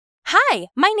Hi,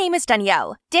 my name is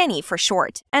Danielle, Danny for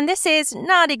short, and this is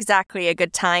not exactly a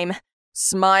good time.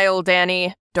 Smile,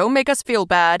 Danny. Don't make us feel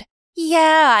bad.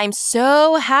 Yeah, I'm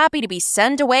so happy to be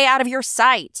sent away out of your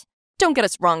sight. Don't get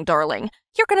us wrong, darling.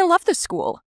 You're gonna love this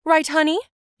school. Right, honey?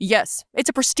 Yes, it's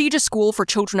a prestigious school for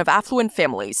children of affluent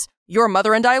families. Your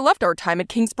mother and I loved our time at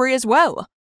Kingsbury as well.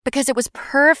 Because it was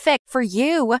perfect for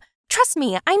you. Trust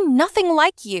me, I'm nothing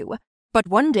like you. But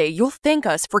one day you'll thank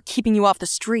us for keeping you off the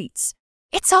streets.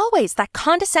 It's always that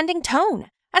condescending tone.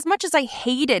 As much as I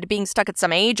hated being stuck at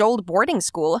some age-old boarding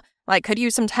school, I could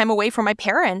use some time away from my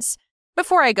parents.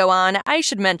 Before I go on, I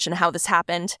should mention how this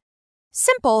happened.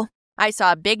 Simple. I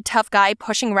saw a big tough guy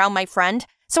pushing around my friend,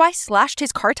 so I slashed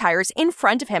his car tires in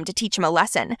front of him to teach him a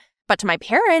lesson. But to my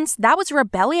parents, that was a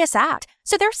rebellious act,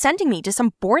 so they're sending me to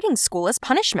some boarding school as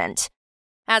punishment.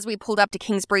 As we pulled up to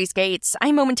Kingsbury's gates,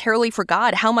 I momentarily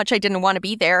forgot how much I didn't want to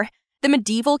be there. The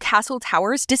medieval castle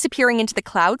towers disappearing into the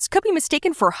clouds could be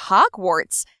mistaken for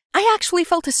Hogwarts. I actually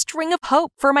felt a string of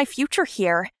hope for my future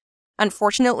here.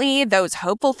 Unfortunately, those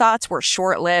hopeful thoughts were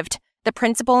short-lived. The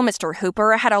principal, Mr.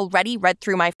 Hooper, had already read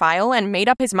through my file and made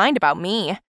up his mind about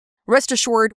me. Rest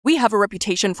assured, we have a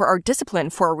reputation for our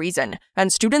discipline for a reason,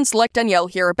 and students like Danielle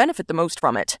here benefit the most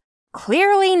from it.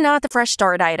 Clearly not the fresh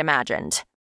start I had imagined.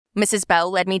 Mrs. Bell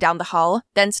led me down the hall,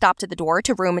 then stopped at the door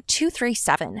to room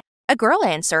 237. A girl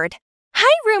answered. Hi,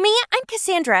 roomie. I'm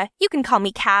Cassandra. You can call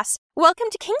me Cass. Welcome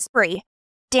to Kingsbury.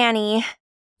 Danny.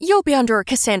 You'll be under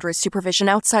Cassandra's supervision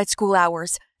outside school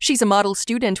hours. She's a model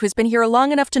student who's been here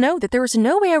long enough to know that there is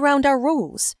no way around our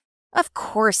rules. Of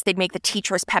course they'd make the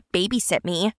teacher's pet babysit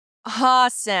me.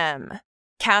 Awesome.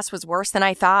 Cass was worse than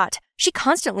I thought. She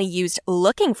constantly used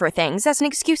looking for things as an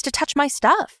excuse to touch my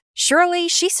stuff. Surely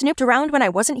she snooped around when I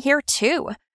wasn't here too.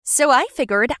 So I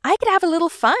figured I could have a little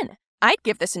fun. I'd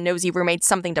give this nosy roommate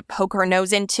something to poke her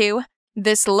nose into.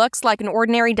 This looks like an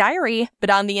ordinary diary, but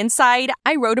on the inside,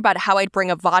 I wrote about how I'd bring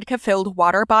a vodka-filled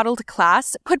water bottle to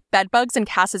class, put bedbugs in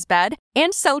Cass's bed,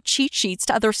 and sell cheat sheets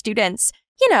to other students.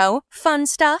 You know, fun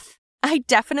stuff. I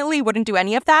definitely wouldn't do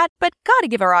any of that, but gotta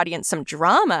give our audience some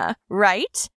drama,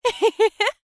 right?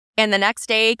 And the next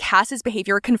day, Cass's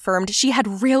behavior confirmed she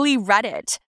had really read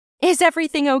it. Is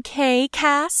everything okay,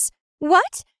 Cass?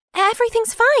 What?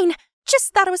 Everything's fine.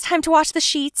 Just thought it was time to wash the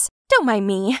sheets. Don't mind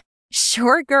me.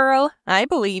 Sure, girl. I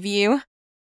believe you.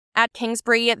 At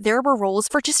Kingsbury, there were rules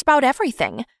for just about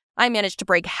everything. I managed to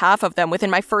break half of them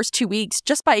within my first 2 weeks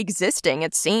just by existing,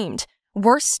 it seemed.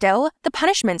 Worse still, the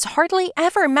punishments hardly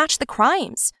ever matched the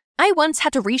crimes. I once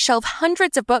had to reshelve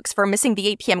hundreds of books for missing the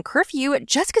 8 p.m. curfew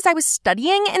just because I was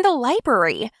studying in the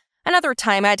library. Another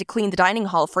time, I had to clean the dining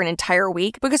hall for an entire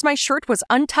week because my shirt was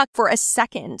untucked for a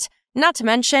second. Not to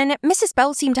mention, Mrs.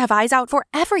 Bell seemed to have eyes out for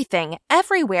everything,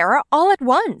 everywhere, all at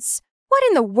once. What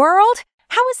in the world?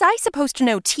 How was I supposed to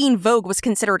know Teen Vogue was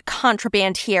considered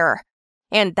contraband here?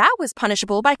 And that was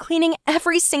punishable by cleaning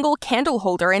every single candle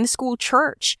holder in the school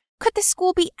church. Could the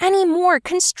school be any more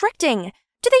constricting?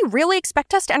 Do they really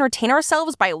expect us to entertain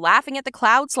ourselves by laughing at the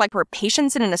clouds like we're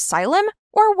patients in an asylum?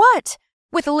 Or what?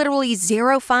 With literally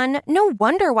zero fun, no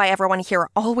wonder why everyone here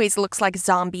always looks like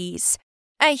zombies.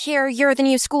 I hear you're the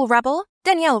new school rebel.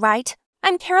 Danielle, right?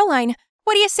 I'm Caroline.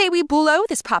 What do you say we blow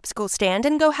this popsicle stand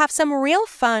and go have some real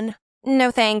fun?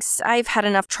 No thanks, I've had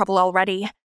enough trouble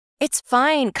already. It's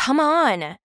fine, come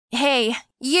on. Hey,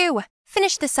 you,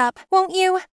 finish this up, won't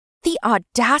you? The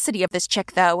audacity of this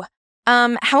chick, though.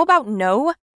 How about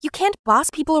no? You can't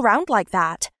boss people around like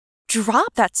that.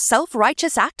 Drop that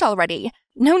self-righteous act already.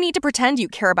 No need to pretend you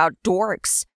care about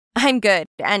dorks. I'm good,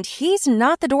 and he's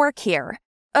not the dork here.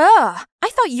 Ugh, I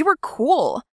thought you were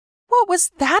cool. What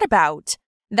was that about?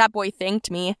 That boy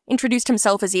thanked me, introduced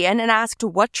himself as Ian, and asked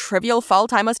what trivial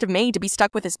fault I must have made to be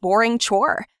stuck with this boring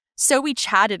chore. So we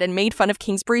chatted and made fun of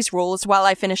Kingsbury's rules while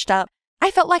I finished up. I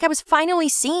felt like I was finally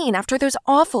seen after those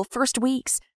awful first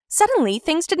weeks. Suddenly,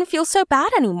 things didn't feel so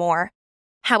bad anymore.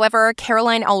 However,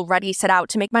 Caroline already set out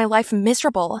to make my life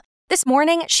miserable. This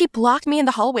morning, she blocked me in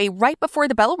the hallway right before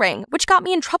the bell rang, which got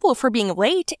me in trouble for being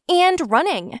late and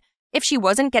running. If she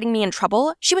wasn't getting me in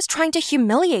trouble, she was trying to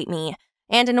humiliate me.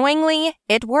 And annoyingly,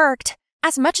 it worked.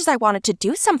 As much as I wanted to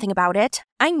do something about it,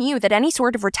 I knew that any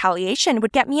sort of retaliation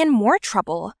would get me in more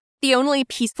trouble. The only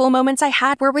peaceful moments I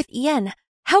had were with Ian.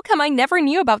 How come I never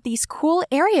knew about these cool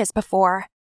areas before?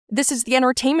 This is the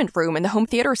entertainment room in the home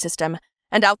theater system,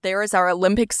 and out there is our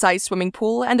Olympic-sized swimming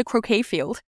pool and a croquet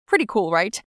field. Pretty cool,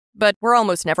 right? But we're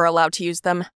almost never allowed to use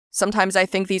them. Sometimes I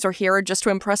think these are here just to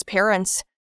impress parents.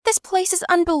 This place is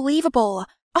unbelievable.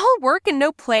 All work and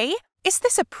no play? Is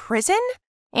this a prison?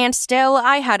 And still,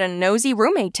 I had a nosy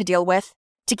roommate to deal with.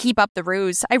 To keep up the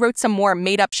ruse, I wrote some more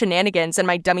made-up shenanigans in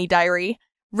my dummy diary.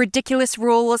 Ridiculous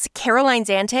rules, Caroline's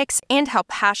antics, and how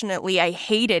passionately I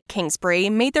hated Kingsbury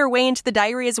made their way into the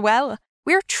diary as well.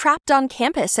 We were trapped on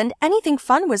campus and anything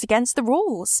fun was against the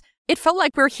rules. It felt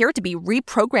like we were here to be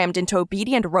reprogrammed into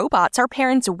obedient robots our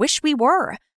parents wish we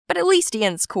were. But at least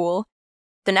Ian's cool.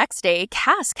 The next day,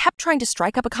 Cass kept trying to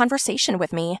strike up a conversation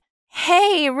with me.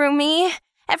 Hey, roomie.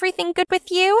 Everything good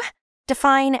with you?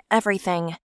 Define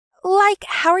everything. Like,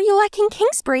 how are you liking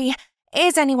Kingsbury?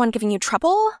 Is anyone giving you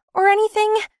trouble or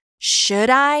anything? Should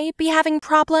I be having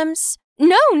problems?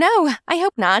 No, I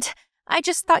hope not. I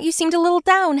just thought you seemed a little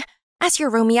down. As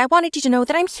your roomie, I wanted you to know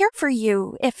that I'm here for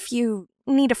you if you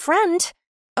need a friend.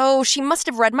 Oh, she must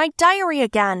have read my diary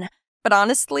again. But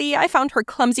honestly, I found her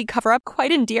clumsy cover-up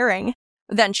quite endearing.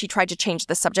 Then she tried to change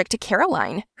the subject to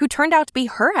Caroline, who turned out to be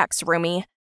her ex-roomie.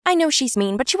 I know she's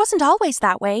mean, but she wasn't always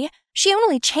that way. She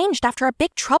only changed after a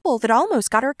big trouble that almost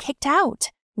got her kicked out.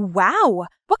 Wow,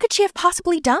 what could she have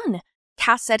possibly done?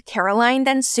 Cass said Caroline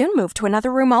then soon moved to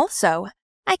another room also.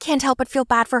 I can't help but feel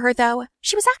bad for her, though.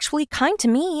 She was actually kind to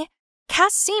me.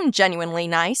 Cass seemed genuinely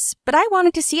nice, but I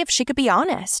wanted to see if she could be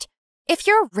honest. If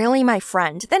you're really my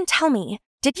friend, then tell me,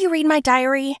 did you read my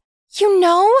diary? You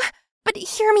know? But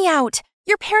hear me out.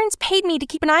 Your parents paid me to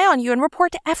keep an eye on you and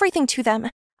report everything to them.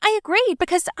 I agreed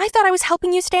because I thought I was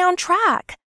helping you stay on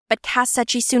track. But Cass said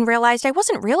she soon realized I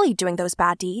wasn't really doing those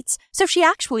bad deeds, so she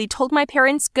actually told my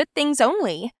parents good things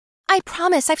only. I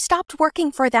promise I've stopped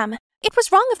working for them. It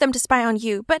was wrong of them to spy on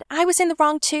you, but I was in the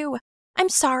wrong too. I'm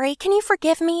sorry, can you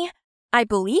forgive me? I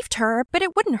believed her, but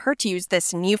it wouldn't hurt to use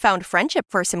this newfound friendship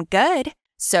for some good.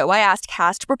 So I asked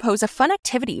Cass to propose a fun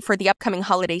activity for the upcoming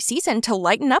holiday season to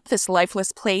lighten up this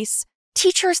lifeless place.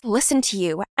 Teachers listen to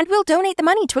you, and we'll donate the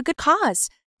money to a good cause.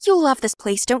 You love this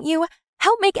place, don't you?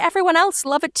 Help make everyone else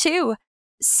love it too.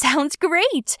 Sounds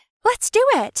great. Let's do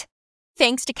it.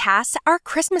 Thanks to Cass, our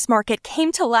Christmas market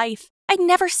came to life. I'd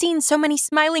never seen so many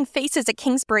smiling faces at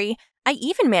Kingsbury. I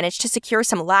even managed to secure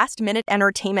some last-minute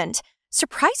entertainment.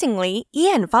 Surprisingly,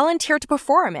 Ian volunteered to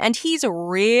perform, and he's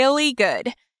really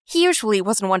good. He usually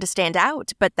wasn't one to stand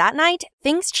out, but that night,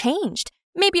 things changed.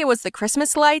 Maybe it was the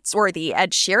Christmas lights or the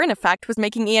Ed Sheeran effect was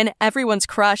making Ian everyone's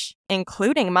crush,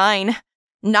 including mine.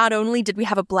 Not only did we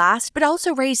have a blast, but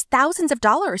also raised thousands of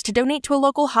dollars to donate to a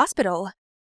local hospital.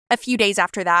 A few days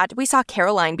after that, we saw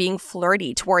Caroline being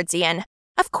flirty towards Ian.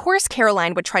 Of course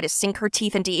Caroline would try to sink her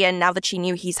teeth into Ian now that she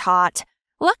knew he's hot.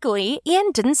 Luckily,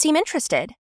 Ian didn't seem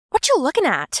interested. What you looking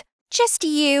at? Just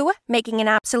you, making an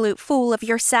absolute fool of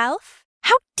yourself?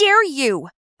 How dare you?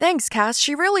 Thanks, Cass,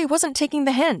 she really wasn't taking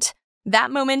the hint.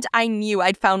 That moment, I knew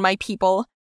I'd found my people.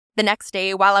 The next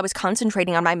day, while I was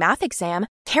concentrating on my math exam,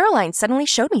 Caroline suddenly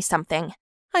showed me something.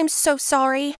 I'm so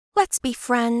sorry. Let's be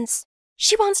friends.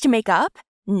 She wants to make up?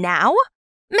 Now?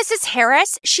 Mrs.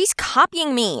 Harris, she's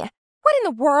copying me. What in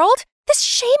the world? This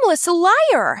shameless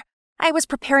liar! I was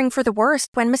preparing for the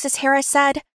worst when Mrs. Harris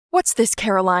said, What's this,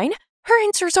 Caroline? Her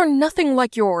answers are nothing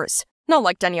like yours. Not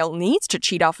like Danielle needs to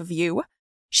cheat off of you.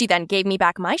 She then gave me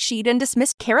back my sheet and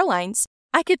dismissed Caroline's.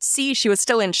 I could see she was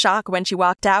still in shock when she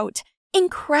walked out.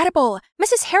 Incredible!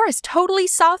 Mrs. Harris totally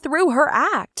saw through her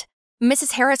act.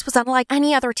 Mrs. Harris was unlike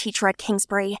any other teacher at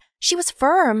Kingsbury. She was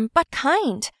firm, but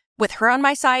kind. With her on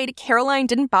my side, Caroline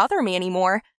didn't bother me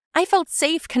anymore. I felt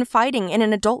safe confiding in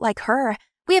an adult like her.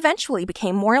 We eventually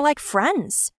became more like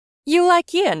friends. You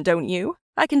like Ian, don't you?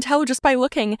 I can tell just by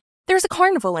looking. There's a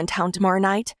carnival in town tomorrow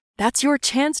night. That's your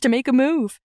chance to make a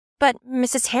move. But,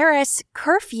 Mrs. Harris,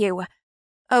 curfew.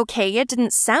 Okay, it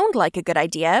didn't sound like a good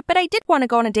idea, but I did want to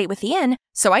go on a date with Ian,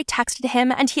 so I texted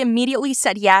him and he immediately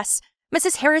said yes.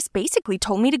 Mrs. Harris basically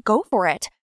told me to go for it.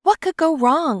 What could go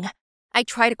wrong? I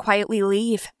tried to quietly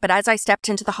leave, but as I stepped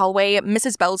into the hallway,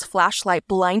 Mrs. Bell's flashlight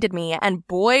blinded me, and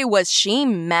boy was she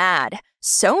mad.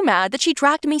 So mad that she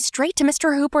dragged me straight to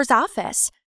Mr. Hooper's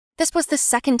office. This was the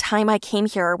second time I came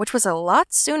here, which was a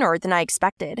lot sooner than I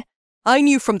expected. I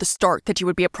knew from the start that you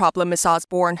would be a problem, Miss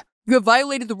Osborne. You have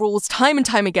violated the rules time and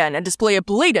time again and display a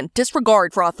blatant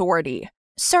disregard for authority.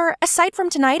 Sir, aside from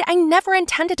tonight, I never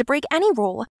intended to break any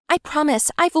rule. I promise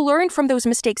I've learned from those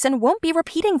mistakes and won't be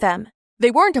repeating them.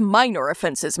 They weren't minor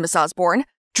offenses, Miss Osborne.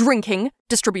 Drinking,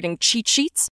 distributing cheat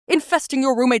sheets, infesting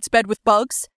your roommate's bed with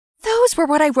bugs. Those were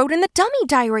what I wrote in the dummy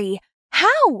diary.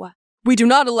 How? We do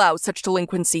not allow such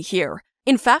delinquency here.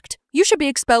 In fact, you should be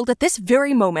expelled at this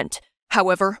very moment.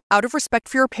 However, out of respect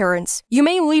for your parents, you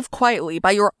may leave quietly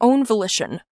by your own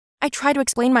volition. I tried to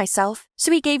explain myself,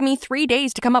 so he gave me 3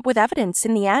 days to come up with evidence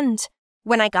in the end.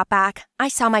 When I got back, I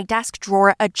saw my desk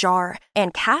drawer ajar,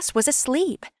 and Cass was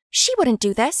asleep. She wouldn't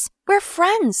do this. We're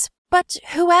friends. But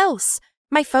who else?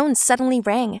 My phone suddenly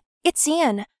rang. It's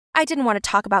Ian. I didn't want to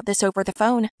talk about this over the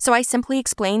phone, so I simply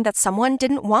explained that someone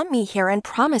didn't want me here and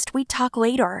promised we'd talk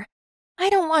later. I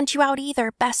don't want you out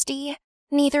either, bestie.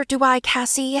 Neither do I,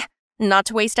 Cassie. Not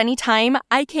to waste any time,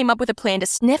 I came up with a plan to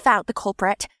sniff out the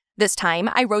culprit. This time,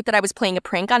 I wrote that I was playing a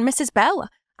prank on Mrs. Bell.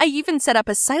 I even set up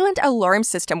a silent alarm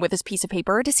system with this piece of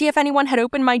paper to see if anyone had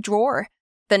opened my drawer.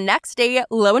 The next day,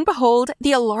 lo and behold,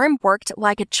 the alarm worked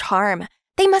like a charm.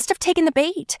 They must have taken the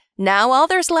bait. Now all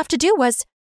there's left to do was...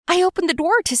 I opened the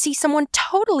door to see someone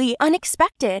totally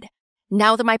unexpected.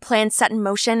 Now that my plan's set in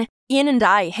motion, Ian and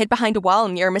I hid behind a wall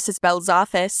near Mrs. Bell's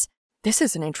office. This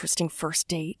is an interesting first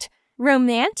date.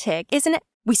 Romantic, isn't it?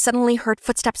 We suddenly heard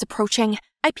footsteps approaching.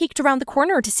 I peeked around the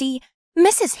corner to see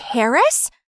Mrs.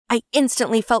 Harris? I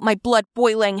instantly felt my blood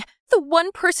boiling. The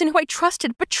one person who I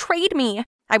trusted betrayed me.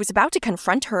 I was about to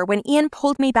confront her when Ian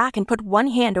pulled me back and put one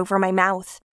hand over my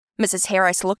mouth. Mrs.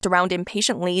 Harris looked around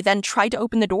impatiently, then tried to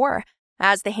open the door.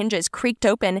 As the hinges creaked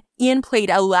open, Ian played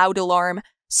a loud alarm.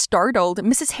 Startled,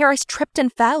 Mrs. Harris tripped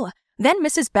and fell. Then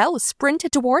Mrs. Bell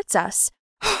sprinted towards us.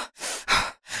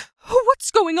 What's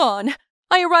going on?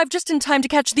 I arrived just in time to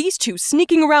catch these two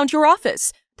sneaking around your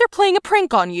office. They're playing a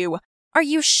prank on you. Are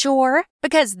you sure?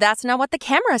 Because that's not what the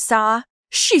camera saw.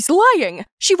 She's lying.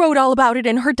 She wrote all about it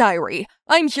in her diary.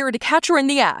 I'm here to catch her in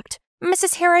the act.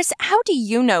 Mrs. Harris, how do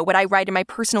you know what I write in my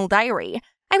personal diary?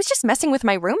 I was just messing with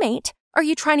my roommate. Are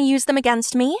you trying to use them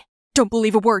against me? Don't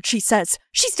believe a word she says.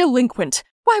 She's delinquent.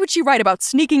 Why would she write about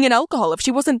sneaking in alcohol if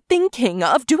she wasn't thinking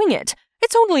of doing it?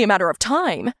 It's only a matter of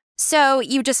time. So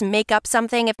you just make up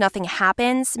something if nothing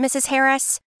happens, Mrs.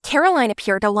 Harris? Caroline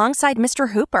appeared alongside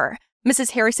Mr. Hooper.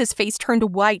 Mrs. Harris's face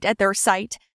turned white at their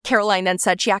sight. Caroline then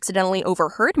said she accidentally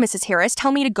overheard Mrs. Harris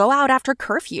tell me to go out after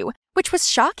curfew, which was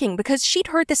shocking because she'd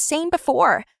heard the same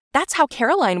before. That's how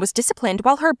Caroline was disciplined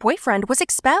while her boyfriend was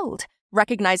expelled.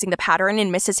 Recognizing the pattern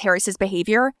in Mrs. Harris's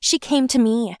behavior, she came to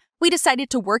me. We decided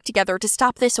to work together to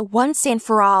stop this once and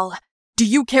for all. Do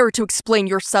you care to explain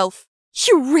yourself?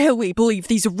 You really believe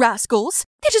these rascals?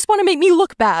 They just want to make me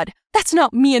look bad. That's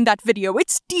not me in that video.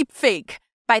 It's deep fake.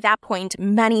 By that point,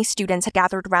 many students had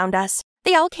gathered around us.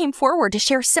 They all came forward to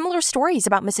share similar stories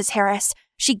about Mrs. Harris.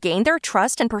 She gained their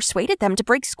trust and persuaded them to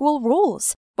break school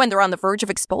rules. When they're on the verge of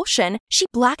expulsion, she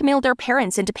blackmailed their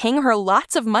parents into paying her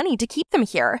lots of money to keep them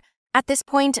here. At this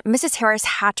point, Mrs. Harris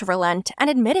had to relent and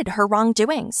admitted her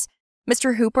wrongdoings.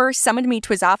 Mr. Hooper summoned me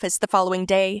to his office the following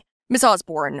day. Miss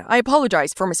Osborne, I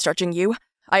apologize for misjudging you.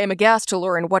 I am aghast to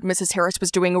learn what Mrs. Harris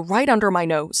was doing right under my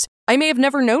nose. I may have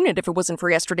never known it if it wasn't for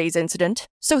yesterday's incident,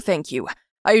 so thank you.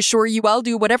 I assure you I'll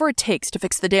do whatever it takes to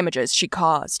fix the damages she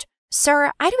caused.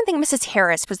 Sir, I don't think Mrs.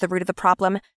 Harris was the root of the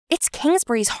problem. It's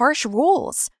Kingsbury's harsh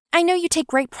rules. I know you take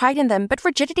great pride in them, but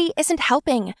rigidity isn't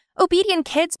helping. Obedient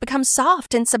kids become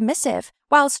soft and submissive,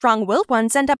 while strong-willed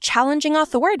ones end up challenging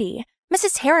authority.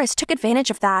 Mrs. Harris took advantage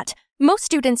of that. Most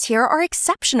students here are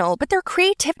exceptional, but their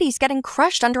creativity's getting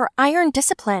crushed under iron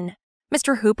discipline.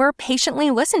 Mr. Hooper patiently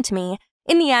listened to me.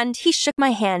 In the end, he shook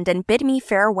my hand and bid me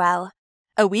farewell.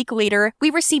 A week later, we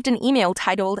received an email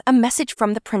titled "A Message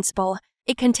from the Principal."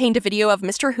 It contained a video of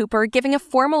Mr. Hooper giving a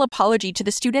formal apology to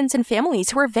the students and families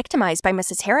who were victimized by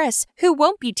Mrs. Harris, who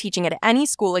won't be teaching at any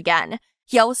school again.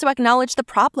 He also acknowledged the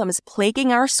problems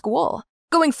plaguing our school.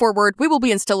 Going forward, we will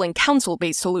be instilling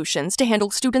counsel-based solutions to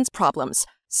handle students' problems.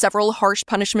 Several harsh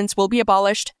punishments will be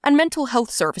abolished, and mental health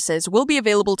services will be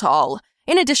available to all.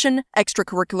 In addition,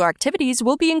 extracurricular activities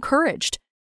will be encouraged.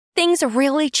 Things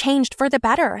really changed for the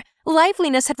better.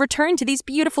 Liveliness had returned to these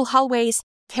beautiful hallways.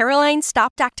 Caroline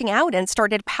stopped acting out and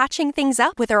started patching things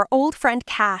up with her old friend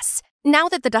Cass. Now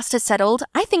that the dust has settled,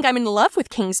 I think I'm in love with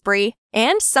Kingsbury.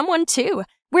 And someone too.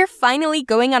 We're finally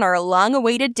going on our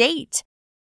long-awaited date.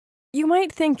 You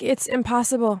might think it's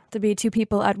impossible to be two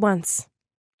people at once.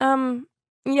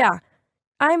 Yeah.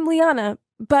 I'm Liana,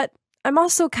 but I'm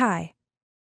also Kai.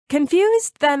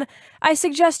 Confused? Then I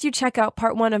suggest you check out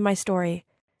part 1 of my story.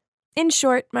 In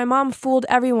short, my mom fooled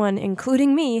everyone,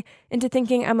 including me, into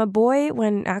thinking I'm a boy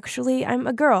when actually I'm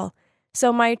a girl,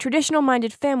 so my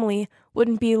traditional-minded family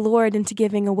wouldn't be lured into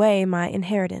giving away my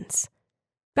inheritance.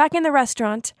 Back in the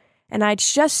restaurant, and I'd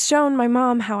just shown my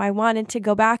mom how I wanted to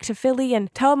go back to Philly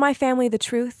and tell my family the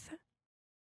truth.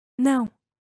 No,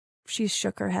 she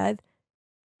shook her head.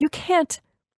 You can't.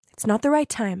 It's not the right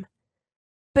time.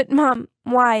 But Mom,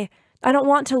 why? I don't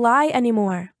want to lie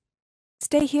anymore.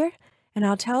 Stay here, and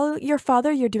I'll tell your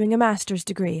father you're doing a master's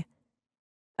degree.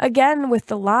 Again with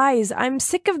the lies. I'm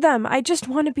sick of them. I just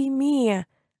want to be me.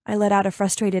 I let out a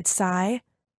frustrated sigh.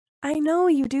 I know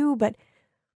you do, but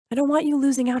I don't want you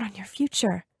losing out on your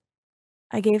future.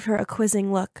 I gave her a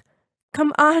quizzing look.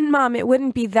 Come on, Mom, it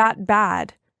wouldn't be that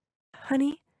bad.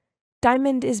 Honey,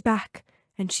 Diamond is back,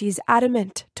 and she's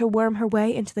adamant to worm her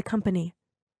way into the company.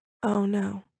 Oh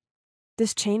no.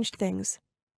 This changed things.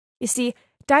 You see,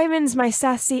 Diamond's my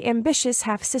sassy, ambitious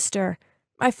half-sister.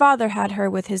 My father had her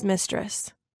with his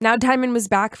mistress. Now Diamond was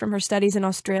back from her studies in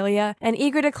Australia and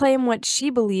eager to claim what she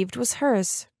believed was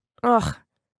hers. Ugh.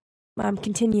 Mom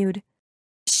continued.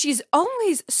 She's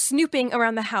always snooping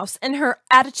around the house, and her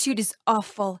attitude is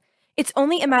awful. It's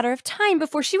only a matter of time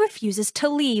before she refuses to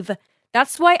leave.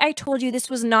 That's why I told you this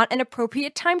was not an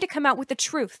appropriate time to come out with the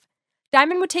truth.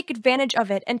 Diamond would take advantage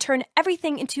of it and turn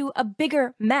everything into a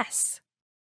bigger mess.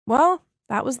 Well,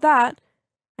 that was that.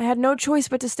 I had no choice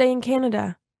but to stay in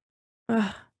Canada.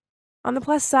 Ugh. On the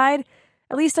plus side,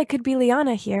 at least I could be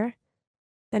Liana here.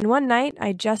 Then one night,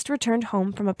 I just returned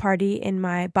home from a party in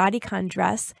my bodycon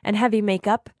dress and heavy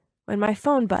makeup when my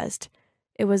phone buzzed.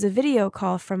 It was a video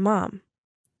call from Mom.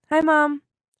 Hi, Mom.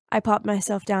 I popped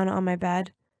myself down on my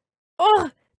bed.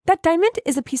 Ugh! That Diamond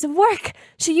is a piece of work.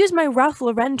 She used my Ralph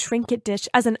Lauren trinket dish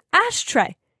as an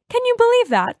ashtray. Can you believe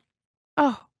that?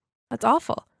 Oh, that's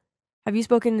awful. Have you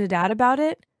spoken to Dad about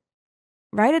it?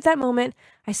 Right at that moment,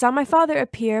 I saw my father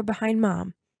appear behind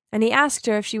Mom, and he asked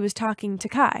her if she was talking to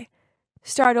Kai.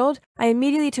 Startled, I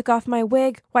immediately took off my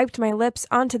wig, wiped my lips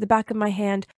onto the back of my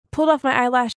hand, pulled off my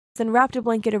eyelashes, and wrapped a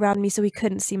blanket around me so he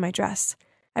couldn't see my dress.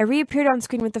 I reappeared on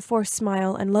screen with a forced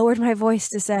smile and lowered my voice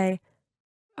to say,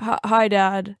 Hi,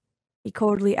 Dad. He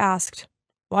coldly asked,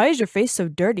 Why is your face so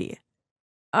dirty?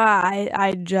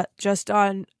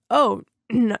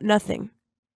 Nothing.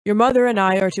 Your mother and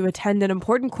I are to attend an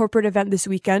important corporate event this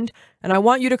weekend, and I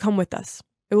want you to come with us.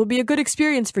 It will be a good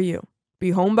experience for you.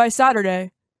 Be home by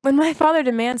Saturday. When my father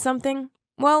demands something,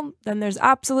 well, then there's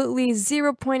absolutely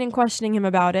 0 point in questioning him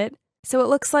about it, so it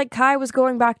looks like Kai was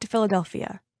going back to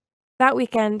Philadelphia. That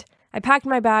weekend, I packed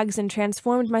my bags and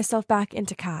transformed myself back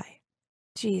into Kai.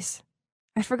 Jeez,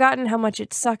 I'd forgotten how much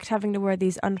it sucked having to wear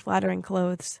these unflattering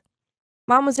clothes.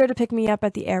 Mom was there to pick me up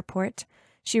at the airport.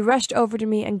 She rushed over to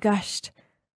me and gushed,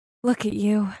 Look at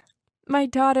you. My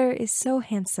daughter is so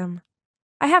handsome.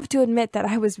 I have to admit that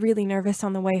I was really nervous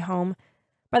on the way home.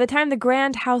 By the time the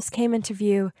grand house came into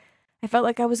view, I felt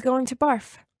like I was going to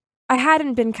barf. I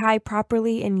hadn't been Kai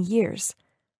properly in years.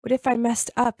 What if I messed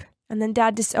up, and then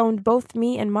Dad disowned both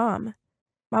me and Mom?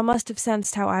 Mom must have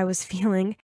sensed how I was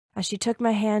feeling, as she took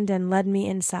my hand and led me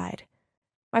inside.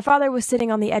 My father was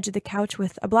sitting on the edge of the couch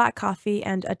with a black coffee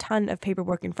and a ton of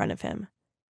paperwork in front of him.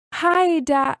 Hi,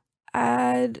 Dad.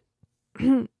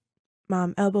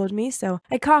 Mom elbowed me, so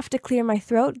I coughed to clear my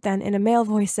throat, then in a male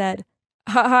voice said,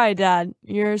 Hi, Dad.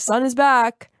 Your son is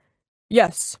back.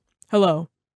 Yes. Hello,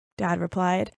 Dad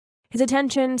replied, his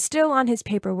attention still on his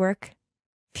paperwork.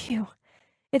 Phew.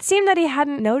 It seemed that he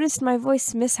hadn't noticed my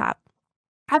voice mishap.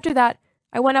 After that,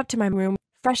 I went up to my room,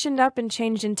 freshened up and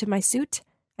changed into my suit.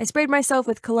 I sprayed myself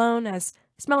with cologne, as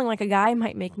smelling like a guy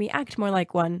might make me act more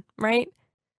like one, right?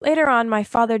 Later on, my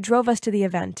father drove us to the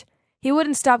event. He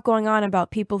wouldn't stop going on about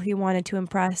people he wanted to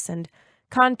impress and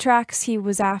contracts he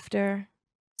was after.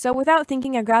 So without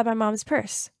thinking, I grabbed my mom's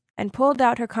purse and pulled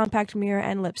out her compact mirror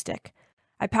and lipstick.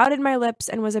 I pouted my lips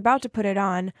and was about to put it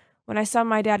on when I saw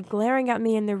my dad glaring at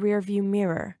me in the rearview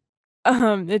mirror.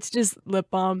 It's just lip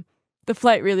balm. The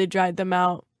flight really dried them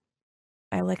out.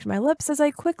 I licked my lips as I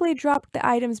quickly dropped the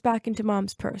items back into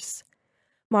Mom's purse.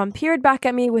 Mom peered back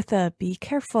at me with a be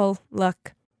careful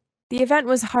look. The event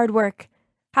was hard work.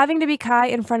 Having to be Kai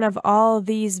in front of all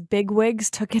these bigwigs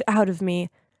took it out of me.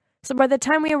 So by the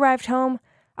time we arrived home,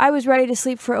 I was ready to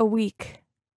sleep for a week.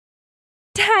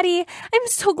 Daddy, I'm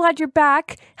so glad you're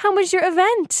back. How was your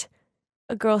event?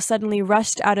 A girl suddenly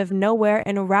rushed out of nowhere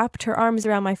and wrapped her arms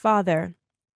around my father.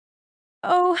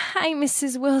 Oh, hi,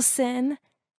 Mrs. Wilson.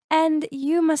 And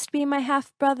you must be my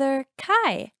half-brother,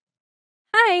 Kai.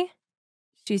 Hi,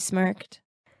 she smirked.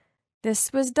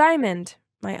 This was Diamond,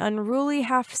 my unruly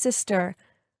half-sister.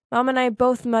 Mom and I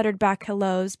both muttered back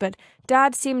hellos, but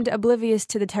Dad seemed oblivious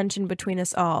to the tension between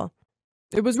us all.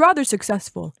 It was rather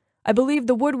successful. I believe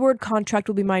the Woodward contract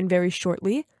will be mine very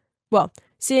shortly. Well,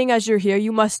 seeing as you're here,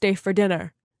 you must stay for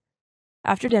dinner.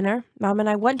 After dinner, Mom and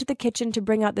I went to the kitchen to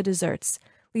bring out the desserts,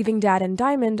 leaving Dad and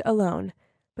Diamond alone.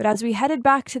 But as we headed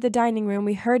back to the dining room,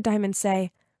 we heard Diamond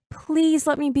say, Please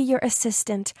let me be your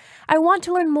assistant. I want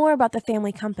to learn more about the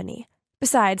family company.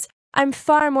 Besides, I'm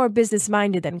far more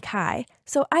business-minded than Kai,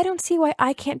 so I don't see why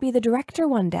I can't be the director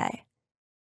one day.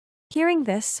 Hearing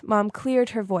this, Mom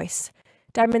cleared her voice.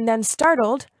 Diamond then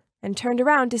startled and turned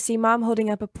around to see Mom holding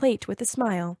up a plate with a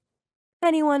smile.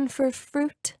 Anyone for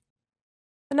fruit?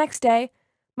 The next day,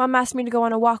 Mom asked me to go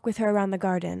on a walk with her around the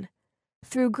garden.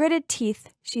 Through gritted teeth,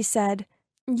 she said,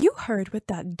 You heard what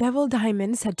that devil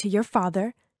Diamond said to your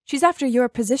father. She's after your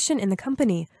position in the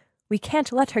company. We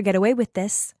can't let her get away with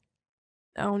this.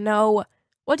 Oh no,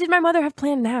 what did my mother have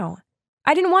planned now?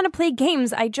 I didn't want to play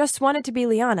games, I just wanted to be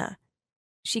Liana.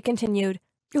 She continued,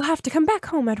 "You'll have to come back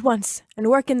home at once and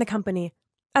work in the company.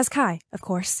 As Kai, of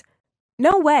course."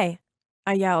 "No way,"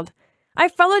 I yelled.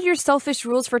 "I've followed your selfish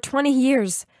rules for 20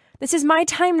 years. This is my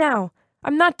time now.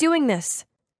 I'm not doing this."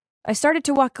 I started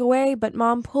to walk away, but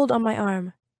Mom pulled on my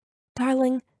arm.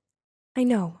 "Darling, I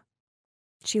know."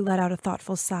 She let out a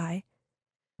thoughtful sigh.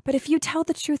 "But if you tell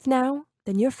the truth now,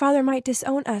 then your father might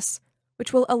disown us,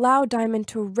 which will allow Diamond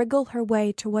to wriggle her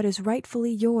way to what is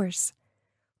rightfully yours.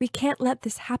 We can't let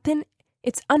this happen.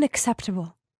 It's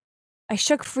unacceptable." I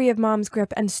shook free of Mom's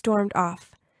grip and stormed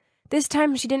off. This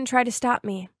time she didn't try to stop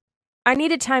me. I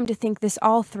needed time to think this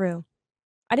all through.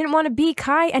 I didn't want to be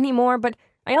Kai anymore, but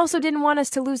I also didn't want us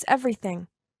to lose everything.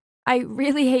 I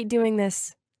really hate doing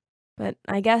this, but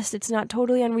I guess it's not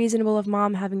totally unreasonable of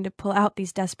Mom having to pull out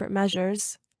these desperate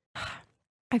measures.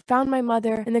 I found my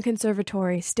mother in the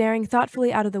conservatory, staring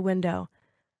thoughtfully out of the window.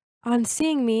 On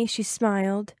seeing me, she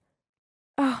smiled.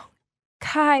 "Oh,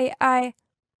 Kai,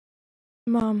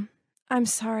 Mom, I'm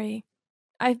sorry.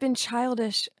 I've been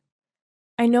childish.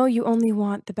 I know you only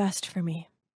want the best for me."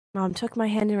 Mom took my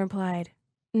hand and replied,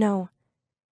 "No.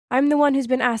 I'm the one who's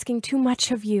been asking too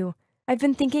much of you. I've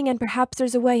been thinking, and perhaps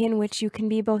there's a way in which you can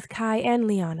be both Kai and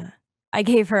Liana." I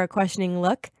gave her a questioning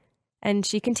look, and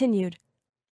she continued,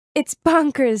 "It's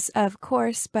bonkers, of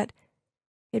course, but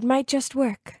it might just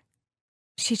work."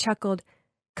 She chuckled.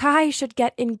 "Kai should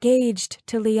get engaged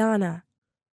to Liana."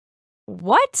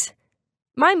 What?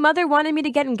 My mother wanted me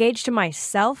to get engaged to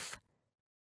myself?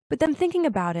 But then thinking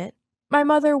about it, my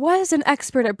mother was an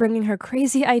expert at bringing her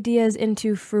crazy ideas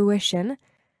into fruition.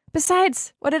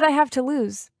 Besides, what did I have to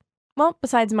lose? Well,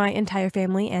 besides my entire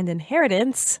family and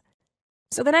inheritance.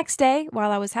 So the next day,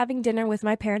 while I was having dinner with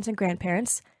my parents and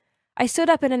grandparents, I stood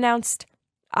up and announced,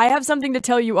 "I have something to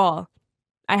tell you all.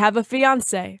 I have a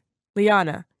fiancée,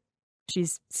 Liana.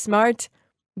 She's smart,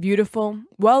 beautiful,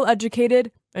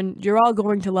 well-educated, and you're all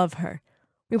going to love her.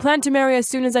 We plan to marry as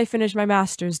soon as I finish my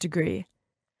master's degree."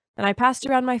 Then I passed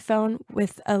around my phone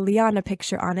with a Liana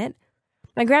picture on it.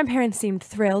 My grandparents seemed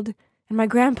thrilled, and my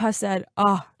grandpa said,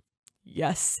 "Ah,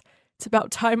 yes, it's about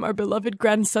time our beloved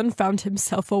grandson found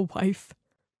himself a wife."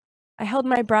 I held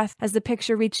my breath as the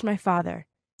picture reached my father,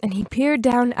 and he peered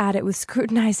down at it with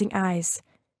scrutinizing eyes.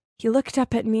 He looked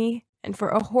up at me, and for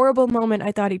a horrible moment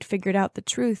I thought he'd figured out the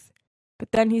truth.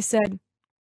 But then he said,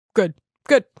 Good.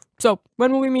 So,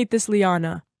 when will we meet this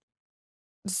Liana?"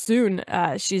 "Soon.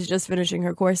 She's just finishing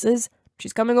her courses.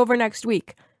 She's coming over next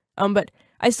week. But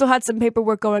I still had some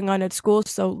paperwork going on at school,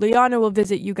 so Liana will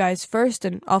visit you guys first,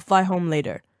 and I'll fly home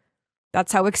later.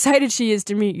 That's how excited she is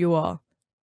to meet you all."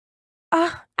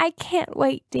 I can't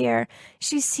wait, dear.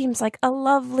 She seems like a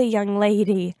lovely young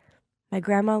lady." My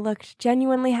grandma looked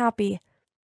genuinely happy.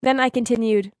 Then I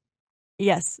continued,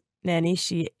 "Yes, Nanny,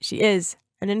 she is.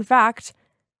 And in fact,"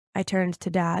 I turned to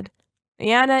Dad,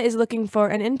 "Liana is looking for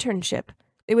an internship.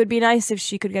 It would be nice if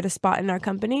she could get a spot in our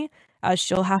company, as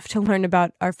she'll have to learn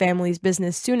about our family's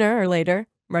business sooner or later.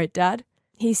 Right, Dad?"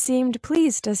 He seemed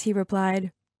pleased as he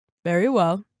replied, "Very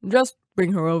well. Just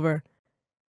bring her over."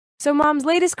 So Mom's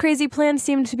latest crazy plan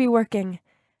seemed to be working.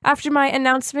 After my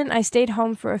announcement, I stayed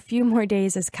home for a few more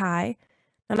days as Kai.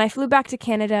 Then I flew back to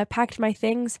Canada, packed my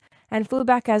things, and flew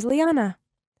back as Liana.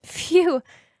 Phew,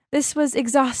 this was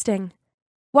exhausting.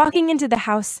 Walking into the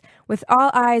house with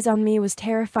all eyes on me was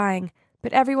terrifying,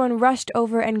 but everyone rushed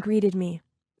over and greeted me.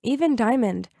 Even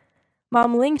Diamond.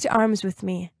 Mom linked arms with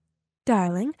me.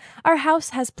 "Darling, our house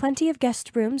has plenty of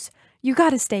guest rooms. You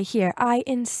gotta stay here, I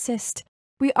insist.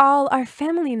 We all are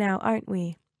family now, aren't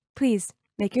we? Please,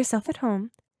 make yourself at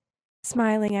home."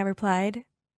 Smiling, I replied,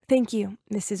 "Thank you,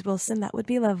 Mrs. Wilson, that would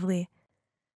be lovely."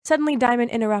 Suddenly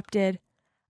Diamond interrupted.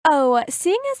 "Oh,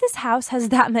 seeing as this house has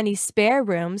that many spare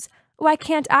rooms, why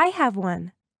can't I have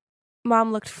one?"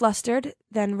 Mom looked flustered,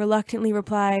 then reluctantly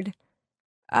replied,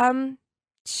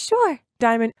 Sure,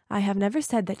 Diamond. I have never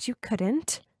said that you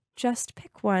couldn't. Just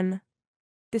pick one."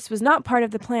 This was not part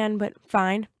of the plan, but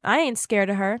fine. I ain't scared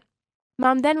of her.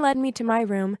 Mom then led me to my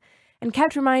room and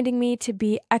kept reminding me to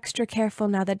be extra careful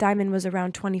now that Diamond was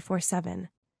around 24/7.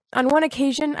 On one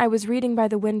occasion, I was reading by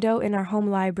the window in our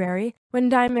home library when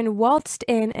Diamond waltzed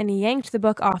in and yanked the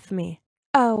book off me.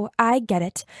 "Oh, I get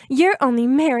it. You're only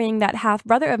marrying that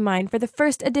half-brother of mine for the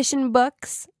first edition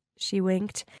books." She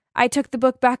winked. I took the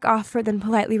book back off her, then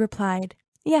politely replied,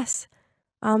 "Yes,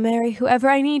 I'll marry whoever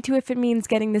I need to if it means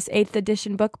getting this 8th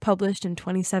edition book published in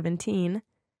 2017.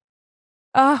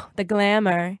 Oh, the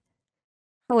glamour.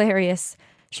 Hilarious.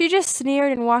 She just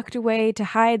sneered and walked away to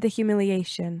hide the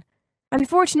humiliation.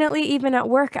 Unfortunately, even at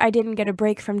work, I didn't get a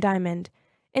break from Diamond.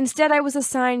 Instead, I was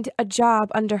assigned a job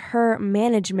under her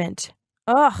management.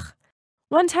 Ugh.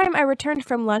 One time, I returned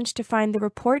from lunch to find the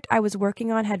report I was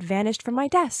working on had vanished from my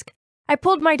desk. I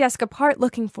pulled my desk apart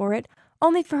looking for it,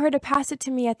 only for her to pass it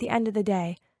to me at the end of the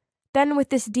day. Then, with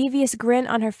this devious grin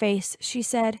on her face, she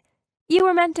said, "You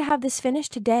were meant to have this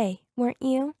finished today, weren't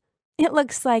you? It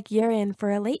looks like you're in for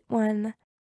a late one."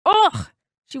 Ugh!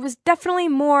 She was definitely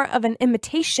more of an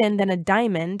imitation than a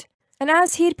diamond. And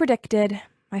as he'd predicted,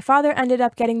 my father ended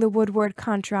up getting the Woodward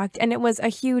contract, and it was a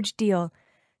huge deal.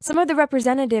 Some of the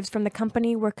representatives from the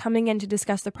company were coming in to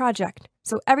discuss the project,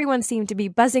 so everyone seemed to be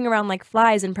buzzing around like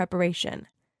flies in preparation.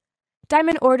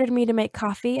 Diamond ordered me to make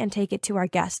coffee and take it to our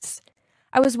guests.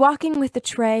 I was walking with the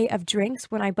tray of drinks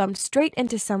when I bumped straight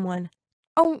into someone.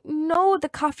 Oh no, the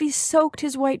coffee soaked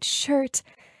his white shirt.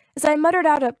 As I muttered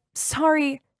out a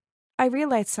 "sorry," I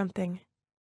realized something.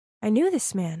 I knew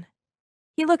this man.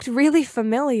 He looked really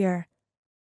familiar.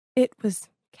 It was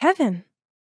Kevin,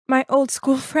 my old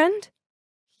school friend.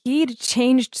 He'd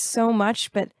changed so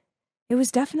much, but it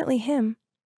was definitely him.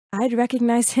 I'd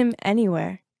recognize him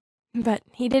anywhere. But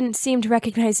he didn't seem to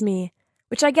recognize me,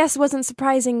 which I guess wasn't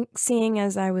surprising, seeing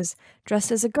as I was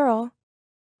dressed as a girl.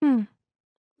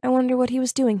 I wonder what he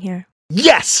was doing here.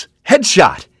 Yes!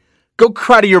 Headshot! Go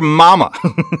cry to your mama!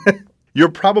 You're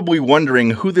probably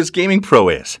wondering who this gaming pro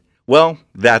is. Well,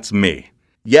 that's me.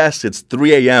 Yes, it's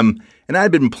 3 a.m., and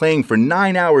I've been playing for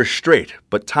 9 hours straight,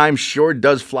 but time sure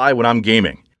does fly when I'm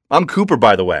gaming. I'm Cooper,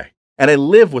 by the way, and I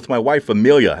live with my wife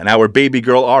Amelia and our baby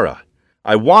girl Aura.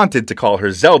 I wanted to call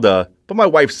her Zelda, but my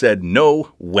wife said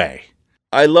no way.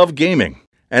 I love gaming,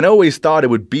 and always thought it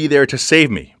would be there to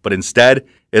save me, but instead,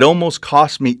 it almost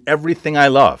cost me everything I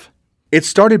love. It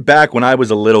started back when I was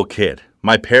a little kid.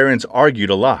 My parents argued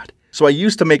a lot, so I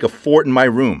used to make a fort in my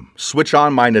room, switch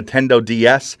on my Nintendo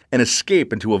DS, and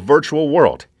escape into a virtual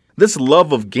world. This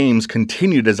love of games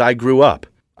continued as I grew up.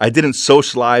 I didn't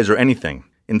socialize or anything.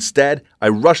 Instead, I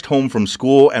rushed home from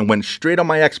school and went straight on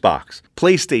my Xbox,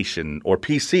 PlayStation, or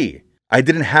PC. I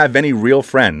didn't have any real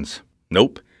friends.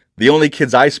 Nope. The only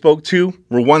kids I spoke to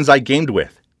were ones I gamed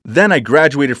with. Then I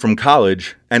graduated from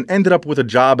college and ended up with a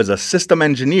job as a system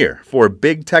engineer for a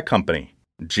big tech company.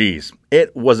 Geez,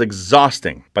 it was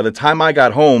exhausting. By the time I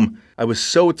got home, I was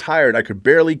so tired I could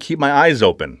barely keep my eyes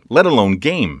open, let alone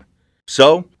game.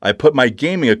 So, I put my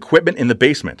gaming equipment in the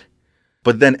basement.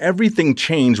 But then everything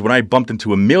changed when I bumped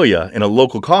into Amelia in a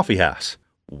local coffee house.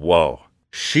 Whoa.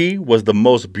 She was the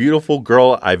most beautiful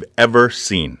girl I've ever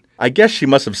seen. I guess she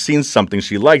must have seen something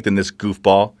she liked in this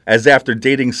goofball, as after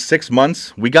dating 6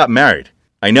 months, we got married.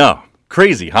 I know.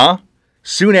 Crazy, huh?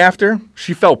 Soon after,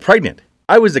 she fell pregnant.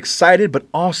 I was excited but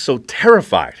also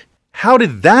terrified. How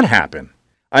did that happen?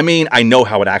 I mean, I know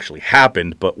how it actually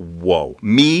happened, but whoa.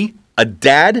 Me? A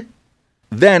dad?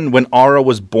 Then, when Aura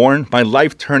was born, my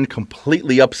life turned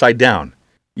completely upside down.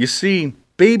 You see,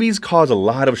 babies cause a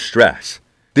lot of stress.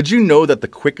 Did you know that the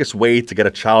quickest way to get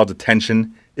a child's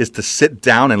attention is to sit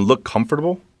down and look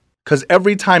comfortable? 'Cause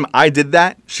every time I did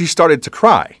that, she started to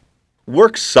cry.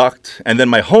 Work sucked, and then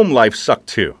my home life sucked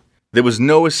too. There was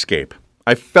no escape.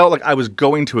 I felt like I was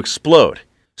going to explode.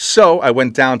 So I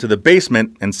went down to the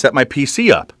basement and set my PC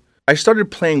up. I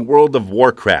started playing World of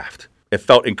Warcraft. It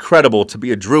felt incredible to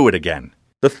be a druid again.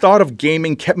 The thought of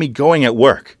gaming kept me going at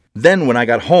work. Then when I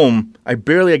got home, I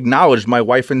barely acknowledged my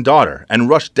wife and daughter and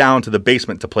rushed down to the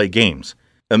basement to play games.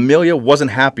 Amelia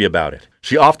wasn't happy about it.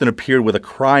 She often appeared with a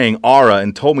crying Aura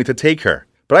and told me to take her.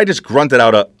 But I just grunted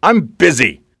out a, "I'm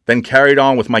busy," then carried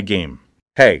on with my game.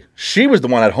 Hey, she was the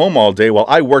one at home all day while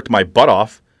I worked my butt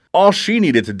off. All she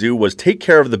needed to do was take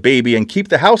care of the baby and keep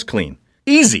the house clean.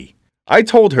 Easy. I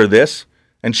told her this,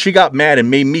 and she got mad and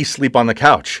made me sleep on the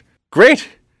couch. Great.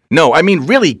 No, I mean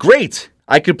really great.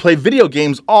 I could play video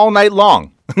games all night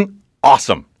long.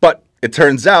 Awesome. But it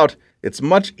turns out it's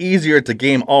much easier to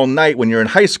game all night when you're in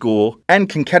high school and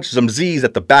can catch some Z's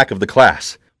at the back of the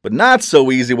class. But not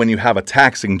so easy when you have a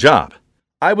taxing job.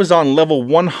 I was on level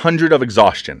 100 of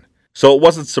exhaustion, so it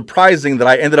wasn't surprising that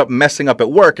I ended up messing up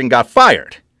at work and got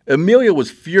fired. Amelia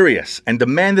was furious and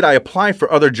demanded I apply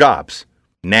for other jobs.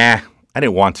 Nah, I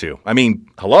didn't want to. I mean,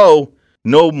 hello?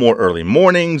 No more early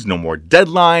mornings, no more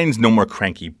deadlines, no more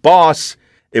cranky boss.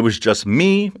 It was just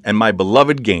me and my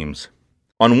beloved games.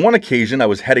 On one occasion, I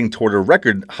was heading toward a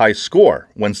record high score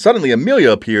when suddenly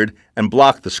Amelia appeared and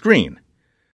blocked the screen.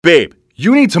 Babe,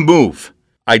 you need to move.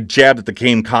 I jabbed at the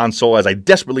game console as I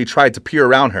desperately tried to peer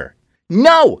around her.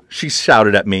 No, she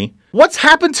shouted at me. What's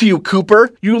happened to you, Cooper?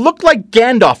 You look like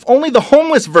Gandalf, only the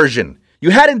homeless version.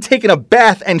 You hadn't taken a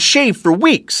bath and shaved for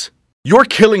weeks. You're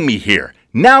killing me here.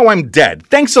 Now I'm dead.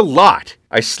 Thanks a lot.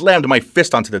 I slammed my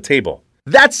fist onto the table.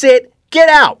 "That's it! Get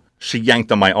out!" She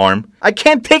yanked on my arm. "I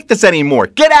can't take this anymore!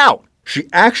 Get out!" She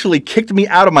actually kicked me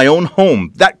out of my own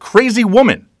home, that crazy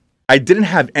woman. I didn't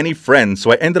have any friends,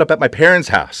 so I ended up at my parents'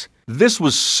 house. This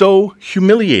was so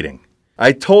humiliating.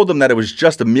 I told them that it was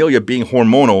just Amelia being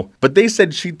hormonal, but they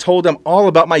said she told them all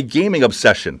about my gaming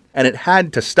obsession, and it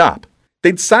had to stop.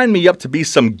 They'd signed me up to be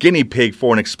some guinea pig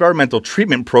for an experimental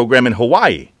treatment program in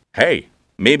Hawaii. Hey,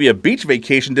 maybe a beach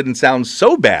vacation didn't sound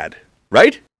so bad,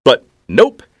 right? But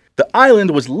nope. The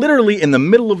island was literally in the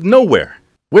middle of nowhere.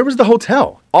 Where was the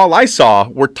hotel? All I saw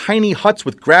were tiny huts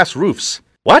with grass roofs.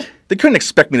 What? They couldn't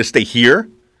expect me to stay here.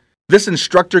 This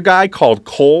instructor guy called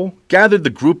Cole gathered the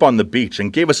group on the beach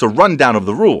and gave us a rundown of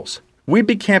the rules. We'd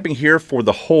be camping here for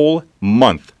the whole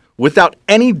month, without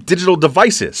any digital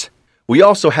devices. We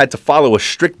also had to follow a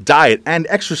strict diet and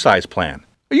exercise plan.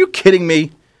 Are you kidding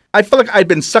me? I felt like I'd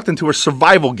been sucked into a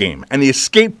survival game and the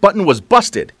escape button was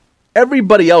busted.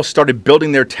 Everybody else started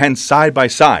building their tents side by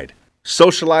side.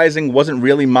 Socializing wasn't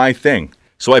really my thing,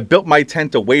 so I built my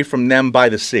tent away from them by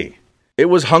the sea. It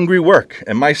was hungry work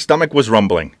and my stomach was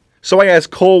rumbling. So I asked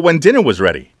Cole when dinner was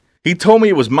ready. He told me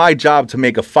it was my job to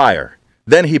make a fire.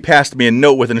 Then he passed me a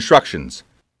note with instructions.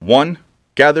 1.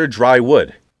 Gather dry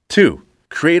wood. 2.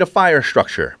 Create a fire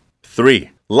structure.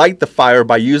 3. Light the fire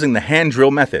by using the hand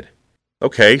drill method.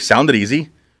 Okay, sounded easy.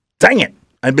 Dang it!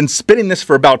 I've been spinning this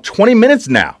for about 20 minutes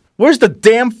now. Where's the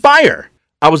damn fire?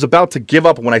 I was about to give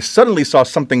up when I suddenly saw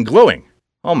something glowing.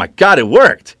 Oh my god, it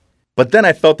worked! But then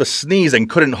I felt a sneeze and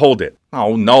couldn't hold it.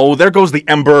 Oh no, there goes the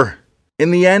ember. In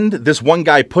the end, this one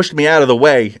guy pushed me out of the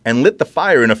way and lit the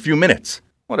fire in a few minutes.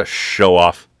 What a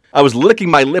show-off. I was licking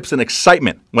my lips in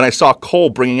excitement when I saw Cole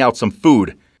bringing out some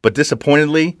food, but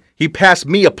disappointedly, he passed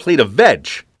me a plate of veg.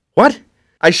 What?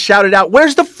 I shouted out,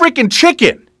 "Where's the freaking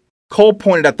chicken?" Cole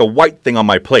pointed at the white thing on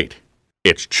my plate.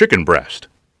 "It's chicken breast."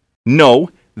 "No,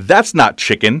 that's not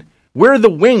chicken. Where are the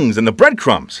wings and the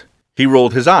breadcrumbs?" He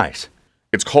rolled his eyes.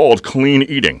 "It's called clean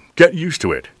eating. Get used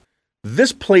to it."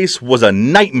 This place was a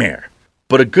nightmare.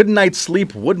 But a good night's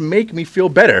sleep would make me feel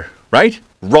better, right?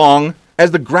 Wrong,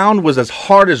 as the ground was as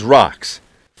hard as rocks.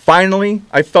 Finally,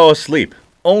 I fell asleep,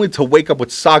 only to wake up with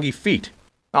soggy feet.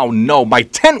 Oh no, my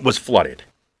tent was flooded.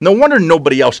 No wonder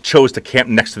nobody else chose to camp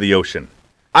next to the ocean.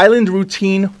 Island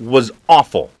routine was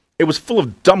awful. It was full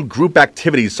of dumb group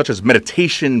activities such as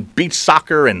meditation, beach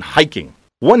soccer, and hiking.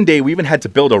 One day we even had to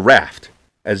build a raft.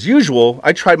 As usual,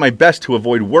 I tried my best to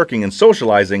avoid working and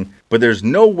socializing, but there's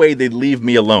no way they'd leave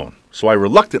me alone, so I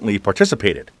reluctantly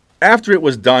participated. After it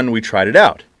was done, we tried it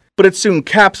out, but it soon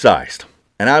capsized,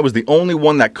 and I was the only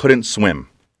one that couldn't swim.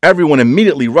 Everyone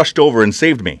immediately rushed over and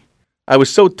saved me. I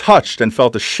was so touched and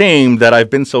felt ashamed that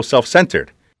I've been so self-centered.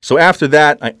 So after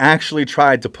that, I actually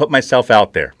tried to put myself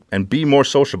out there and be more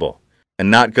sociable.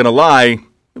 And not gonna lie,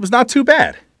 it was not too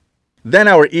bad. Then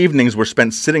our evenings were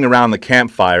spent sitting around the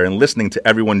campfire and listening to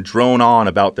everyone drone on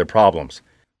about their problems.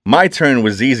 My turn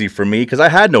was easy for me because I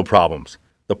had no problems.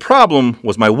 The problem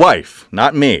was my wife,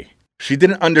 not me. She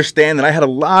didn't understand that I had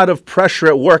a lot of pressure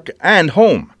at work and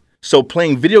home, so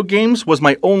playing video games was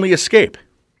my only escape.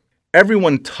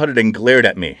 Everyone tutted and glared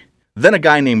at me. Then a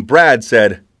guy named Brad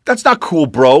said, "That's not cool,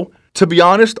 bro. To be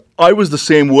honest, I was the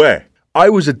same way. I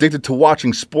was addicted to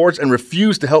watching sports and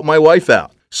refused to help my wife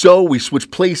out. So we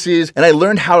switched places, and I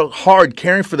learned how hard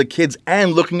caring for the kids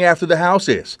and looking after the house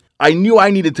is. I knew I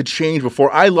needed to change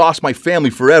before I lost my family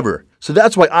forever, so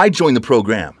that's why I joined the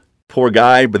program." Poor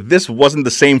guy, but this wasn't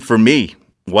the same for me,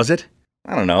 was it?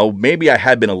 I don't know, maybe I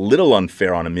had been a little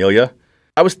unfair on Amelia.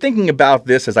 I was thinking about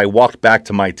this as I walked back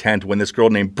to my tent when this girl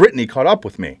named Brittany caught up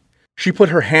with me. She put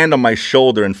her hand on my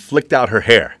shoulder and flicked out her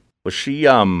hair. Was she,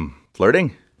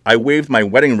 flirting? I waved my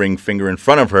wedding ring finger in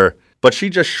front of her, but she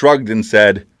just shrugged and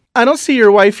said, "I don't see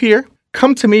your wife here.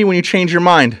 Come to me when you change your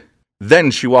mind." Then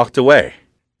she walked away.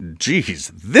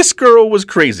 Geez, this girl was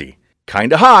crazy.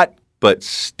 Kinda hot, but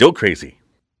still crazy.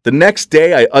 The next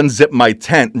day, I unzipped my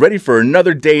tent, ready for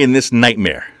another day in this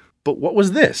nightmare. But what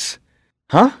was this?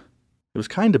 Huh? It was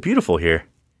kinda beautiful here.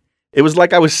 It was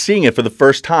like I was seeing it for the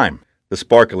first time. The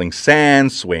sparkling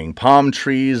sand, swaying palm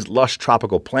trees, lush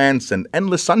tropical plants, and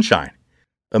endless sunshine.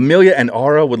 Amelia and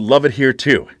Aura would love it here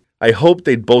too. I hoped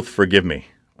they'd both forgive me.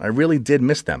 I really did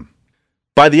miss them.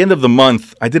 By the end of the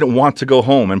month, I didn't want to go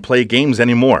home and play games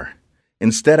anymore.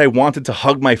 Instead, I wanted to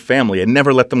hug my family and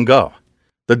never let them go.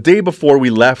 The day before we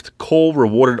left, Cole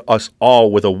rewarded us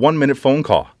all with a 1-minute phone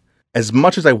call. As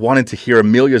much as I wanted to hear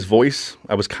Amelia's voice,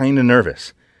 I was kinda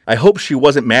nervous. I hoped she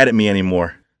wasn't mad at me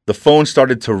anymore. The phone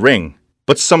started to ring,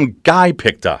 but some guy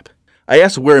picked up. I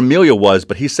asked where Amelia was,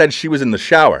 but he said she was in the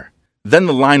shower. Then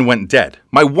the line went dead.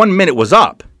 My 1 minute was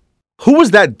up. Who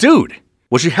was that dude?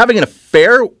 Was she having an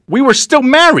affair? We were still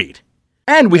married.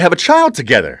 And we have a child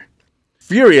together.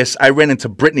 Furious, I ran into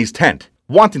Brittany's tent,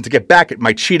 wanting to get back at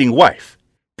my cheating wife.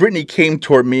 Brittany came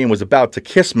toward me and was about to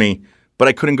kiss me, but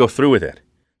I couldn't go through with it.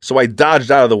 So I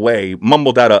dodged out of the way,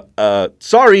 mumbled out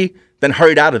sorry, then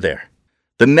hurried out of there.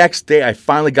 The next day, I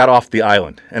finally got off the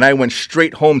island, and I went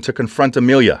straight home to confront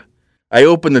Amelia. I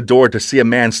opened the door to see a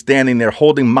man standing there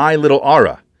holding my little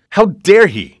Ara. How dare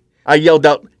he? I yelled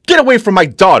out, "Get away from my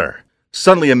daughter!"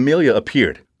 Suddenly, Amelia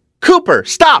appeared. "Cooper,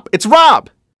 stop! It's Rob!"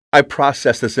 I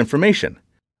processed this information.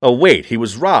 Oh wait, he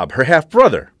was Rob, her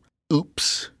half-brother.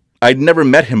 Oops. I'd never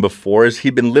met him before as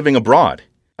he'd been living abroad.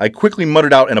 I quickly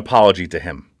muttered out an apology to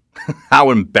him.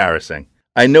 How embarrassing.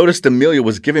 I noticed Amelia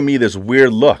was giving me this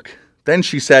weird look. Then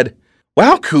she said,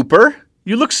 "Wow, Cooper,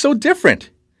 you look so different."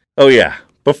 Oh yeah,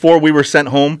 before we were sent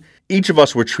home, each of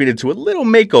us were treated to a little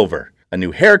makeover. A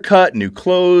new haircut, new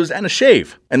clothes, and a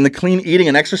shave. And the clean eating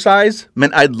and exercise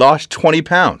meant I'd lost 20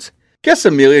 pounds. Guess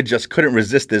Amelia just couldn't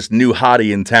resist this new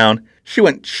hottie in town. She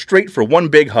went straight for one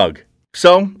big hug.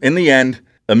 So, in the end,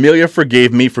 Amelia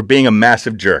forgave me for being a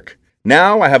massive jerk.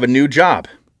 Now I have a new job.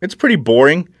 It's pretty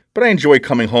boring, but I enjoy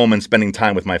coming home and spending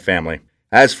time with my family.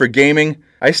 As for gaming,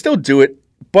 I still do it,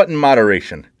 but in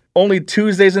moderation. Only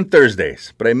Tuesdays and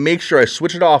Thursdays, but I make sure I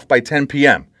switch it off by 10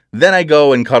 p.m. Then I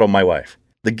go and cuddle my wife.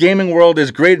 The gaming world is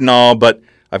great and all, but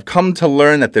I've come to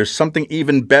learn that there's something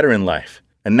even better in life,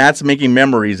 and that's making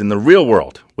memories in the real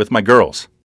world with my girls.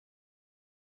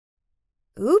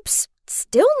 Oops,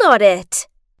 still not it.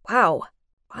 Wow,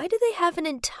 why do they have an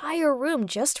entire room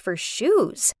just for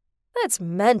shoes? That's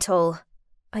mental.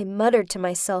 I muttered to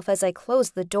myself as I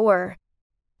closed the door.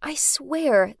 I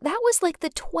swear, that was like the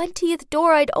 20th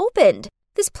door I'd opened.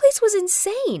 This place was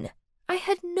insane. I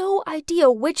had no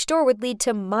idea which door would lead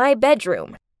to my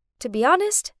bedroom. To be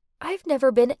honest, I've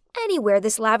never been anywhere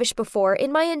this lavish before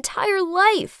in my entire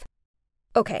life.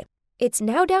 Okay, it's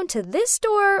now down to this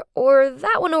door or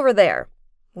that one over there.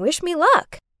 Wish me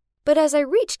luck. But as I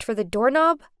reached for the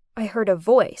doorknob, I heard a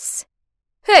voice.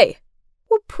 "Hey,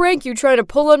 what prank you trying to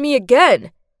pull on me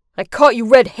again? I caught you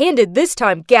red-handed this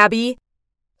time, Gabby."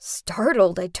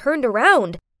 Startled, I turned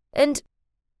around, and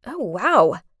oh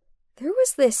wow, there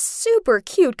was this super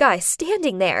cute guy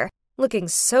standing there, looking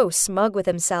so smug with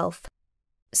himself.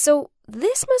 So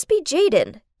this must be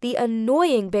Jaden, the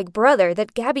annoying big brother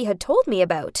that Gabby had told me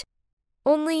about.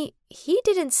 Only he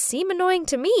didn't seem annoying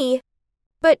to me.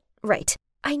 But, right,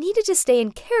 I needed to stay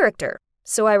in character,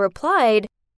 so I replied,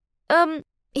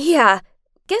 yeah,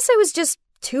 guess I was just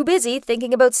too busy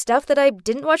thinking about stuff that I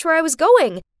didn't watch where I was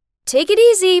going. Take it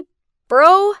easy,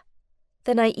 bro."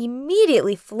 Then I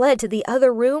immediately fled to the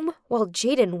other room while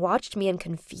Jaden watched me in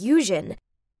confusion.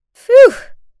 Phew!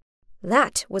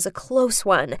 That was a close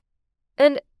one.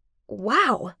 And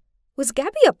wow, was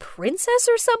Gabby a princess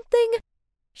or something?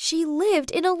 She lived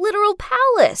in a literal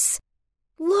palace.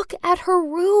 Look at her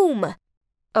room.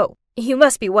 Oh, you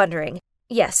must be wondering.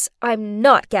 Yes, I'm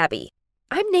not Gabby.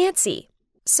 I'm Nancy.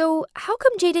 So how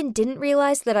come Jaden didn't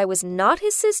realize that I was not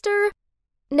his sister?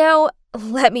 Now,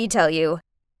 let me tell you,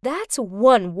 that's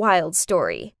one wild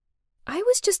story. I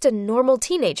was just a normal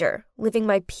teenager, living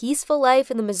my peaceful life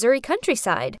in the Missouri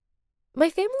countryside. My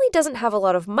family doesn't have a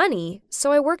lot of money,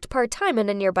 so I worked part-time in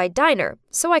a nearby diner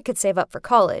so I could save up for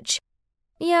college.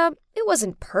 Yeah, it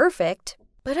wasn't perfect,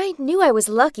 but I knew I was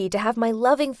lucky to have my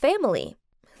loving family.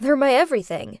 They're my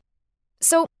everything.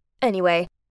 So, anyway,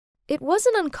 it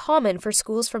wasn't uncommon for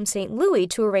schools from St. Louis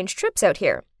to arrange trips out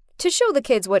here to show the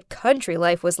kids what country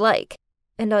life was like.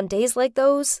 And on days like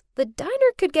those, the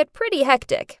diner could get pretty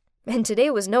hectic, and today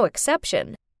was no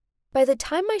exception. By the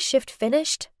time my shift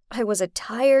finished, I was a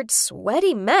tired,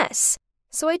 sweaty mess,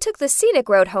 so I took the scenic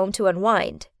route home to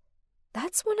unwind.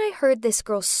 That's when I heard this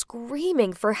girl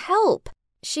screaming for help.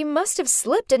 She must have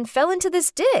slipped and fell into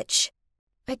this ditch.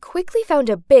 I quickly found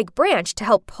a big branch to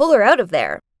help pull her out of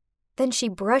there. Then she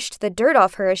brushed the dirt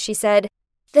off her as she said,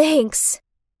 "Thanks."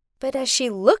 But as she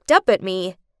looked up at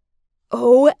me,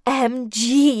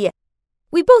 OMG!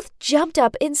 We both jumped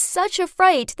up in such a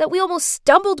fright that we almost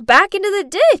stumbled back into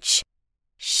the ditch.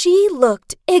 She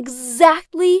looked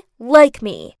exactly like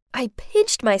me. I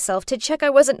pinched myself to check I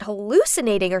wasn't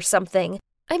hallucinating or something.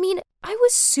 I mean, I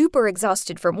was super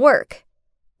exhausted from work.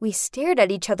 We stared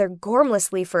at each other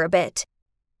gormlessly for a bit.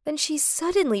 Then she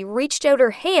suddenly reached out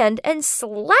her hand and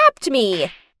slapped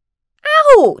me.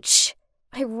 Ouch!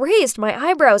 I raised my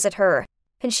eyebrows at her,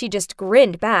 and she just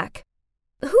grinned back.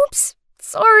 Oops,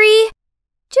 sorry.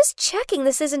 Just checking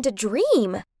this isn't a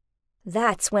dream.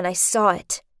 That's when I saw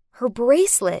it. Her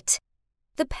bracelet.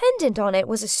 The pendant on it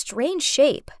was a strange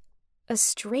shape. A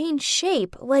strange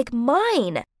shape like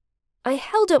mine. I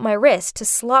held out my wrist to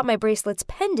slot my bracelet's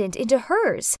pendant into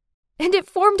hers, and it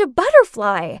formed a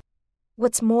butterfly.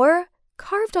 What's more,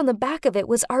 carved on the back of it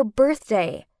was our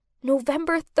birthday,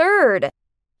 November 3rd.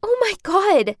 Oh my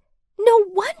God! No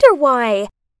wonder why!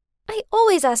 I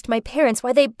always asked my parents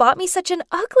why they bought me such an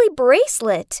ugly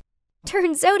bracelet.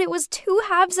 Turns out it was 2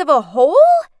 halves of a whole?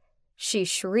 She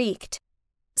shrieked.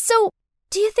 So,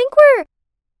 do you think we're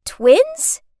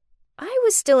twins? I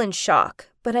was still in shock,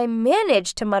 but I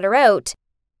managed to mutter out,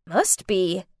 "Must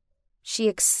be." She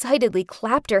excitedly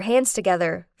clapped her hands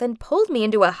together, then pulled me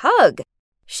into a hug.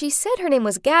 She said her name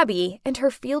was Gabby, and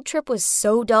her field trip was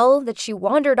so dull that she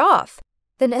wandered off,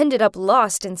 then ended up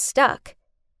lost and stuck.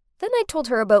 Then I told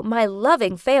her about my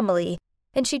loving family,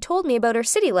 and she told me about her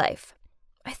city life.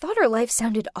 I thought her life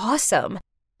sounded awesome,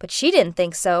 but she didn't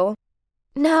think so.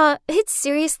 Nah, it's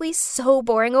seriously so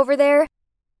boring over there.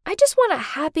 I just want a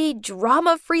happy,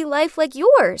 drama-free life like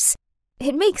yours.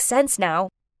 It makes sense now.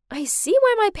 I see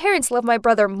why my parents love my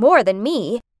brother more than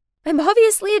me. I'm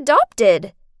obviously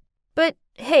adopted. But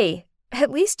hey, at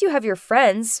least you have your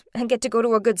friends and get to go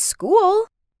to a good school.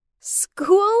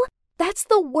 School? That's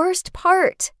the worst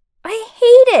part. I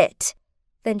hate it.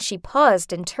 Then she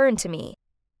paused and turned to me.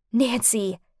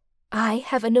 Nancy, I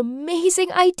have an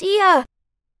amazing idea.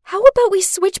 How about we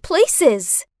switch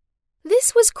places?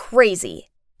 This was crazy.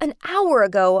 An hour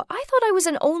ago, I thought I was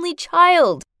an only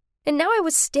child, and now I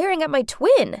was staring at my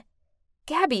twin.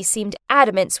 Gabby seemed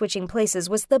adamant switching places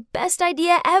was the best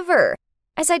idea ever,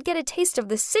 as I'd get a taste of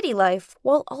the city life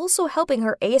while also helping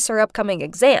her ace her upcoming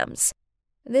exams.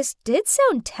 This did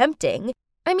sound tempting.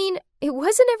 I mean, it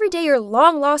wasn't every day your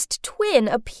long-lost twin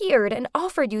appeared and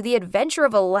offered you the adventure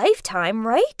of a lifetime,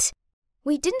 right?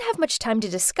 We didn't have much time to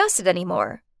discuss it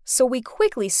anymore, so we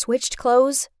quickly switched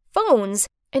clothes, phones,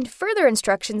 and further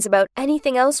instructions about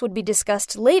anything else would be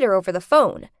discussed later over the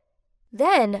phone.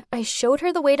 Then I showed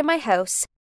her the way to my house,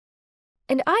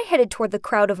 and I headed toward the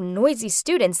crowd of noisy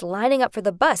students lining up for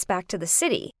the bus back to the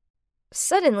city.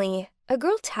 Suddenly, a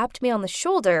girl tapped me on the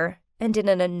shoulder and in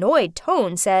an annoyed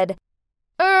tone said,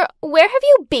 where have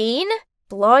you been?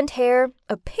 Blonde hair,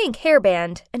 a pink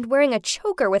hairband, and wearing a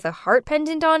choker with a heart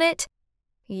pendant on it.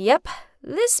 Yep,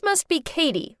 this must be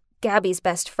Katie, Gabby's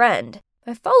best friend.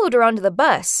 I followed her onto the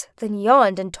bus, then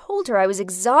yawned and told her I was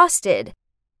exhausted.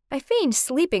 I feigned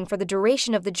sleeping for the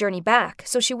duration of the journey back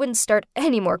so she wouldn't start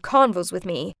any more convos with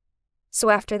me. So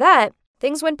after that,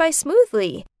 things went by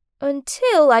smoothly,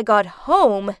 until I got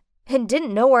home and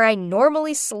didn't know where I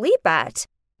normally sleep at.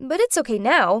 But it's okay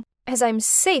now, as I'm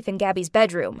safe in Gabby's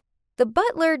bedroom. The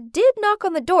butler did knock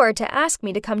on the door to ask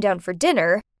me to come down for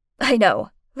dinner. I know,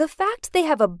 the fact they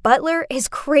have a butler is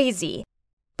crazy.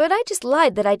 But I just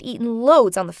lied that I'd eaten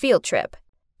loads on the field trip.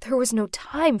 There was no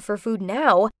time for food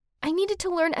now. I needed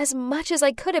to learn as much as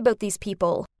I could about these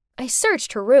people. I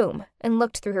searched her room and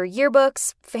looked through her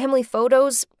yearbooks, family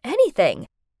photos, anything.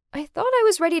 I thought I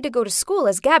was ready to go to school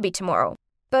as Gabby tomorrow.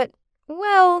 But,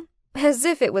 well, as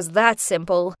if it was that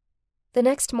simple. The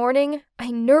next morning,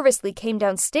 I nervously came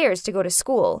downstairs to go to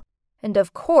school. And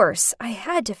of course, I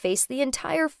had to face the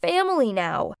entire family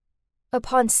now.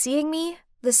 Upon seeing me,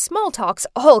 the small talks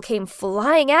all came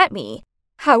flying at me.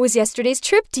 How was yesterday's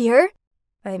trip, dear?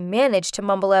 I managed to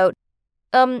mumble out,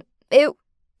 it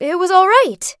was all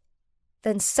right.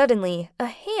 Then suddenly, a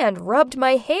hand rubbed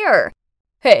my hair.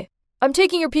 Hey, I'm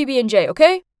taking your PB&J,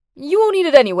 okay? You won't need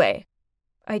it anyway.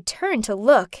 I turned to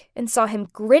look and saw him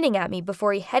grinning at me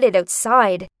before he headed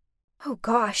outside. Oh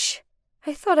gosh,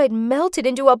 I thought I'd melted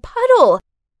into a puddle.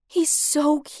 He's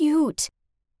so cute.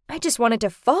 I just wanted to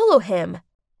follow him.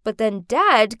 But then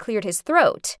Dad cleared his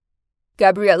throat.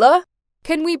 Gabriella,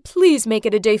 can we please make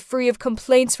it a day free of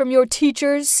complaints from your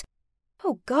teachers?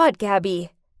 Oh God,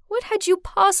 Gabby, what had you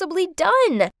possibly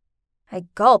done? I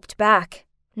gulped back,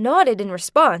 nodded in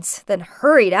response, then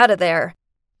hurried out of there.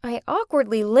 I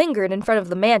awkwardly lingered in front of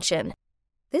the mansion.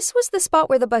 This was the spot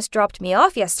where the bus dropped me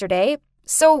off yesterday,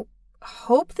 so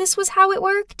hope this was how it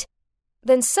worked.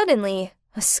 Then suddenly,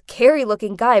 a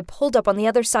scary-looking guy pulled up on the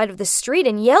other side of the street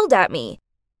and yelled at me.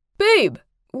 Babe,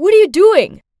 what are you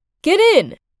doing? Get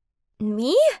in!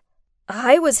 Me?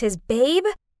 I was his babe?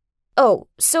 Oh,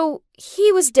 so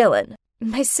he was Dylan,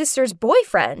 my sister's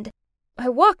boyfriend. I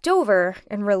walked over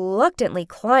and reluctantly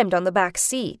climbed on the back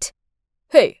seat.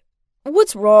 Hey,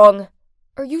 what's wrong?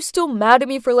 Are you still mad at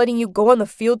me for letting you go on the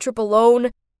field trip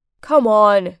alone? Come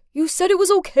on, you said it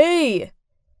was okay.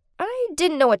 I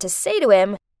didn't know what to say to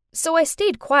him, so I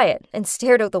stayed quiet and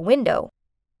stared out the window.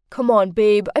 Come on,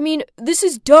 babe. I mean, this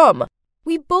is dumb.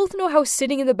 We both know how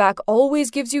sitting in the back always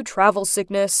gives you travel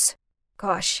sickness.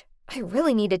 Gosh, I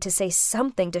really needed to say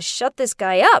something to shut this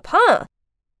guy up, huh?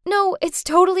 No, it's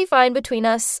totally fine between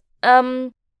us.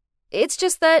 It's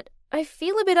just that I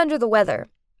feel a bit under the weather.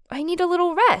 I need a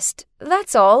little rest,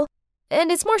 that's all.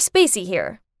 And it's more spacey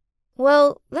here.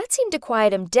 Well, that seemed to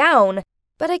quiet him down,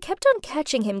 but I kept on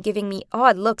catching him giving me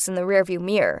odd looks in the rearview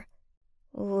mirror.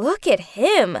 Look at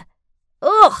him!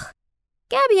 Ugh!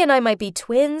 Gabby and I might be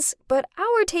twins, but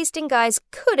our taste in guys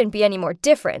couldn't be any more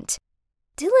different.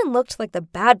 Dylan looked like the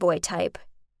bad boy type.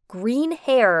 Green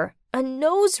hair, a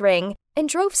nose ring, and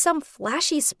drove some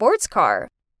flashy sports car,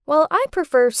 while I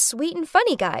prefer sweet and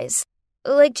funny guys,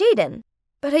 like Jaden.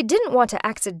 But I didn't want to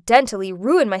accidentally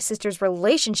ruin my sister's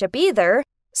relationship either,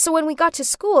 so when we got to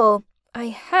school, I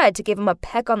had to give him a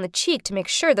peck on the cheek to make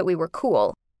sure that we were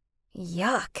cool.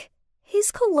 Yuck.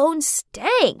 His cologne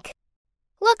stank.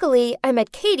 Luckily, I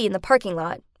met Katie in the parking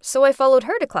lot, so I followed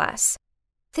her to class.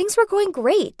 Things were going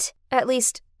great. At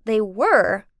least, they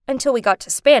were, until we got to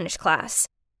Spanish class.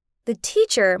 The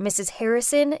teacher, Mrs.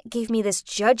 Harrison, gave me this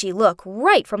judgy look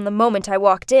right from the moment I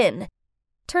walked in.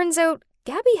 Turns out,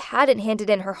 Gabby hadn't handed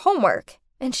in her homework,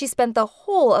 and she spent the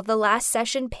whole of the last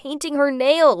session painting her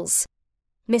nails.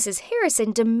 Mrs.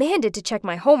 Harrison demanded to check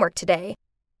my homework today.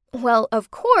 Well, of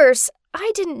course,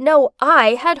 I didn't know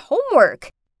I had homework.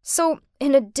 So,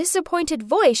 in a disappointed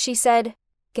voice, she said,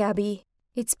 "Gabby,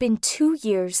 it's been 2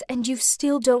 years and you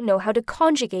still don't know how to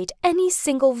conjugate any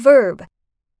single verb.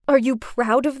 Are you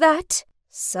proud of that?"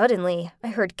 Suddenly, I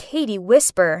heard Katie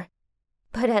whisper,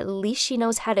 "But at least she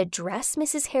knows how to dress,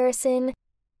 Mrs. Harrison.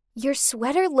 Your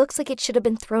sweater looks like it should have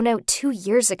been thrown out 2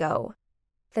 years ago."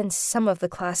 Then some of the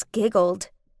class giggled.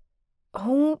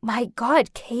 Oh my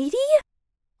God, Katie?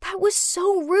 That was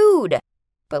so rude.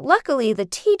 But luckily, the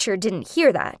teacher didn't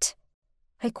hear that.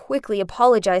 I quickly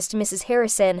apologized to Mrs.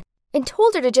 Harrison and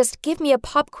told her to just give me a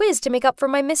pop quiz to make up for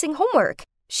my missing homework.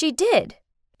 She did.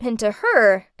 And to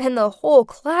her, and the whole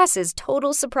class's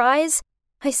total surprise,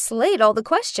 I slayed all the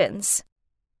questions.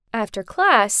 After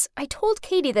class, I told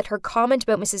Katie that her comment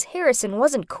about Mrs. Harrison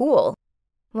wasn't cool.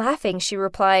 Laughing, she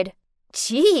replied,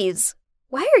 "Geez,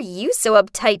 why are you so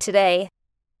uptight today?"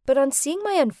 But on seeing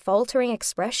my unfaltering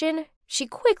expression, she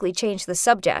quickly changed the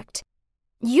subject.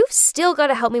 "You've still got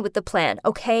to help me with the plan,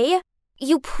 okay?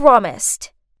 You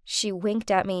promised." She winked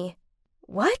at me.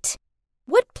 "What?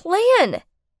 What plan?"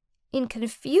 In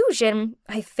confusion,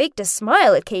 I faked a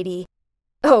smile at Katie.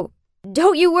 "Oh,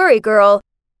 don't you worry, girl.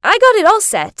 I got it all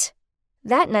set."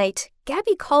 That night,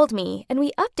 Gabby called me and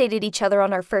we updated each other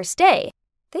on our first day.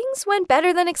 Things went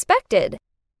better than expected.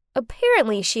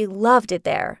 Apparently, she loved it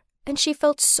there, and she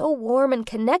felt so warm and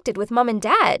connected with Mom and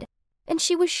Dad, and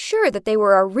she was sure that they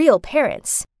were our real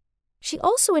parents. She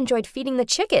also enjoyed feeding the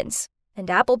chickens and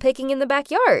apple picking in the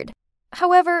backyard.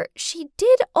 However, she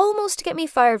did almost get me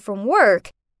fired from work,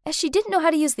 as she didn't know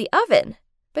how to use the oven,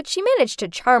 but she managed to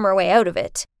charm her way out of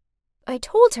it. I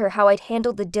told her how I'd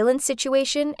handled the Dylan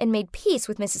situation and made peace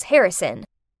with Mrs. Harrison.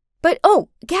 But oh,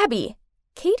 Gabby,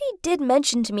 Katie did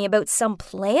mention to me about some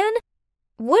plan.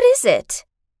 What is it?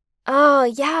 Oh,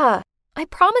 yeah, I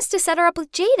promised to set her up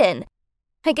with Jaden.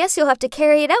 I guess you'll have to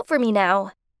carry it out for me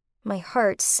now. My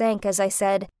heart sank as I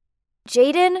said,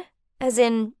 "Jaden? As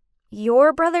in,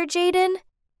 your brother Jaden?"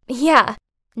 "Yeah,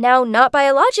 now not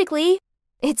biologically.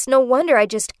 It's no wonder I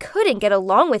just couldn't get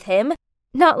along with him.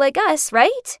 Not like us,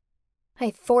 right?"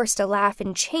 I forced a laugh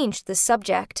and changed the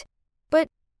subject. But,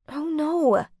 oh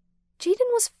no,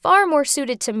 Jaden was far more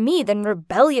suited to me than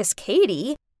rebellious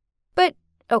Katie. But,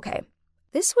 okay,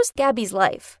 this was Gabby's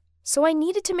life, so I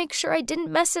needed to make sure I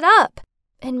didn't mess it up.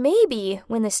 And maybe,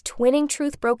 when this twinning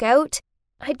truth broke out,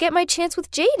 I'd get my chance with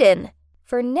Jaden.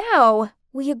 For now,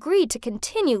 we agreed to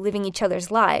continue living each other's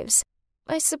lives.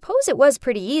 I suppose it was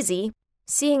pretty easy,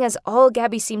 seeing as all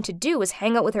Gabby seemed to do was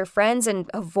hang out with her friends and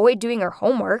avoid doing her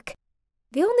homework.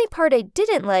 The only part I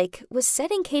didn't like was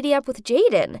setting Katie up with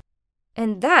Jaden.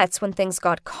 And that's when things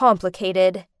got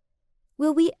complicated.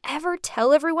 Will we ever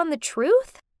tell everyone the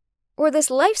truth? Or this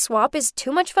life swap is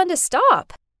too much fun to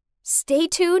stop? Stay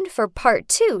tuned for part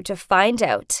 2 to find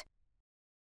out.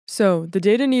 So, the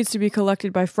data needs to be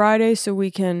collected by Friday so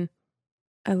we can...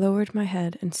 I lowered my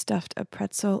head and stuffed a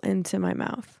pretzel into my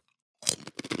mouth.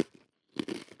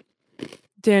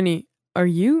 Danny, are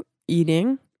you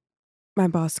eating? My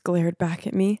boss glared back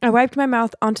at me. I wiped my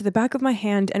mouth onto the back of my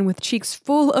hand and with cheeks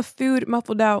full of food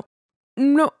muffled out,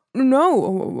 No,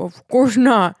 of course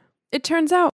not. It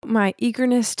turns out my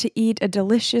eagerness to eat a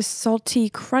delicious, salty,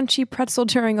 crunchy pretzel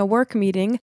during a work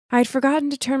meeting, I'd forgotten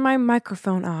to turn my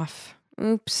microphone off.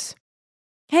 Oops.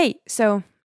 Hey, so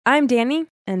I'm Danny,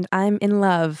 and I'm in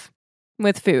love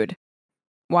with food.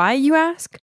 Why, you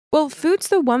ask? Well, food's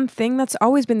the one thing that's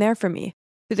always been there for me.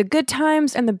 Through the good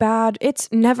times and the bad, it's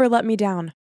never let me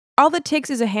down. All it takes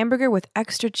is a hamburger with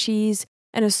extra cheese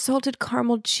and a salted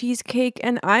caramel cheesecake,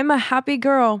 and I'm a happy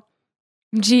girl.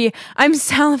 Gee, I'm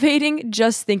salivating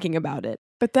just thinking about it.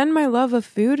 But then my love of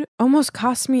food almost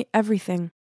cost me everything.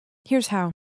 Here's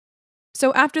how.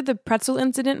 So after the pretzel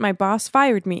incident, my boss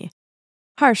fired me.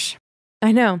 Harsh,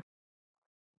 I know.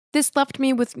 This left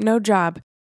me with no job,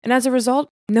 and as a result,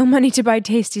 no money to buy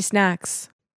tasty snacks.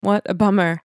 What a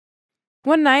bummer.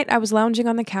 One night, I was lounging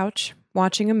on the couch,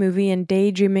 watching a movie and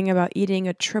daydreaming about eating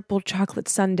a triple chocolate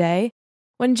sundae,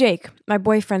 when Jake, my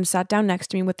boyfriend, sat down next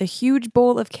to me with a huge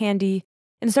bowl of candy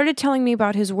and started telling me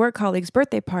about his work colleague's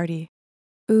birthday party.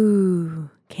 Ooh,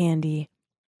 candy.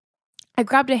 I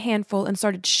grabbed a handful and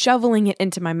started shoveling it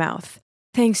into my mouth.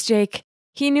 Thanks, Jake.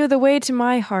 He knew the way to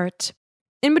my heart.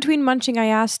 In between munching, I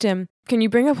asked him, "Can you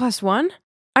bring a +1?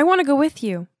 I want to go with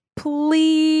you.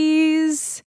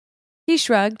 Please." He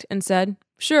shrugged and said,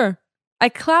 "Sure." I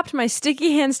clapped my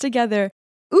sticky hands together.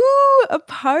 Ooh, a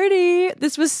party!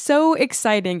 This was so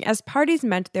exciting, as parties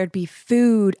meant there'd be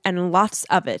food and lots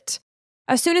of it.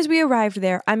 As soon as we arrived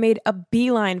there, I made a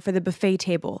beeline for the buffet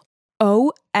table.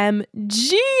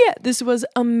 OMG! This was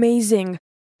amazing.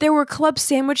 There were club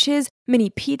sandwiches, mini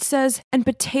pizzas, and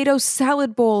potato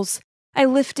salad bowls. I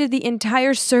lifted the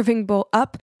entire serving bowl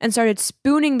up and started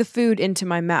spooning the food into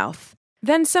my mouth.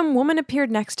 Then some woman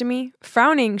appeared next to me.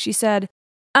 Frowning, she said,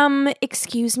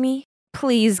 excuse me?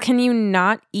 Please, can you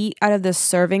not eat out of the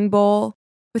serving bowl?"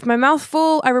 With my mouth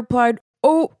full, I replied,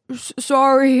 "Oh,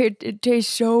 sorry, it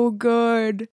tastes so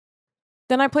good."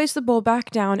 Then I placed the bowl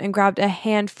back down and grabbed a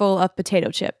handful of potato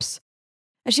chips.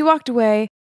 As she walked away,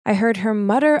 I heard her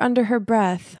mutter under her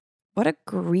breath, "What a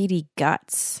greedy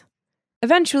guts."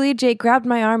 Eventually, Jake grabbed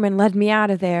my arm and led me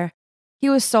out of there. He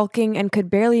was sulking and could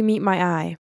barely meet my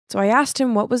eye, so I asked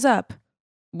him what was up.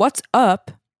 "What's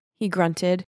up?" he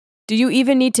grunted. "Do you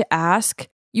even need to ask?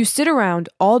 You sit around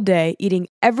all day eating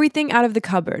everything out of the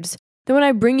cupboards. Then when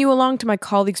I bring you along to my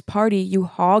colleague's party, you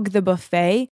hog the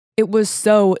buffet? It was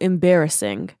so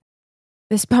embarrassing."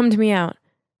 This bummed me out.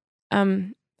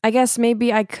 I guess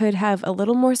maybe I could have a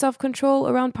little more self-control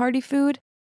around party food.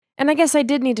 And I guess I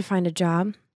did need to find a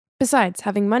job. Besides,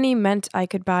 having money meant I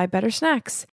could buy better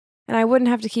snacks, and I wouldn't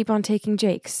have to keep on taking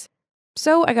Jake's.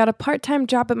 So I got a part-time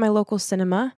job at my local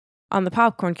cinema, on the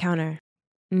popcorn counter.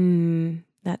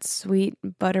 That sweet,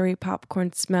 buttery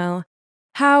popcorn smell.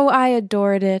 How I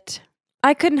adored it.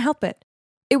 I couldn't help it.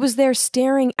 It was there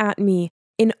staring at me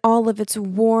in all of its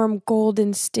warm,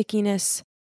 golden stickiness.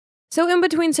 So in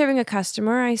between serving a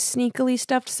customer, I sneakily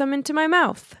stuffed some into my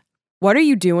mouth. "What are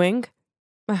you doing?"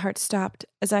 My heart stopped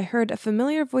as I heard a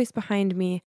familiar voice behind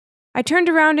me. I turned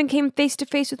around and came face to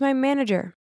face with my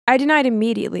manager. I denied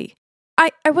immediately.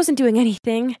 I wasn't doing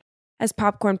anything. As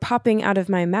popcorn popping out of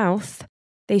my mouth,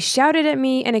 they shouted at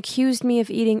me and accused me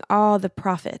of eating all the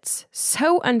profits.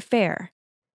 So unfair.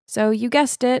 So you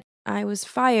guessed it, I was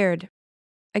fired.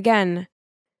 Again.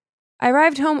 I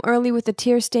arrived home early with a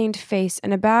tear-stained face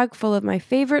and a bag full of my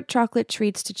favorite chocolate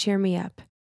treats to cheer me up.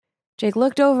 Jake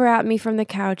looked over at me from the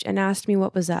couch and asked me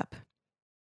what was up.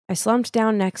 I slumped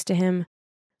down next to him,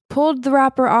 pulled the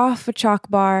wrapper off a chalk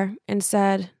bar, and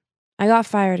said, "I got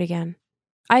fired again.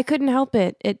 I couldn't help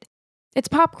it. It's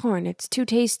popcorn. It's too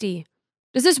tasty.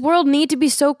 Does this world need to be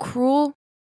so cruel?"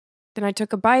 Then I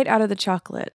took a bite out of the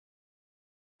chocolate.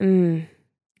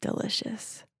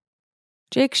 Delicious.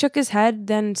 Jake shook his head,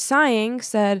 then sighing,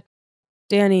 said,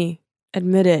 "Danny,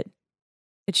 admit it.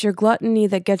 It's your gluttony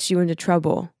that gets you into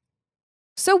trouble."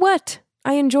 So what?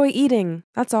 I enjoy eating,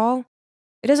 that's all.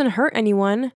 It doesn't hurt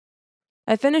anyone.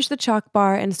 I finished the chalk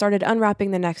bar and started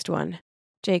unwrapping the next one.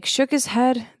 Jake shook his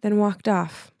head, then walked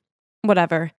off.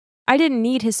 Whatever. I didn't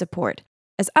need his support,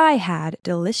 as I had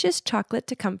delicious chocolate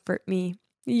to comfort me.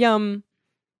 Yum.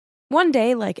 One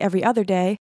day, like every other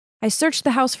day, I searched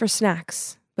the house for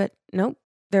snacks, but nope,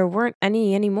 there weren't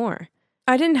any anymore.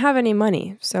 I didn't have any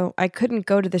money, so I couldn't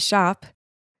go to the shop.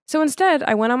 So instead,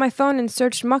 I went on my phone and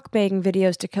searched mukbang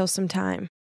videos to kill some time.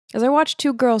 As I watched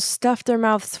two girls stuff their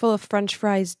mouths full of French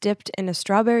fries dipped in a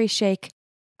strawberry shake,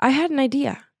 I had an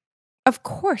idea. Of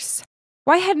course!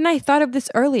 Why hadn't I thought of this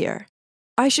earlier?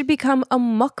 I should become a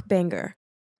mukbanger.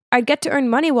 I'd get to earn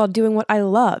money while doing what I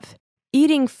love,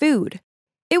 eating food.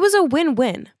 It was a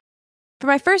win-win. For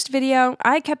my first video,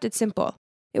 I kept it simple.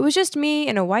 It was just me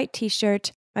in a white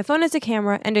t-shirt, my phone as a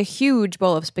camera, and a huge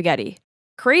bowl of spaghetti.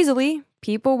 Crazily,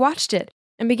 people watched it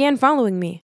and began following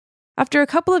me. After a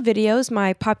couple of videos,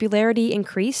 my popularity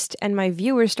increased and my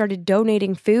viewers started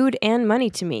donating food and money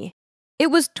to me. It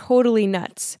was totally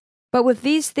nuts. But with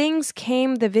these things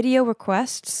came the video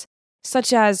requests,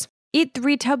 such as, eat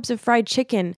 3 tubs of fried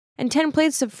chicken and 10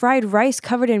 plates of fried rice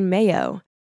covered in mayo.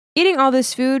 Eating all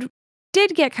this food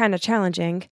did get kind of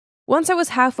challenging. Once I was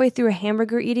halfway through a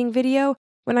hamburger eating video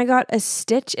when I got a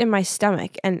stitch in my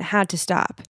stomach and had to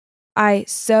stop. I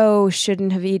so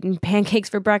shouldn't have eaten pancakes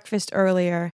for breakfast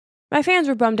earlier. My fans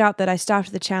were bummed out that I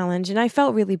stopped the challenge, and I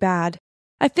felt really bad.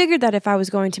 I figured that if I was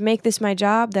going to make this my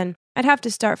job, then I'd have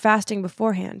to start fasting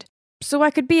beforehand, so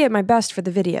I could be at my best for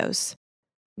the videos.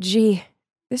 Gee,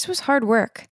 this was hard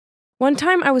work. One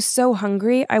time I was so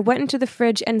hungry, I went into the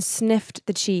fridge and sniffed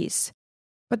the cheese.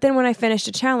 But then when I finished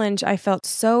a challenge, I felt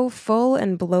so full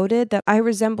and bloated that I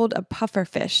resembled a puffer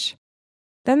fish.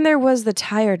 Then there was the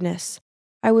tiredness.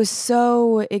 I was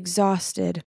so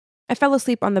exhausted. I fell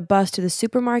asleep on the bus to the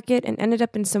supermarket and ended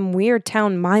up in some weird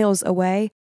town miles away.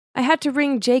 I had to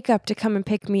ring Jake up to come and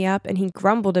pick me up, and he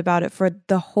grumbled about it for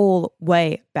the whole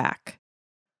way back.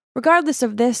 Regardless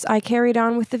of this, I carried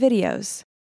on with the videos.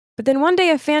 But then one day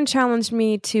a fan challenged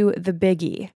me to the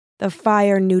biggie, the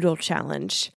Fire Noodle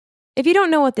Challenge. If you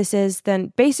don't know what this is,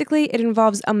 then basically it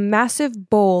involves a massive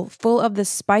bowl full of the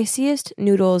spiciest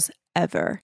noodles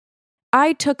ever.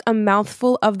 I took a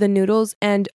mouthful of the noodles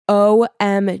and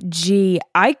OMG,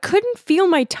 I couldn't feel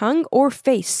my tongue or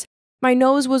face. My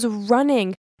nose was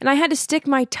running, and I had to stick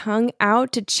my tongue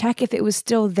out to check if it was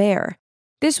still there.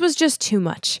 This was just too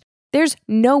much. There's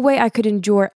no way I could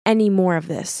endure any more of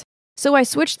this. So I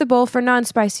switched the bowl for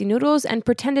non-spicy noodles and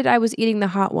pretended I was eating the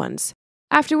hot ones.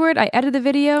 Afterward, I edited the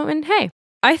video, and hey,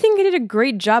 I think I did a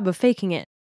great job of faking it.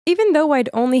 Even though I'd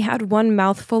only had one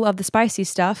mouthful of the spicy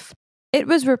stuff, it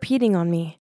was repeating on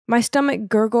me. My stomach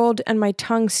gurgled, and my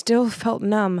tongue still felt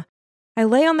numb. I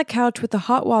lay on the couch with the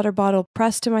hot water bottle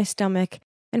pressed to my stomach,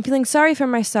 and feeling sorry for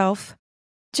myself.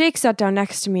 Jake sat down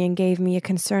next to me and gave me a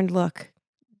concerned look.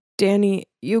 Danny,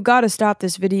 you gotta stop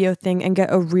this video thing and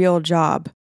get a real job.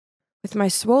 With my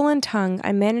swollen tongue,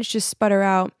 I managed to sputter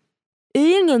out,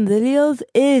 eating in videos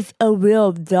is a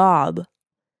real job.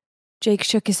 Jake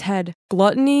shook his head.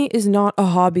 Gluttony is not a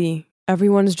hobby.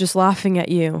 Everyone's just laughing at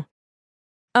you.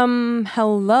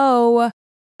 Hello?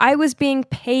 I was being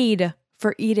paid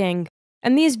for eating,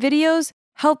 and these videos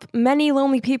help many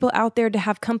lonely people out there to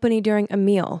have company during a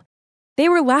meal. They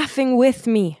were laughing with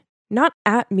me, not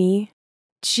at me.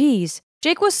 Jeez,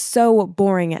 Jake was so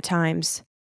boring at times.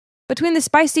 Between the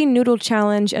spicy noodle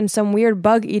challenge and some weird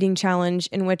bug eating challenge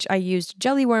in which I used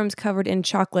jelly worms covered in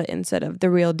chocolate instead of the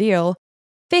real deal,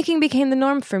 faking became the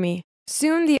norm for me.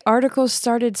 Soon the articles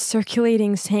started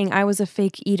circulating saying I was a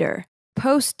fake eater.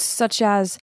 Posts such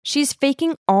as, "She's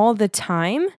faking all the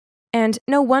time," and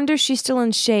 "No wonder she's still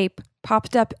in shape,"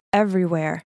 popped up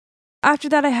everywhere. After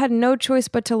that, I had no choice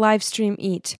but to live stream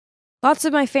eat. Lots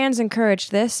of my fans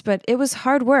encouraged this, but it was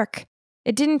hard work.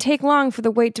 It didn't take long for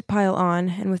the weight to pile on,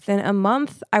 and within a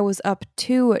month, I was up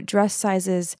 2 dress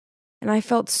sizes, and I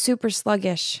felt super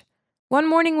sluggish. One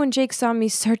morning when Jake saw me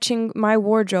searching my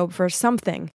wardrobe for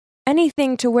something,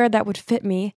 anything to wear that would fit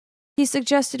me, he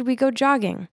suggested we go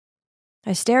jogging.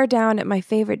 I stared down at my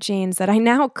favorite jeans that I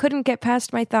now couldn't get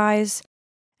past my thighs,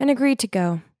 and agreed to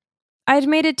go. I had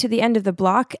made it to the end of the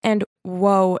block, and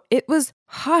whoa, it was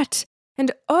hot,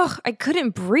 and I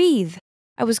couldn't breathe.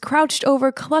 I was crouched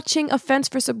over, clutching a fence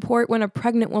for support when a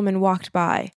pregnant woman walked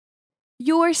by.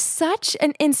 "You're such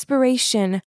an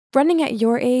inspiration, running at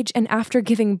your age and after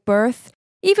giving birth.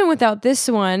 Even without this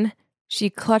one,"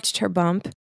 she clutched her bump,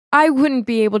 "I wouldn't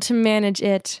be able to manage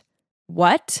it."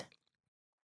 What?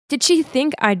 Did she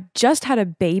think I just had a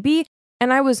baby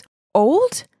and I was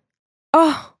old?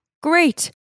 Oh,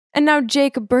 great. And now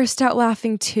Jake burst out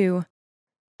laughing too.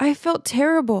 I felt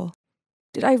terrible.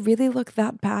 Did I really look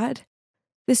that bad?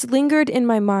 This lingered in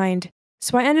my mind,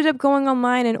 so I ended up going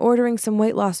online and ordering some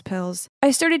weight loss pills.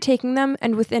 I started taking them,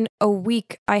 and within a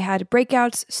week, I had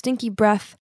breakouts, stinky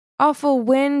breath, awful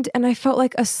wind, and I felt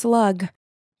like a slug.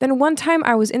 Then one time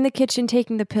I was in the kitchen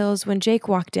taking the pills when Jake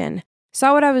walked in,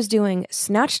 saw what I was doing,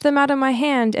 snatched them out of my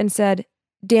hand, and said,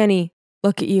 "Danny,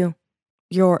 look at you.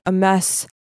 You're a mess.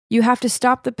 You have to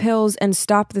stop the pills and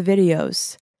stop the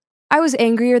videos." I was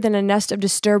angrier than a nest of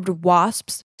disturbed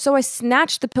wasps, so I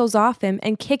snatched the pills off him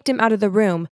and kicked him out of the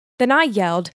room. Then I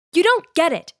yelled, "You don't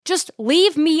get it! Just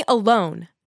leave me alone!"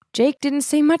 Jake didn't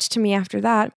say much to me after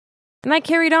that, and I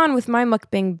carried on with my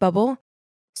mukbang bubble.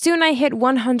 Soon I hit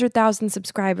 100,000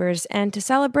 subscribers, and to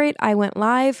celebrate, I went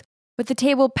live with the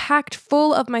table packed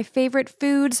full of my favorite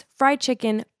foods, fried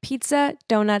chicken, pizza,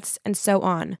 donuts, and so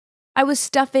on. I was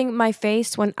stuffing my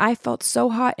face when I felt so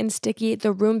hot and sticky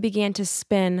the room began to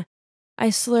spin. I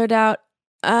slurred out,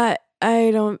 I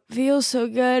don't feel so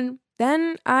good.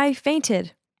 Then I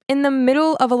fainted in the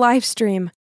middle of a live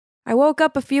stream. I woke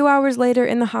up a few hours later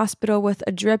in the hospital with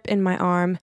a drip in my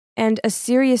arm and a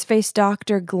serious-faced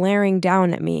doctor glaring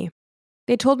down at me.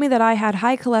 They told me that I had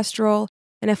high cholesterol,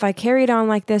 and if I carried on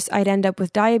like this, I'd end up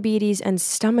with diabetes and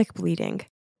stomach bleeding.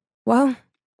 Well,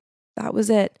 that was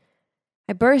it.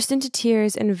 I burst into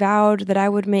tears and vowed that I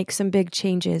would make some big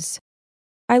changes.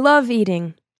 I love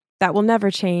eating. That will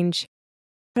never change.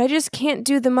 But I just can't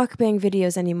do the mukbang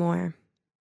videos anymore.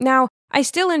 Now, I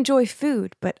still enjoy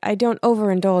food, but I don't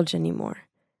overindulge anymore.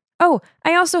 Oh,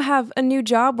 I also have a new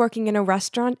job working in a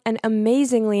restaurant, and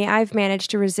amazingly, I've managed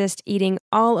to resist eating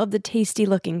all of the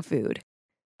tasty-looking food.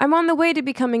 I'm on the way to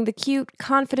becoming the cute,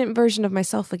 confident version of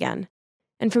myself again.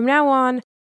 And from now on,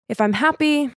 if I'm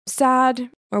happy, sad,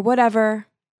 or whatever,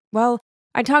 well,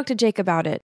 I talk to Jake about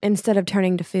it instead of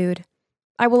turning to food.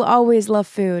 I will always love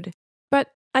food,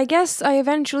 but I guess I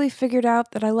eventually figured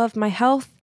out that I love my health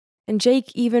and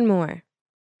Jake even more.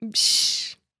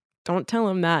 Shh, don't tell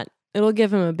him that. It'll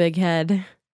give him a big head.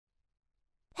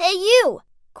 Hey you!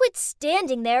 Quit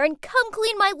standing there and come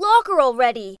clean my locker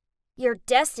already! You're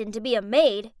destined to be a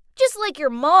maid, just like your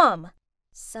mom!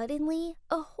 Suddenly,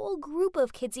 a whole group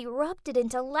of kids erupted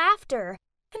into laughter,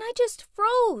 and I just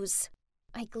froze.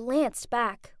 I glanced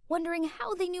back, wondering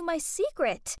how they knew my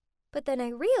secret, but then I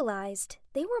realized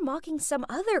they were mocking some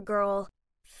other girl.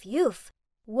 Phew,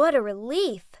 what a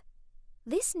relief!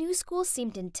 This new school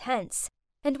seemed intense,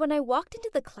 and when I walked into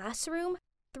the classroom,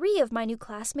 3 of my new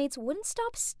classmates wouldn't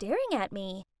stop staring at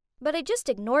me, but I just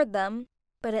ignored them.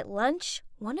 But at lunch,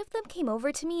 one of them came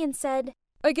over to me and said,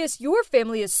 "I guess your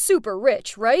family is super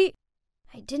rich, right?"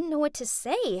 I didn't know what to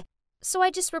say, so I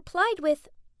just replied with,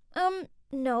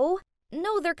 no,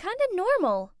 they're kinda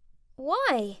normal.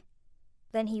 Why?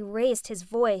 Then he raised his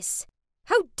voice.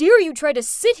 "How dare you try to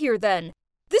sit here then?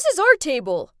 This is our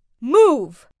table!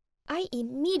 Move!" I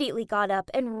immediately got up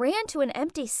and ran to an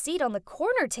empty seat on the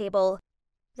corner table.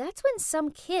 That's when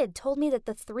some kid told me that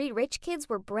the 3 rich kids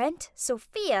were Brent,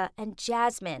 Sophia, and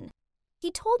Jasmine.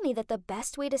 He told me that the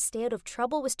best way to stay out of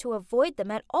trouble was to avoid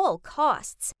them at all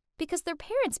costs, because their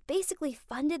parents basically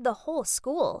funded the whole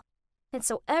school, and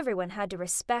so everyone had to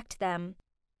respect them.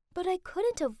 But I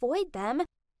couldn't avoid them,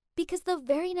 because the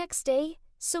very next day,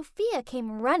 Sophia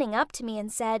came running up to me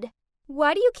and said,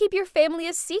 "Why do you keep your family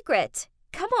a secret?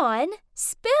 Come on,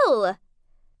 spill!"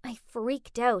 I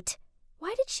freaked out.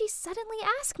 Why did she suddenly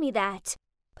ask me that?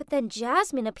 But then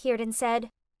Jasmine appeared and said,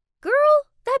 "Girl,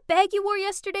 that bag you wore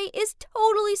yesterday is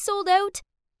totally sold out.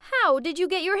 How did you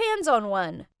get your hands on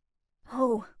one?"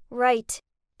 Oh, right.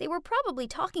 They were probably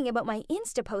talking about my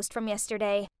Insta post from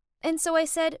yesterday. And so I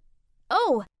said,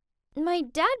 "Oh, my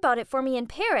dad bought it for me in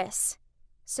Paris."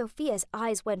 Sophia's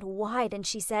eyes went wide and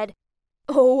she said,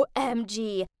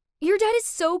 "OMG, your dad is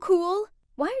so cool.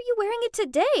 Why are you wearing it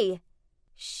today?"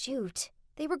 Shoot,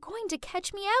 they were going to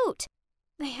catch me out.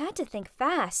 I had to think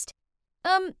fast.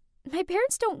 My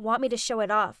parents don't want me to show it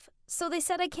off, so they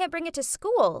said I can't bring it to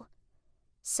school.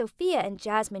 Sophia and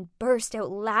Jasmine burst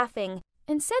out laughing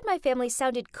and said my family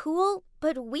sounded cool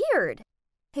but weird.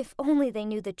 If only they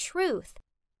knew the truth.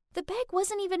 The bag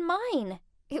wasn't even mine.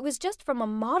 It was just from a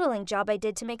modeling job I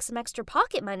did to make some extra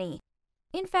pocket money.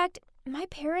 In fact, my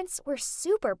parents were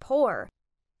super poor.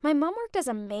 My mom worked as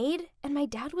a maid, and my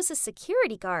dad was a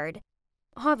security guard.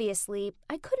 Obviously,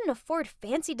 I couldn't afford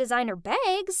fancy designer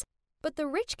bags, but the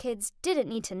rich kids didn't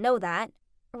need to know that,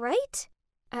 right?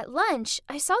 At lunch,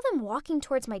 I saw them walking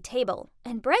towards my table,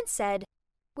 and Brent said,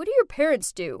 "What do your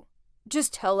parents do?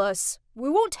 Just tell us. We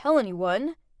won't tell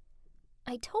anyone."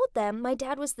 I told them my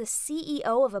dad was the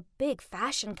CEO of a big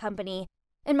fashion company,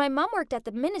 and my mom worked at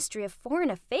the Ministry of Foreign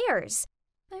Affairs.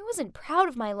 I wasn't proud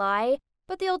of my lie,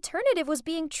 but the alternative was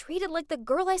being treated like the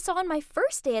girl I saw on my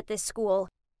first day at this school,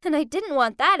 and I didn't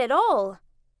want that at all.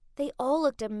 They all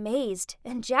looked amazed,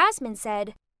 and Jasmine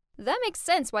said, "That makes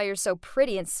sense why you're so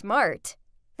pretty and smart."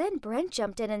 Then Brent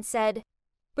jumped in and said,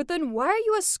 "But then why are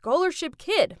you a scholarship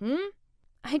kid,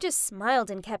 I just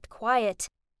smiled and kept quiet.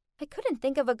 I couldn't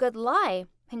think of a good lie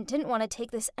and didn't want to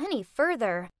take this any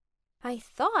further. I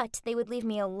thought they would leave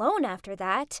me alone after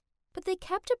that, but they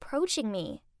kept approaching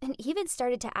me and even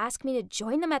started to ask me to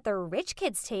join them at their rich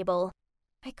kids' table.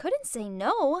 I couldn't say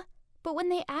no, but when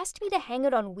they asked me to hang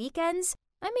out on weekends,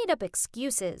 I made up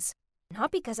excuses.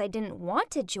 Not because I didn't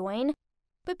want to join,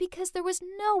 but because there was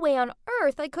no way on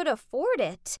earth I could afford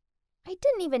it. I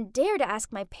didn't even dare to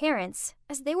ask my parents,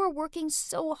 as they were working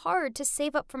so hard to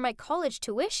save up for my college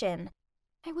tuition.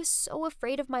 I was so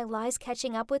afraid of my lies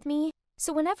catching up with me,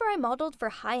 so whenever I modeled for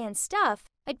high-end stuff,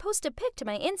 I'd post a pic to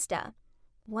my Insta.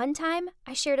 One time,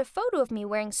 I shared a photo of me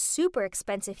wearing super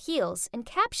expensive heels and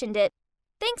captioned it,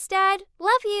 "Thanks, Dad.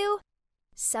 Love you."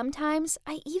 Sometimes,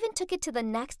 I even took it to the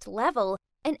next level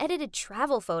and edited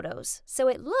travel photos, so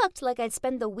it looked like I'd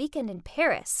spend the weekend in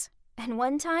Paris. And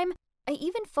one time, I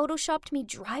even photoshopped me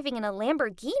driving in a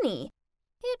Lamborghini.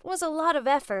 It was a lot of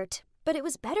effort, but it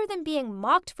was better than being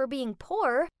mocked for being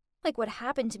poor, like what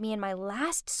happened to me in my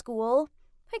last school.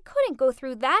 I couldn't go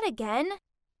through that again.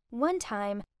 One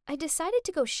time, I decided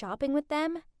to go shopping with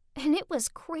them, and it was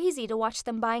crazy to watch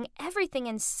them buying everything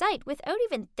in sight without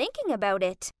even thinking about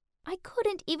it. I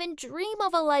couldn't even dream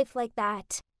of a life like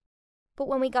that. But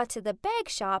when we got to the bag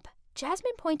shop,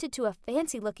 Jasmine pointed to a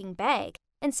fancy-looking bag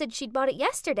and said she'd bought it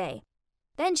yesterday.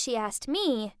 Then she asked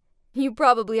me, "You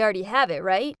probably already have it,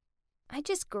 right?" I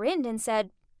just grinned and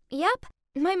said, "Yep,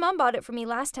 my mom bought it for me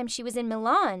last time she was in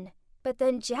Milan." But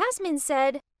then Jasmine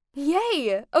said,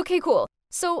 "Yay! Okay, cool.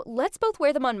 So let's both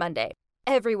wear them on Monday.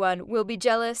 Everyone will be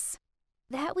jealous."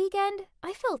 That weekend,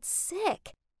 I felt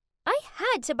sick. I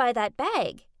had to buy that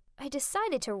bag. I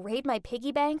decided to raid my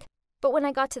piggy bank, but when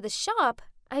I got to the shop,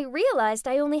 I realized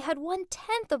I only had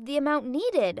 1/10 of the amount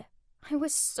needed. I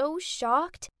was so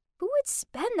shocked. Who would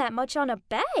spend that much on a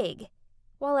bag?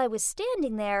 While I was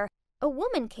standing there, a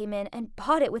woman came in and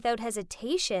bought it without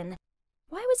hesitation.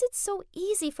 Why was it so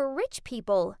easy for rich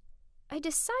people? I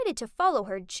decided to follow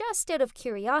her just out of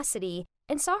curiosity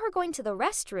and saw her going to the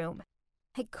restroom.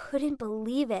 I couldn't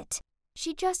believe it.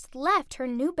 She just left her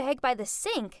new bag by the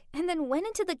sink and then went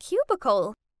into the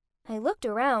cubicle. I looked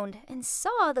around and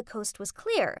saw the coast was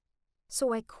clear,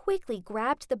 so I quickly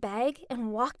grabbed the bag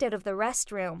and walked out of the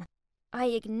restroom. I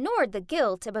ignored the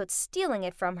guilt about stealing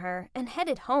it from her and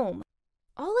headed home.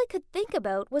 All I could think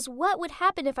about was what would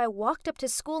happen if I walked up to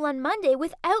school on Monday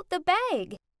without the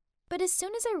bag. But as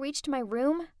soon as I reached my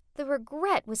room, the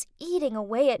regret was eating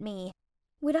away at me.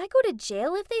 Would I go to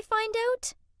jail if they find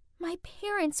out? My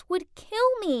parents would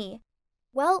kill me.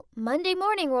 Well, Monday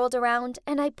morning rolled around,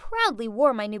 and I proudly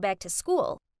wore my new bag to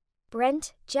school.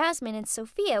 Brent, Jasmine, and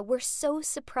Sophia were so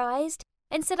surprised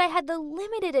and said I had the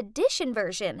limited edition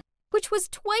version, which was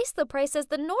twice the price as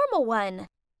the normal one.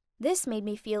 This made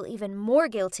me feel even more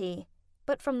guilty,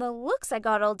 but from the looks I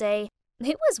got all day,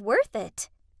 it was worth it.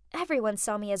 Everyone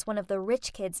saw me as one of the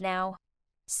rich kids now.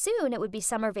 Soon it would be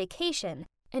summer vacation,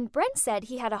 and Brent said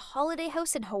he had a holiday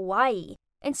house in Hawaii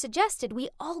and suggested we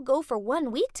all go for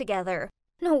 1 week together.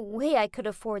 No way I could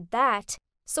afford that.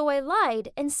 So I lied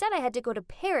and said I had to go to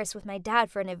Paris with my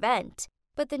dad for an event.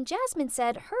 But then Jasmine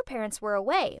said her parents were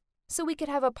away, so we could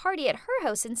have a party at her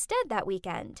house instead that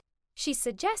weekend. She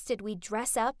suggested we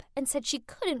dress up and said she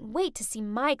couldn't wait to see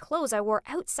my clothes I wore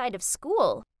outside of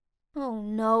school. Oh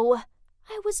no,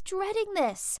 I was dreading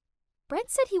this. Brent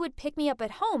said he would pick me up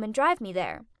at home and drive me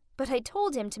there, but I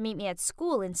told him to meet me at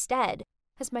school instead,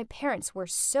 as my parents were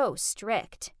so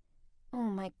strict. Oh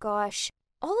my gosh,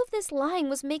 all of this lying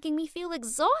was making me feel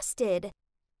exhausted.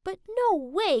 But no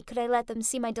way could I let them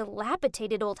see my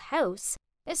dilapidated old house,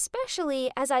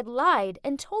 especially as I'd lied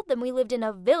and told them we lived in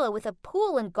a villa with a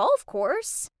pool and golf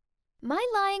course. My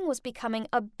lying was becoming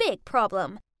a big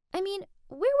problem. I mean,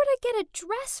 where would I get a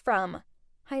dress from?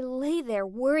 I lay there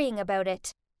worrying about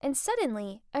it, and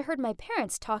suddenly I heard my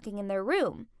parents talking in their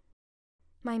room.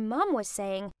 My mom was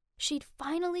saying she'd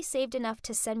finally saved enough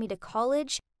to send me to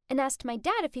college and asked my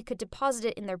dad if he could deposit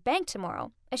it in their bank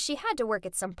tomorrow, as she had to work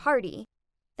at some party.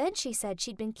 Then she said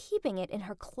she'd been keeping it in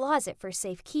her closet for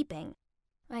safekeeping.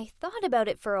 I thought about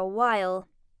it for a while.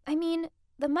 I mean,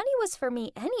 the money was for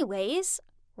me anyways,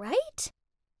 right?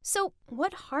 So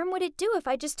what harm would it do if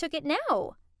I just took it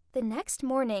now? The next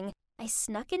morning, I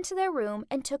snuck into their room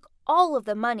and took all of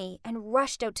the money and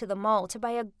rushed out to the mall to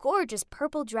buy a gorgeous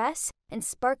purple dress and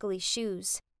sparkly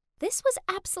shoes. This was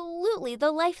absolutely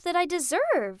the life that I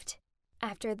deserved.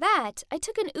 After that, I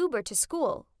took an Uber to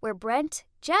school, where Brent,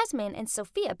 Jasmine, and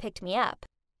Sophia picked me up.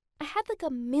 I had like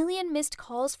 1,000,000 missed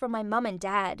calls from my mom and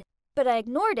dad, but I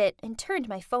ignored it and turned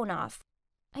my phone off.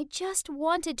 I just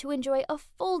wanted to enjoy a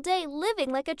full day living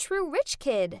like a true rich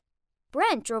kid.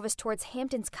 Brent drove us towards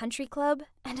Hampton's Country Club,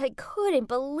 and I couldn't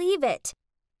believe it.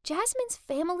 Jasmine's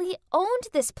family owned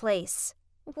this place.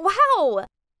 Wow!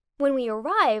 When we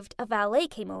arrived, a valet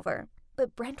came over,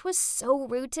 but Brent was so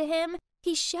rude to him,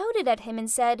 he shouted at him and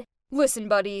said, "Listen,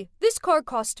 buddy, this car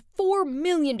cost $4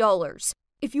 million.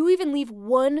 If you even leave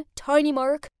one tiny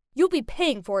mark, you'll be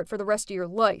paying for it for the rest of your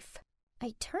life."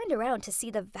 I turned around to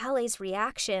see the valet's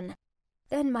reaction.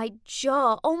 Then my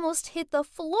jaw almost hit the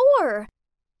floor.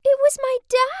 It was my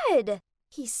dad!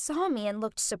 He saw me and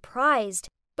looked surprised,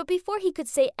 but before he could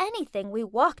say anything, we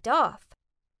walked off.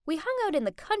 We hung out in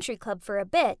the country club for a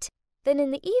bit. Then in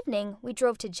the evening, we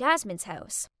drove to Jasmine's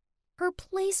house. Her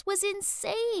place was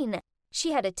insane.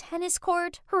 She had a tennis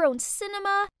court, her own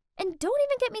cinema, and don't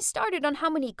even get me started on how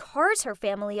many cars her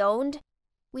family owned.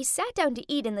 We sat down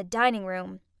to eat in the dining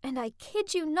room, and I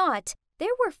kid you not,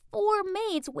 there were 4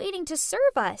 maids waiting to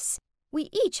serve us. We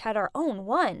each had our own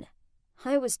one.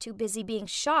 I was too busy being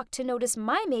shocked to notice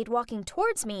my maid walking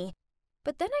towards me,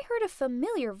 but then I heard a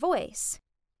familiar voice.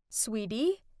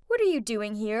 "Sweetie, what are you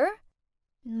doing here?"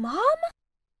 "Mom?"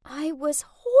 I was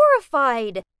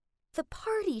horrified. The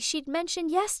party she'd mentioned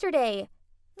yesterday.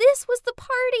 This was the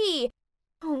party!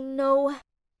 Oh no,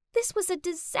 this was a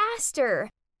disaster.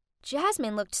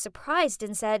 Jasmine looked surprised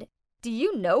and said, "Do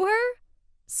you know her?"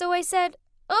 So I said,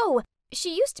 "Oh,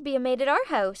 she used to be a maid at our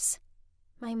house."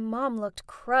 My mom looked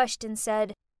crushed and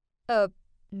said, "A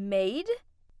maid?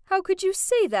 How could you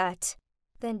say that?"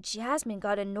 Then Jasmine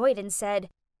got annoyed and said,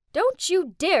 "Don't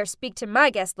you dare speak to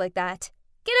my guest like that.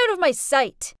 Get out of my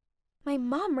sight." My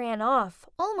mom ran off,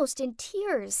 almost in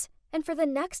tears, and for the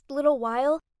next little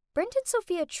while, Brent and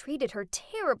Sophia treated her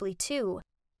terribly too.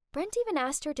 Brent even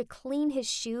asked her to clean his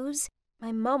shoes.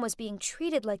 My mom was being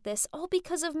treated like this all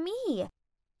because of me.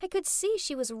 I could see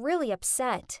she was really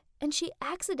upset, and she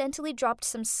accidentally dropped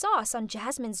some sauce on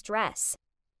Jasmine's dress.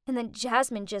 And then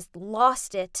Jasmine just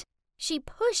lost it. She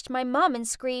pushed my mom and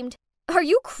screamed, "Are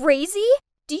you crazy?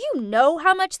 Do you know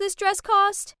how much this dress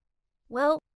cost?"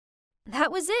 Well,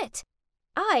 that was it.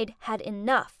 I'd had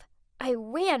enough. I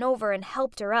ran over and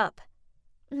helped her up.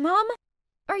 "Mom,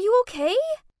 are you okay?"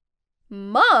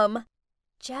 "Mom?"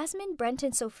 Jasmine, Brent,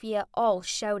 and Sophia all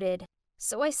shouted.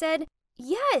 So I said,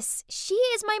 "Yes, she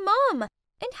is my mom.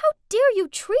 And how dare you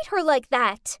treat her like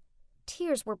that?"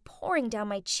 Tears were pouring down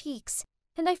my cheeks,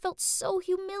 and I felt so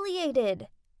humiliated.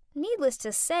 Needless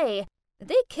to say,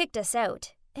 they kicked us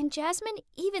out, and Jasmine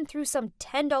even threw some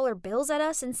 $10 bills at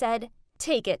us and said,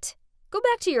 "Take it. Go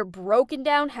back to your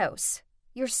broken-down house.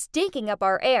 You're stinking up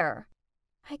our air."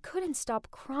 I couldn't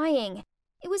stop crying.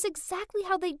 It was exactly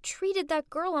how they treated that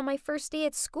girl on my first day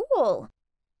at school.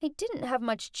 I didn't have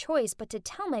much choice but to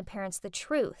tell my parents the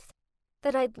truth.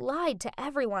 That I'd lied to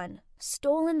everyone,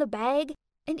 stolen the bag,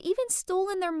 and even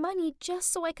stolen their money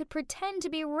just so I could pretend to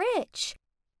be rich.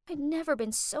 I'd never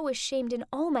been so ashamed in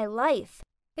all my life,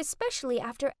 especially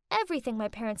after everything my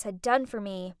parents had done for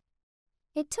me.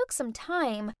 It took some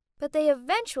time, but they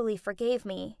eventually forgave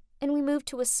me, and we moved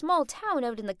to a small town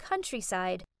out in the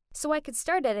countryside so I could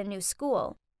start at a new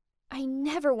school. I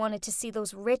never wanted to see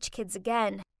those rich kids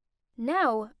again.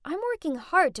 Now, I'm working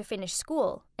hard to finish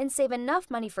school and save enough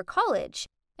money for college,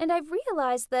 and I've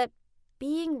realized that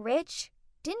being rich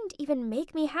didn't even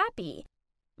make me happy.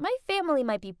 My family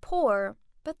might be poor,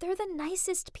 but they're the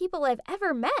nicest people I've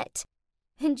ever met.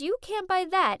 And you can't buy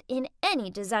that in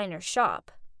any designer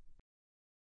shop.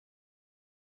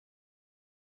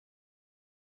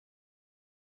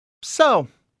 "So,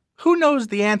 who knows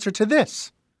the answer to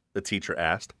this?" the teacher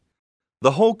asked.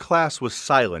 The whole class was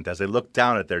silent as they looked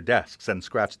down at their desks and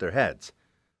scratched their heads.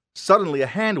 Suddenly a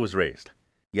hand was raised.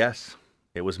 Yes,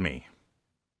 it was me.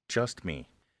 Just me.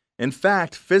 In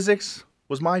fact, physics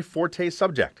was my forte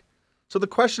subject, so the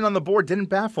question on the board didn't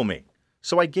baffle me,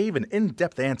 so I gave an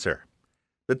in-depth answer.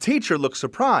 The teacher looked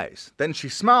surprised, then she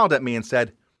smiled at me and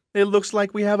said, "It looks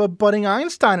like we have a budding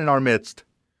Einstein in our midst."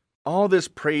 All this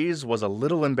praise was a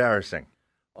little embarrassing.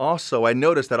 Also, I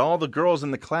noticed that all the girls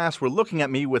in the class were looking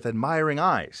at me with admiring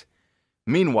eyes.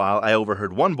 Meanwhile, I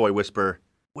overheard one boy whisper,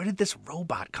 "Where did this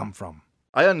robot come from?"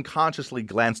 I unconsciously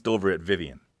glanced over at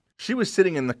Vivian. She was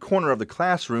sitting in the corner of the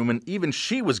classroom, and even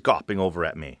she was gawping over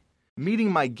at me.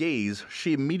 Meeting my gaze,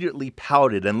 she immediately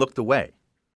pouted and looked away.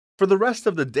 For the rest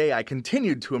of the day, I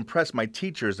continued to impress my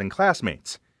teachers and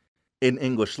classmates. In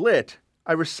English Lit,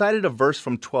 I recited a verse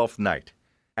from Twelfth Night,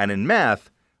 and in math,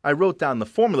 I wrote down the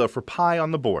formula for pi on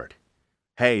the board.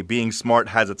 Hey, being smart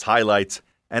has its highlights,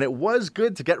 and it was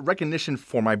good to get recognition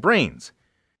for my brains.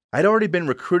 I'd already been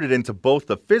recruited into both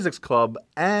the physics club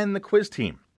and the quiz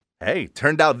team. Hey,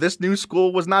 turned out this new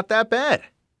school was not that bad.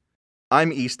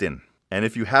 I'm Easton, and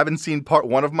if you haven't seen part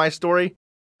 1 of my story,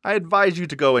 I advise you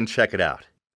to go and check it out.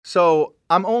 So,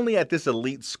 I'm only at this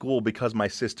elite school because my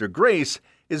sister Grace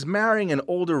is marrying an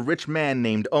older rich man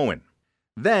named Owen.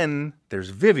 Then there's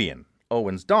Vivian,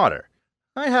 Owen's daughter.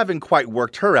 I haven't quite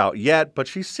worked her out yet, but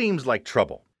she seems like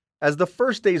trouble. As the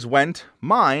first days went,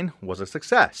 mine was a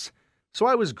success, so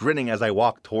I was grinning as I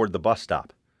walked toward the bus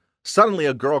stop. Suddenly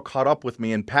a girl caught up with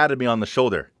me and patted me on the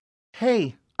shoulder.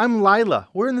 "Hey, I'm Lila.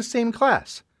 We're in the same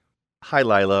class." "Hi,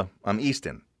 Lila. I'm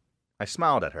Easton." I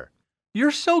smiled at her.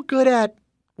 "You're so good at,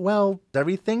 well,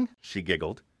 everything," she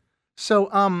giggled. "So,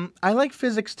 I like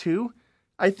physics too.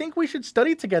 I think we should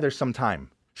study together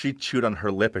sometime." She chewed on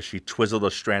her lip as she twizzled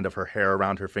a strand of her hair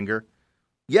around her finger.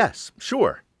 "Yes,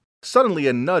 sure." Suddenly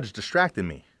a nudge distracted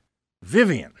me.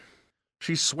 "Vivian."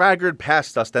 She swaggered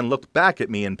past us, then looked back at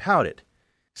me and pouted.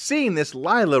 Seeing this,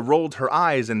 Lila rolled her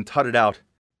eyes and tutted out,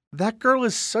 "That girl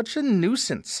is such a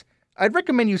nuisance. I'd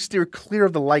recommend you steer clear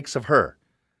of the likes of her."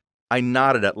 I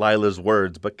nodded at Lila's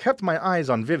words, but kept my eyes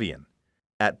on Vivian.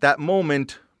 At that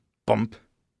moment, bump.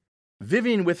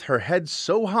 Vivian, with her head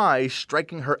so high,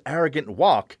 striking her arrogant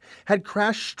walk, had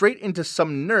crashed straight into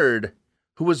some nerd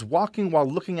who was walking while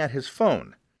looking at his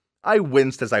phone. I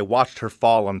winced as I watched her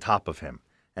fall on top of him,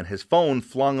 and his phone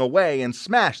flung away and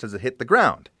smashed as it hit the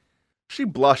ground. She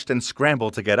blushed and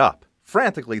scrambled to get up,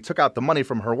 frantically took out the money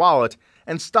from her wallet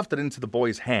and stuffed it into the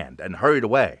boy's hand and hurried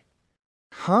away.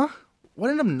 "Huh? What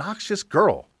an obnoxious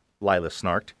girl," Lila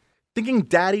snarked. "Thinking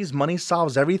daddy's money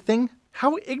solves everything?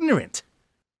 How ignorant."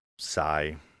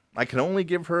 Sigh. I can only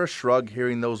give her a shrug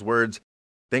hearing those words,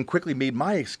 then quickly made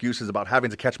my excuses about having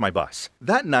to catch my bus.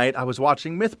 That night, I was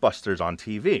watching Mythbusters on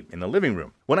TV in the living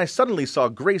room when I suddenly saw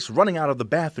Grace running out of the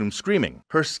bathroom screaming.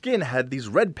 Her skin had these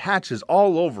red patches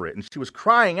all over it, and she was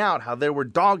crying out how there were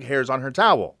dog hairs on her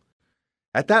towel.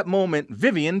 At that moment,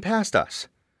 Vivian passed us.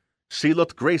 She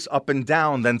looked Grace up and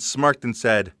down, then smirked and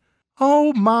said,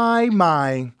 "Oh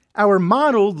my, our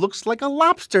model looks like a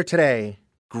lobster today."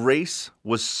 Grace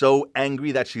was so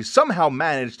angry that she somehow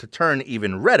managed to turn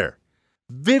even redder.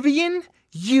 "Vivian,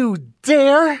 you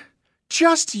dare?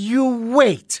 Just you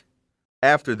wait."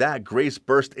 After that, Grace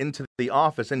burst into the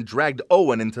office and dragged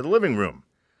Owen into the living room.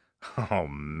 Oh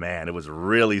man, it was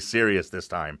really serious this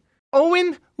time.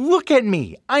 "Owen, look at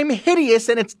me. I'm hideous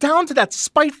and it's down to that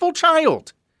spiteful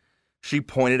child." She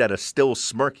pointed at a still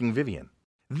smirking Vivian.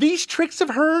 "These tricks of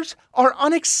hers are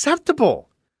unacceptable."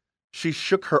 She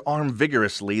shook her arm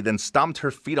vigorously, then stomped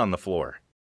her feet on the floor.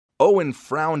 Owen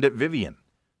frowned at Vivian,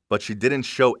 but she didn't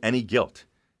show any guilt.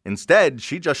 Instead,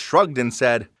 she just shrugged and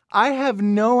said, "I have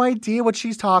no idea what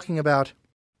she's talking about."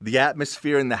 The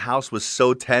atmosphere in the house was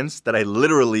so tense that I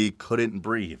literally couldn't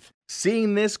breathe.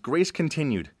 Seeing this, Grace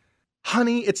continued,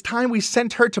 "Honey, it's time we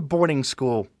sent her to boarding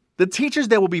school. The teachers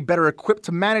there will be better equipped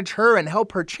to manage her and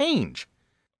help her change."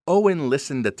 Owen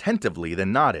listened attentively,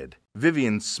 then nodded.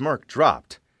 Vivian's smirk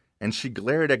dropped, and she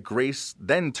glared at Grace,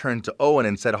 then turned to Owen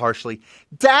and said harshly,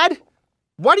 "Dad,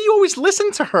 why do you always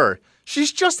listen to her?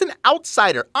 She's just an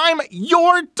outsider. I'm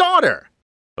your daughter."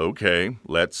 "Okay,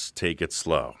 let's take it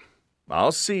slow.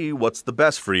 I'll see what's the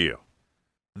best for you."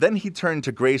 Then he turned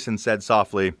to Grace and said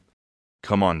softly,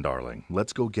 "Come on, darling,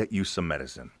 let's go get you some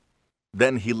medicine."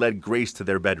 Then he led Grace to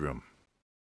their bedroom.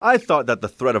 I thought that the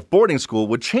threat of boarding school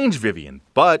would change Vivian,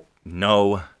 but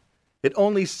no. It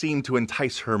only seemed to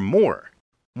entice her more.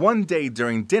 One day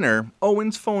during dinner,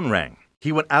 Owen's phone rang.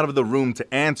 He went out of the room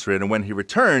to answer it, and when he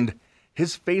returned,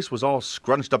 his face was all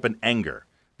scrunched up in anger.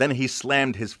 Then he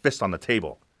slammed his fist on the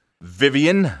table.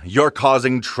 "Vivian, you're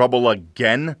causing trouble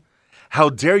again? How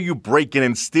dare you break in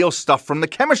and steal stuff from the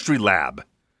chemistry lab?"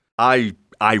 I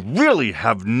really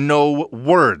have no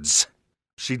words."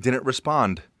 She didn't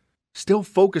respond, still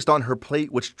focused on her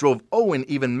plate, which drove Owen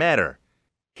even madder.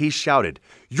 He shouted,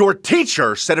 "Your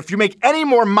teacher said if you make any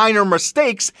more minor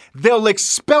mistakes, they'll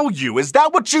expel you. Is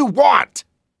that what you want?"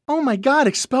 "Oh my God,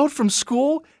 expelled from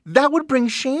school? That would bring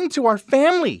shame to our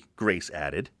family," Grace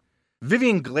added.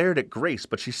 Vivian glared at Grace,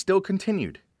 but she still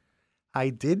continued. "I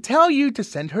did tell you to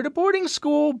send her to boarding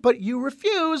school, but you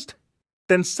refused."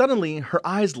 Then suddenly, her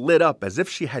eyes lit up as if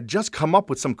she had just come up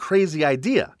with some crazy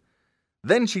idea.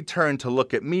 Then she turned to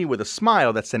look at me with a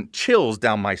smile that sent chills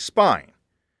down my spine.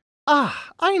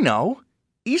 "Ah, I know.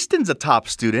 Easton's a top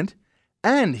student,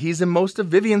 and he's in most of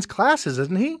Vivian's classes,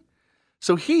 isn't he?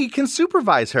 So he can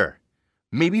supervise her.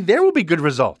 Maybe there will be good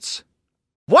results."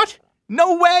 "What?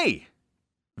 No way!"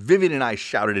 Vivian and I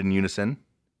shouted in unison.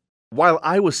 While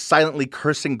I was silently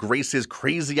cursing Grace's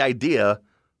crazy idea,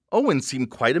 Owen seemed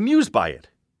quite amused by it.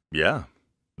 "Yeah,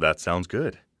 that sounds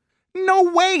good." "No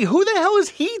way! Who the hell is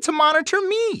he to monitor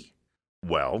me?"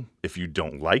 "Well, if you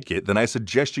don't like it, then I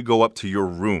suggest you go up to your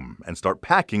room and start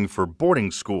packing for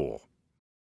boarding school."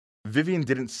 Vivian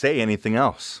didn't say anything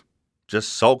else,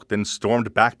 just sulked and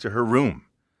stormed back to her room.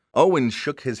 Owen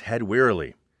shook his head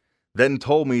wearily, then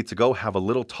told me to go have a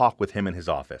little talk with him in his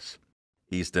office.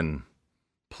 "Easton,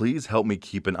 please help me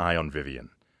keep an eye on Vivian.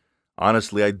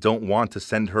 Honestly, I don't want to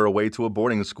send her away to a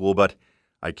boarding school, but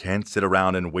I can't sit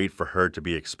around and wait for her to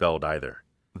be expelled either."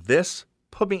 This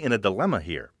put me in a dilemma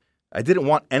here. I didn't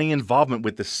want any involvement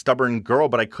with this stubborn girl,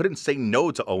 but I couldn't say no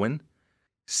to Owen.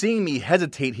 Seeing me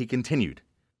hesitate, he continued,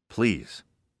 "Please,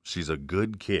 she's a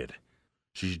good kid.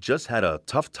 She's just had a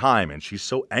tough time and she's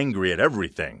so angry at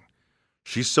everything.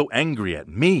 She's so angry at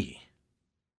me."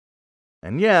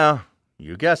 And yeah,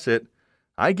 you guess it,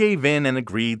 I gave in and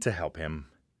agreed to help him.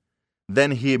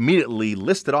 Then he immediately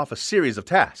listed off a series of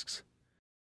tasks.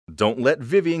 Don't let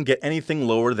Vivian get anything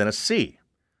lower than a C.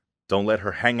 Don't let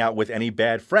her hang out with any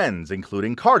bad friends,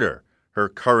 including Carter, her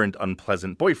current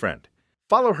unpleasant boyfriend.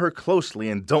 Follow her closely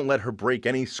and don't let her break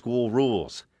any school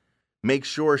rules. Make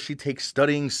sure she takes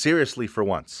studying seriously for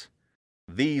once.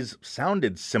 These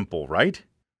sounded simple, right?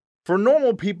 For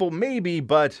normal people, maybe,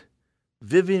 but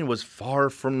Vivian was far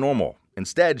from normal.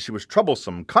 Instead, she was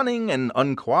troublesome, cunning, and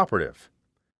uncooperative.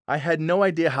 I had no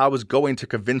idea how I was going to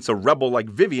convince a rebel like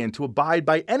Vivian to abide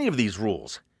by any of these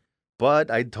rules.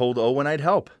 But I'd told Owen I'd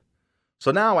help.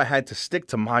 So now I had to stick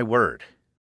to my word.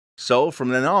 So from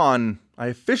then on, I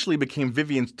officially became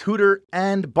Vivian's tutor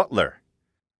and butler.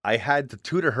 I had to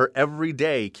tutor her every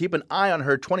day, keep an eye on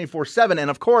her 24/7, and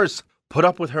of course, put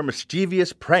up with her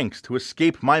mischievous pranks to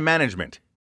escape my management.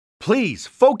 Please,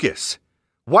 focus!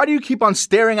 Why do you keep on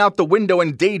staring out the window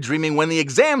and daydreaming when the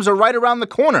exams are right around the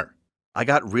corner? I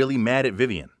got really mad at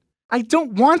Vivian. I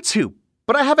don't want to,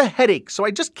 but I have a headache, so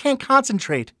I just can't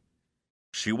concentrate.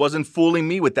 She wasn't fooling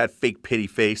me with that fake pity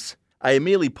face. I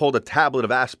immediately pulled a tablet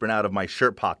of aspirin out of my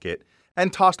shirt pocket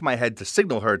and tossed my head to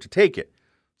signal her to take it,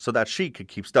 so that she could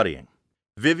keep studying.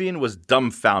 Vivian was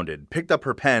dumbfounded, picked up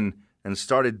her pen, and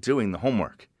started doing the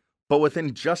homework. But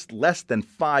within just less than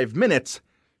 5 minutes,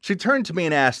 she turned to me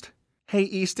and asked, "Hey,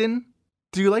 Easton,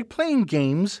 do you like playing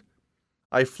games?"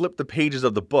 I flipped the pages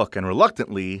of the book and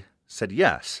reluctantly said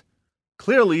yes.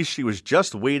 Clearly, she was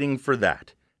just waiting for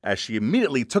that, as she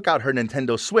immediately took out her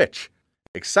Nintendo Switch,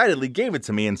 excitedly gave it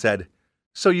to me and said,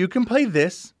 "So you can play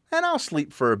this, and I'll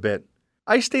sleep for a bit.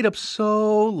 I stayed up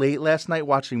so late last night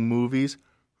watching movies.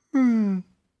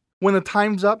 When the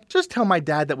time's up, just tell my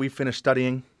dad that we finished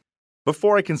studying."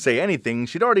 Before I can say anything,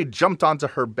 she'd already jumped onto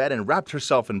her bed and wrapped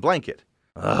herself in blanket.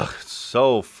 Ugh,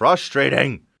 so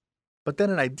frustrating. But then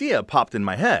an idea popped in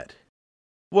my head.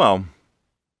 Well,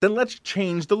 then let's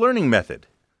change the learning method.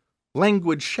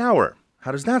 Language shower.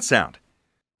 How does that sound?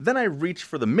 Then I reached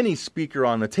for the mini speaker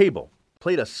on the table,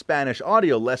 played a Spanish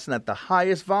audio lesson at the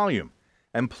highest volume,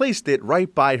 and placed it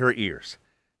right by her ears.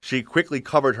 She quickly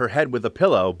covered her head with a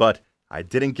pillow, but I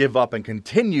didn't give up and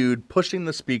continued pushing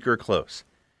the speaker close.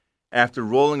 After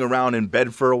rolling around in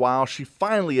bed for a while, she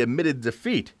finally admitted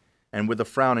defeat, and with a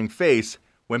frowning face,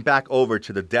 went back over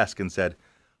to the desk and said,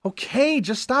 "Okay,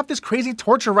 just stop this crazy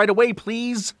torture right away,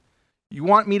 please. You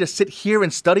want me to sit here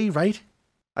and study, right?"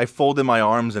 I folded my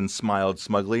arms and smiled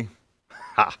smugly.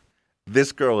 Ha!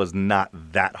 This girl is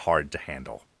not that hard to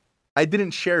handle. I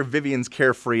didn't share Vivian's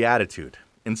carefree attitude.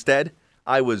 Instead,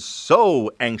 I was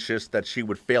so anxious that she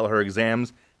would fail her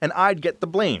exams and I'd get the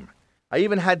blame. I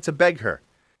even had to beg her,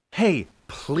 "Hey,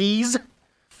 please,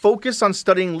 focus on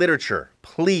studying literature,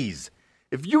 please.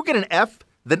 If you get an F,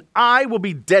 then I will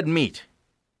be dead meat."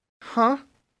 "Huh?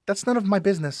 That's none of my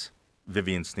business,"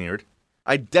 Vivian sneered.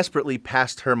 I desperately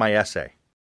passed her my essay.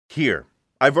 "Here,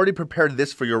 I've already prepared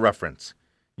this for your reference.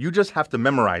 You just have to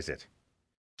memorize it."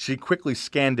 She quickly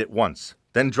scanned it once,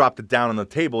 then dropped it down on the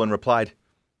table and replied,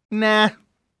 "Nah,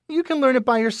 you can learn it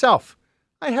by yourself.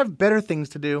 I have better things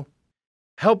to do."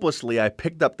 Helplessly, I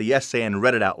picked up the essay and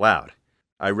read it out loud.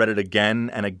 I read it again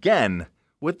and again,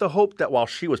 with the hope that while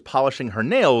she was polishing her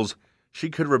nails, she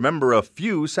could remember a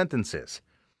few sentences.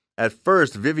 At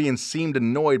first, Vivian seemed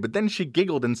annoyed, but then she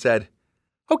giggled and said,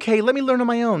 "Okay, let me learn on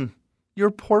my own.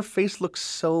 Your poor face looks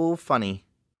so funny."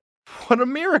 What a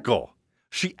miracle!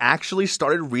 She actually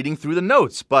started reading through the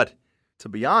notes, but to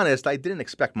be honest, I didn't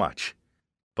expect much.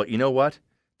 But you know what?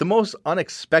 The most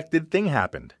unexpected thing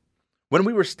happened. When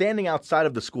we were standing outside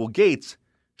of the school gates,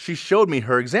 she showed me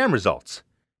her exam results.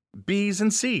 B's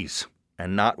and C's,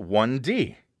 and not one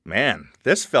D. Man,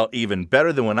 this felt even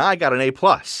better than when I got an A+.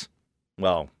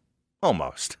 Well,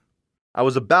 almost. I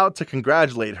was about to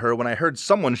congratulate her when I heard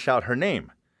someone shout her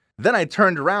name. Then I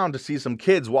turned around to see some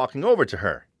kids walking over to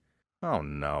her. Oh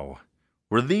no.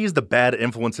 Were these the bad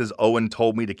influences Owen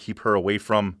told me to keep her away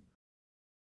from?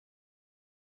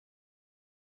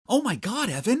 "Oh my God,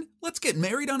 Evan, let's get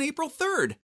married on April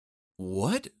 3rd.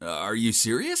 "What? Are you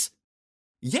serious?"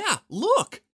 "Yeah,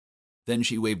 look." Then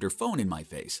she waved her phone in my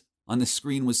face. On the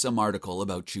screen was some article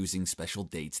about choosing special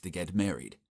dates to get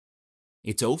married.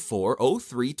 "It's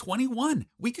 04/03/21.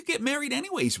 We could get married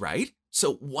anyways, right?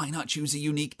 So why not choose a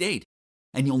unique date?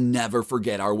 And you'll never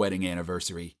forget our wedding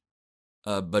anniversary."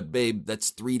 But babe,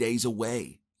 that's 3 days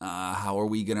away. How are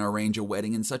we going to arrange a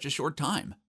wedding in such a short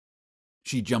time?"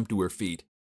 She jumped to her feet.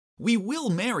 "We will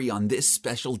marry on this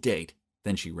special date."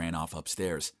 Then she ran off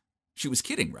upstairs. She was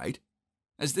kidding, right?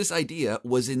 As this idea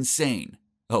was insane.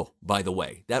 Oh, by the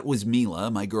way, that was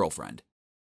Mila, my girlfriend.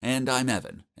 And I'm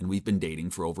Evan, and we've been dating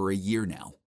for over a year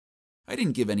now. I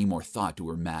didn't give any more thought to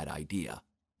her mad idea,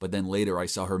 but then later I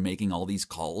saw her making all these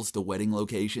calls to wedding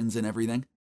locations and everything.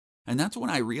 And that's when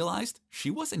I realized she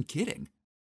wasn't kidding.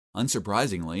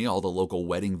 Unsurprisingly, all the local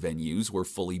wedding venues were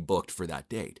fully booked for that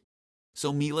date.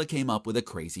 So Mila came up with a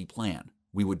crazy plan.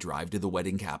 We would drive to the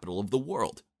wedding capital of the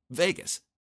world, Vegas.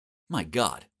 My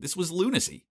God, this was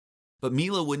lunacy. But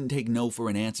Mila wouldn't take no for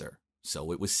an answer,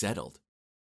 so it was settled.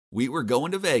 We were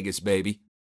going to Vegas, baby.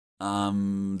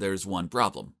 There's one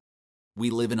problem. We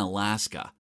live in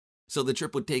Alaska, so the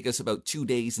trip would take us about 2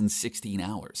 days and 16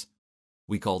 hours.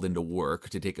 We called into work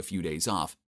to take a few days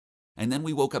off, and then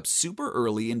we woke up super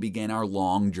early and began our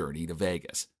long journey to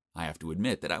Vegas. I have to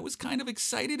admit that I was kind of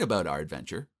excited about our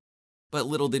adventure, but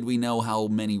little did we know how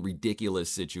many ridiculous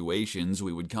situations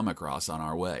we would come across on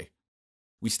our way.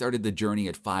 We started the journey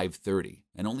at 5:30,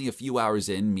 and only a few hours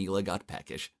in, Mila got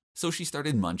peckish, so she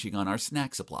started munching on our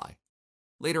snack supply.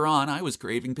 Later on, I was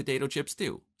craving potato chips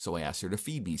too, so I asked her to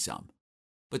feed me some.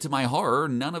 But to my horror,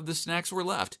 none of the snacks were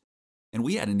left, and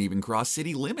we hadn't even crossed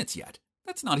city limits yet.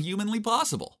 That's not humanly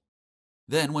possible.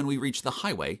 Then, when we reached the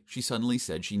highway, she suddenly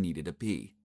said she needed a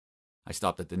pee. I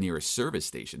stopped at the nearest service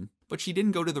station, but she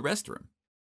didn't go to the restroom.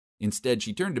 Instead,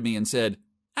 she turned to me and said,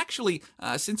 "Actually,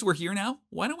 since we're here now,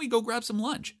 why don't we go grab some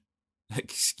lunch?"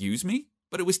 Excuse me?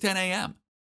 But it was 10 a.m.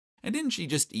 And didn't she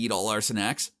just eat all our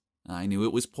snacks? I knew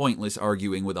it was pointless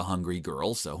arguing with a hungry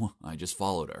girl, so I just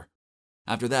followed her.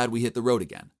 After that, we hit the road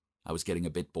again. I was getting a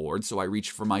bit bored, so I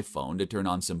reached for my phone to turn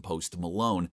on some Post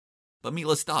Malone, but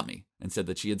Mila stopped me and said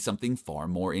that she had something far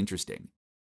more interesting.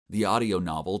 The audio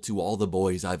novel To All the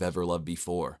Boys I've Ever Loved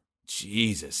Before.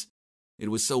 Jesus. It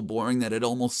was so boring that it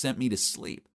almost sent me to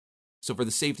sleep. So for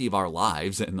the safety of our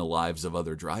lives and the lives of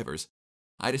other drivers,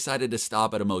 I decided to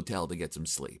stop at a motel to get some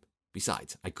sleep.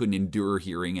 Besides, I couldn't endure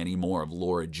hearing any more of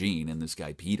Laura Jean and this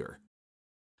guy Peter.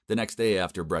 The next day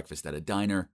after breakfast at a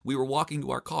diner, we were walking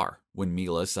to our car when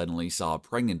Mila suddenly saw a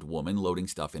pregnant woman loading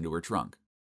stuff into her trunk.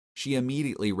 She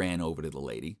immediately ran over to the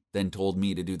lady, then told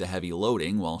me to do the heavy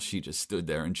loading while she just stood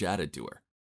there and chatted to her.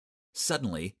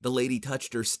 Suddenly, the lady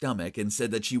touched her stomach and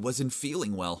said that she wasn't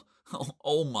feeling well.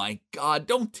 Oh my God,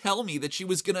 don't tell me that she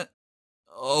was gonna...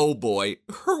 Oh boy,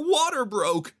 her water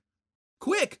broke!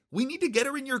 Quick, we need to get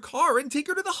her in your car and take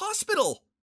her to the hospital!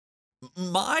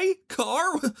 My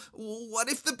car? What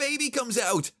if the baby comes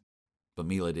out? But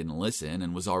Mila didn't listen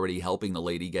and was already helping the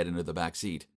lady get into the back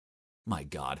seat. My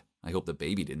God, I hope the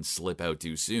baby didn't slip out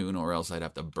too soon or else I'd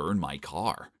have to burn my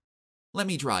car. Let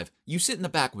me drive. You sit in the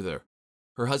back with her.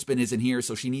 Her husband isn't here,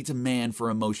 so she needs a man for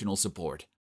emotional support.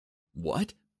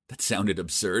 What? That sounded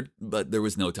absurd, but there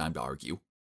was no time to argue.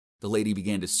 The lady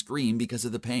began to scream because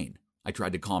of the pain. I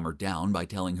tried to calm her down by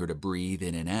telling her to breathe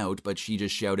in and out, but she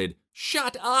just shouted,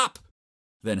 "Shut up!"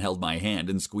 Then held my hand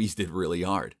and squeezed it really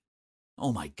hard.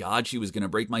 Oh my God, she was going to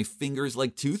break my fingers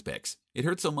like toothpicks. It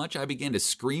hurt so much I began to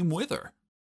scream with her.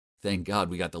 Thank God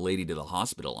we got the lady to the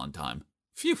hospital on time.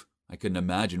 Phew, I couldn't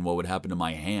imagine what would happen to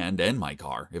my hand and my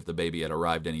car if the baby had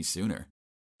arrived any sooner.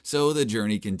 So the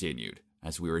journey continued.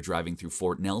 As we were driving through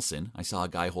Fort Nelson, I saw a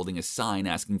guy holding a sign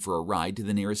asking for a ride to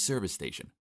the nearest service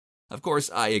station. Of course,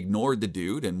 I ignored the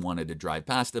dude and wanted to drive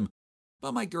past him,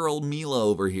 but my girl Mila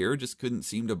over here just couldn't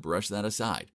seem to brush that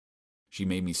aside. She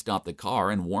made me stop the car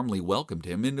and warmly welcomed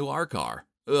him into our car.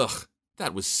 Ugh,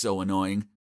 that was so annoying.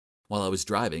 While I was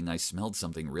driving, I smelled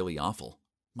something really awful.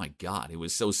 My God, it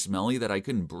was so smelly that I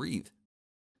couldn't breathe.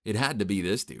 It had to be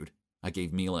this dude. I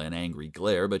gave Mila an angry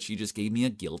glare, but she just gave me a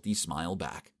guilty smile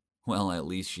back. Well, at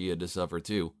least she had to suffer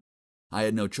too. I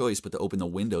had no choice but to open the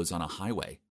windows on a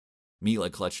highway.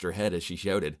 Mila clutched her head as she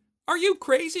shouted, "Are you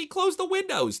crazy? Close the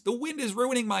windows! The wind is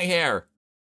ruining my hair!"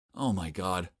 Oh my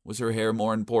God, was her hair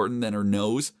more important than her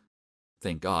nose?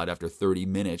 Thank God, after 30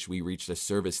 minutes we reached a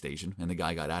service station and the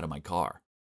guy got out of my car.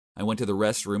 I went to the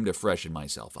restroom to freshen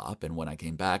myself up, and when I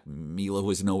came back, Mila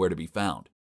was nowhere to be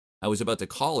found. I was about to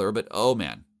call her, but oh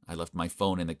man, I left my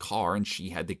phone in the car and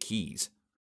she had the keys.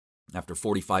 After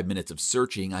 45 minutes of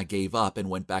searching, I gave up and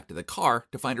went back to the car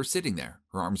to find her sitting there,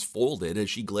 her arms folded as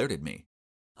she glared at me.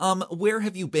 Where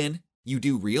have you been? You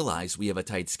do realize we have a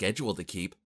tight schedule to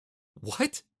keep."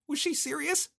 What? Was she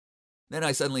serious? Then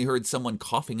I suddenly heard someone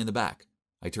coughing in the back.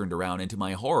 I turned around and to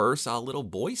my horror saw a little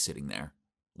boy sitting there.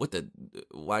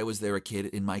 Why was there a kid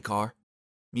in my car?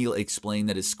 Mila explained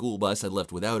that his school bus had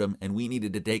left without him and we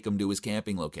needed to take him to his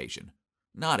camping location.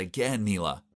 Not again,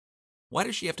 Mila. Why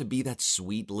does she have to be that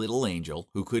sweet little angel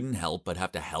who couldn't help but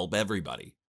have to help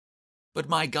everybody? But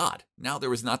my God, now there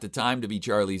was not the time to be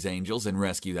Charlie's Angels and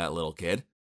rescue that little kid.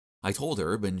 I told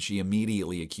her, but she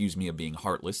immediately accused me of being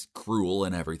heartless, cruel,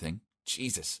 and everything.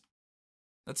 Jesus.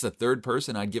 That's the third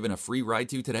person I'd given a free ride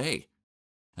to today.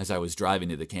 As I was driving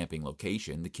to the camping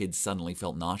location, the kid suddenly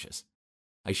felt nauseous.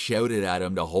 I shouted at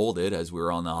him to hold it as we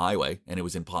were on the highway, and it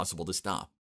was impossible to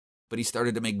stop. But he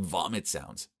started to make vomit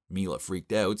sounds. Mila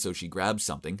freaked out, so she grabbed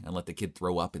something and let the kid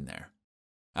throw up in there.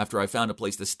 After I found a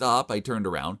place to stop, I turned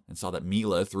around and saw that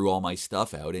Mila threw all my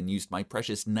stuff out and used my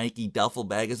precious Nike duffel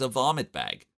bag as a vomit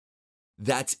bag.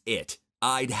 That's it.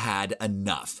 I'd had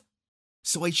enough.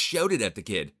 So I shouted at the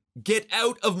kid, "Get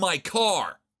out of my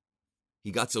car!"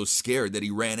 He got so scared that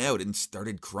he ran out and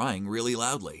started crying really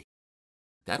loudly.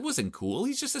 That wasn't cool.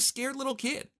 He's just a scared little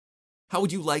kid. How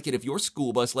would you like it if your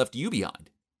school bus left you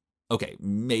behind? Okay,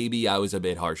 maybe I was a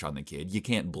bit harsh on the kid. You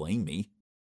can't blame me.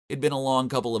 It'd been a long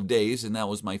couple of days, and that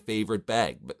was my favorite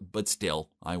bag, but still,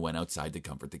 I went outside to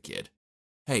comfort the kid.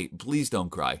 Hey, please don't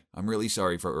cry. I'm really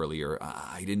sorry for earlier.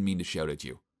 I didn't mean to shout at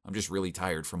you. I'm just really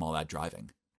tired from all that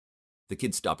driving. The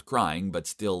kid stopped crying, but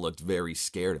still looked very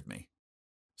scared of me.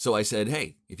 So I said,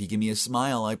 hey, if you give me a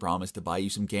smile, I promise to buy you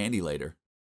some candy later.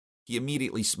 He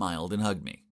immediately smiled and hugged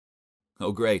me.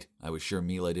 Oh great, I was sure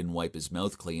Mila didn't wipe his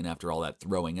mouth clean after all that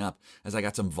throwing up, as I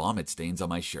got some vomit stains on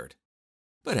my shirt.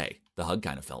 But hey, the hug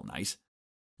kind of felt nice.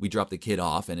 We dropped the kid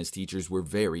off and his teachers were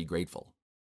very grateful.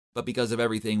 But because of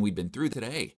everything we'd been through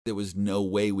today, there was no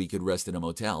way we could rest in a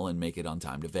motel and make it on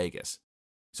time to Vegas.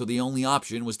 So the only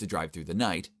option was to drive through the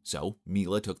night, so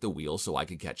Mila took the wheel so I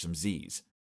could catch some Z's.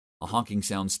 A honking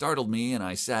sound startled me and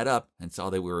I sat up and saw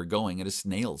that we were going at a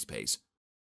snail's pace.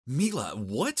 Mila,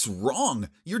 what's wrong?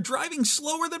 You're driving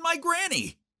slower than my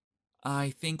granny!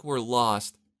 I think we're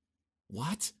lost.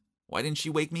 What? Why didn't she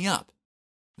wake me up?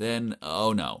 Then,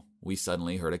 oh no, we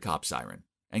suddenly heard a cop siren.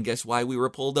 And guess why we were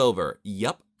pulled over?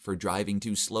 Yup, for driving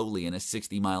too slowly in a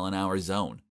 60-mile-an-hour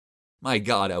zone. My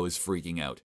God, I was freaking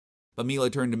out. But Mila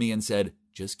turned to me and said,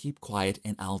 just keep quiet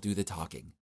and I'll do the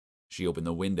talking. She opened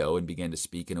the window and began to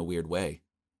speak in a weird way.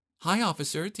 Hi,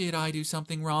 officer, did I do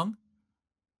something wrong?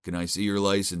 Can I see your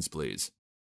license, please?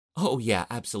 Oh yeah,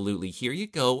 absolutely. Here you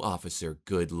go, officer,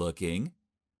 good looking.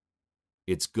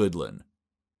 It's Goodlin.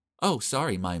 Oh,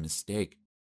 sorry, my mistake.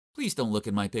 Please don't look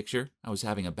at my picture. I was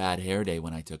having a bad hair day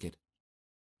when I took it.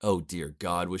 Oh dear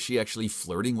God, was she actually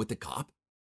flirting with the cop?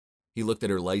 He looked at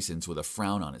her license with a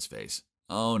frown on his face.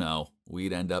 Oh no,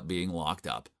 we'd end up being locked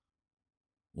up.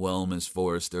 Well, Miss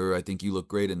Forrester, I think you look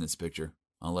great in this picture.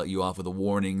 I'll let you off with a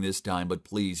warning this time, but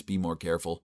please be more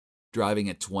careful. Driving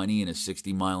at 20 in a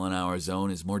 60-mile-an-hour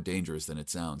zone is more dangerous than it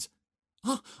sounds.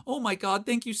 Oh my God,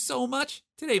 thank you so much.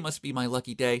 Today must be my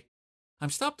lucky day. I'm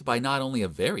stopped by not only a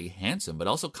very handsome but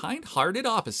also kind-hearted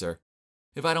officer.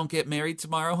 If I don't get married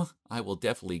tomorrow, I will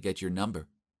definitely get your number.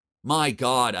 My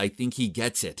God, I think he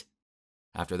gets it.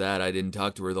 After that, I didn't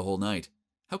talk to her the whole night.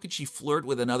 How could she flirt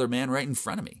with another man right in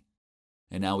front of me?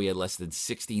 And now we had less than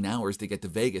 16 hours to get to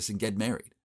Vegas and get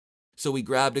married. So we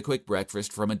grabbed a quick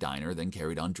breakfast from a diner, then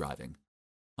carried on driving.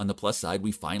 On the plus side,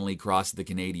 we finally crossed the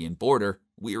Canadian border.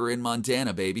 We were in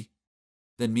Montana, baby.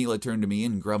 Then Mila turned to me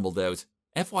and grumbled out,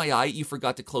 FYI, you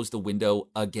forgot to close the window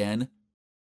again.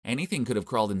 Anything could have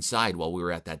crawled inside while we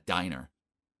were at that diner.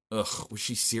 Ugh, was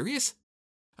she serious?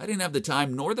 I didn't have the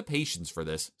time nor the patience for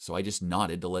this, so I just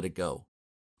nodded to let it go.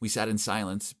 We sat in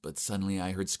silence, but suddenly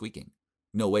I heard squeaking.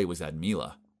 No way was that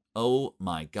Mila. Oh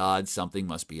my God, something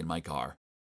must be in my car.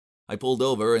 I pulled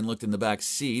over and looked in the back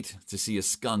seat to see a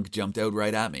skunk jumped out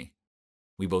right at me.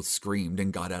 We both screamed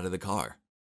and got out of the car.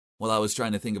 While I was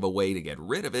trying to think of a way to get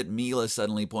rid of it, Mila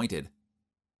suddenly pointed.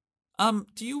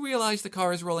 Do you realize the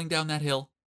car is rolling down that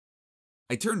hill?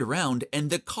 I turned around and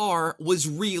the car was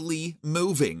really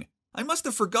moving. I must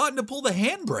have forgotten to pull the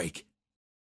handbrake.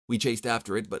 We chased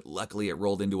after it, but luckily it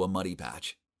rolled into a muddy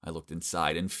patch. I looked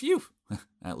inside and phew,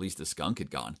 at least the skunk had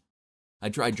gone. I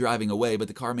tried driving away, but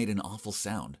the car made an awful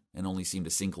sound and only seemed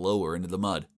to sink lower into the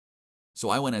mud. So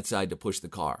I went outside to push the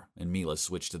car, and Mila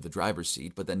switched to the driver's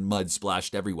seat, but then mud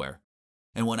splashed everywhere.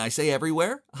 And when I say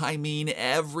everywhere, I mean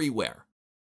everywhere.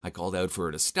 I called out for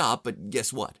her to stop, but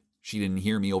guess what? She didn't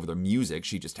hear me over the music,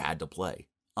 she just had to play.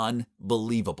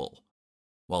 Unbelievable.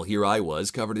 While here I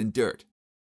was, covered in dirt.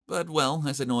 But, well,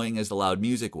 as annoying as the loud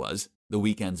music was, the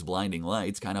weekend's blinding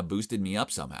lights kind of boosted me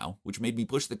up somehow, which made me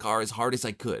push the car as hard as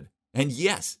I could. And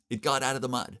yes, it got out of the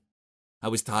mud. I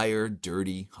was tired,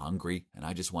 dirty, hungry, and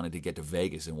I just wanted to get to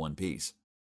Vegas in one piece.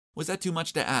 Was that too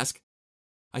much to ask?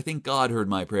 I think God heard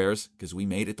my prayers, because we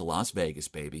made it to Las Vegas,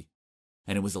 baby.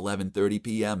 And it was 11:30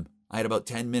 p.m. I had about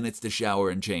 10 minutes to shower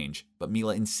and change, but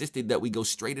Mila insisted that we go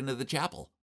straight into the chapel.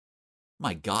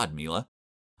 My God, Mila.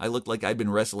 I looked like I'd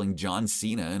been wrestling John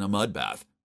Cena in a mud bath.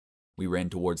 We ran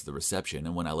towards the reception,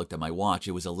 and when I looked at my watch,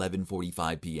 it was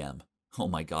 11:45 p.m. Oh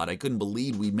my God, I couldn't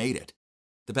believe we made it.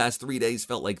 The past 3 days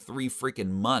felt like 3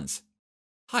 freaking months.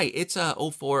 Hi, it's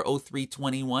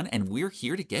 040321, and we're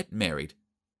here to get married.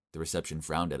 The reception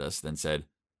frowned at us, then said,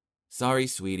 Sorry,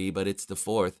 sweetie, but it's the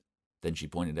 4th. Then she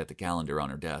pointed at the calendar on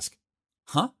her desk.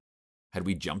 Huh? Had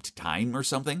we jumped time or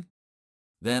something?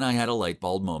 Then I had a light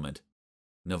bulb moment.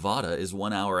 Nevada is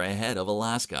 1 hour ahead of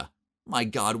Alaska. My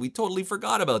God, we totally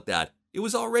forgot about that. It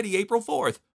was already April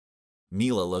 4th.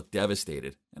 Mila looked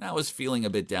devastated, and I was feeling a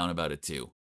bit down about it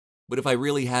too. But if I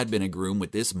really had been a groom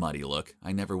with this muddy look,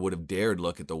 I never would have dared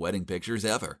look at the wedding pictures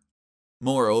ever.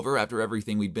 Moreover, after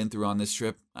everything we'd been through on this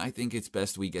trip, I think it's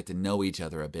best we get to know each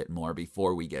other a bit more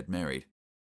before we get married.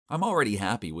 I'm already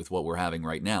happy with what we're having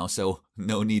right now, so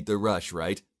no need to rush,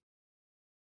 right?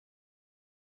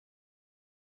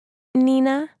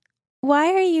 Nina,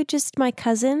 why are you just my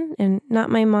cousin and not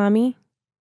my mommy?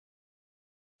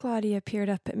 Claudia peered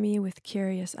up at me with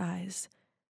curious eyes.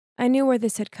 I knew where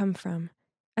this had come from,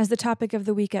 as the topic of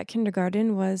the week at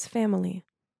kindergarten was family.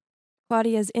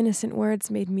 Claudia's innocent words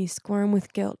made me squirm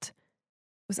with guilt.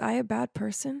 Was I a bad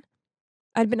person?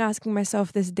 I'd been asking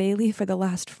myself this daily for the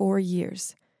last 4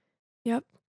 years. Yep,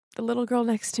 the little girl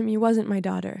next to me wasn't my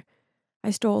daughter.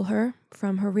 I stole her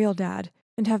from her real dad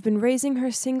and have been raising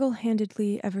her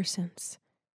single-handedly ever since.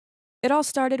 It all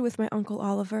started with my Uncle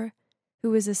Oliver,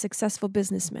 who is a successful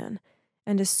businessman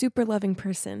and a super loving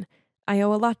person. I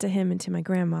owe a lot to him and to my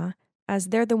grandma, as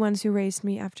they're the ones who raised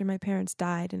me after my parents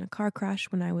died in a car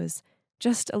crash when I was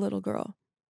just a little girl.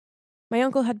 My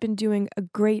uncle had been doing a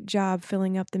great job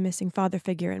filling up the missing father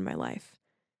figure in my life.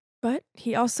 But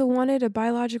he also wanted a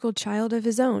biological child of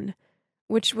his own,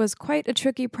 which was quite a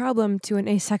tricky problem to an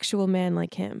asexual man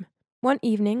like him. One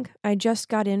evening, I just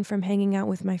got in from hanging out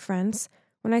with my friends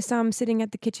when I saw him sitting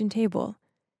at the kitchen table,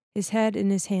 his head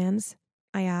in his hands.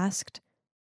 I asked,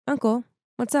 "Uncle,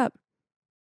 what's up?"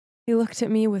 He looked at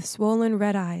me with swollen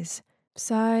red eyes,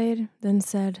 sighed, then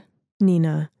said,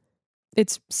 "Nina,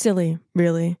 it's silly,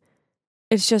 really.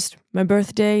 It's just my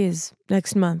birthday is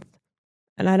next month,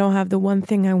 and I don't have the one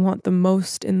thing I want the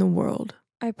most in the world."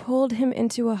 I pulled him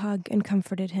into a hug and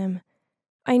comforted him.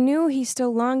 I knew he's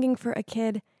still longing for a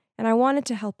kid, and I wanted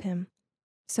to help him.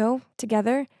 So,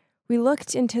 together, we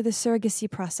looked into the surrogacy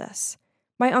process.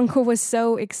 My uncle was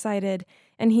so excited,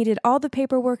 and he did all the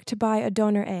paperwork to buy a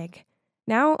donor egg.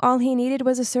 Now, all he needed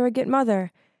was a surrogate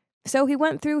mother. So he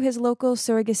went through his local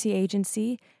surrogacy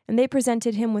agency, and they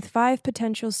presented him with 5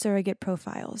 potential surrogate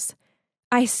profiles.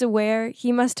 I swear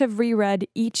he must have reread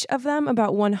each of them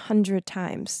about 100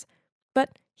 times.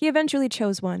 But he eventually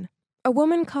chose one, a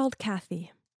woman called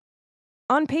Kathy.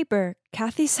 On paper,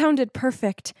 Kathy sounded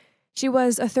perfect. She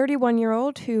was a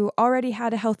 31-year-old who already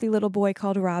had a healthy little boy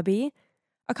called Robbie.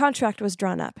 A contract was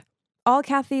drawn up. All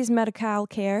Kathy's medical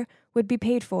care would be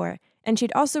paid for, and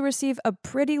she'd also receive a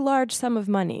pretty large sum of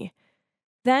money.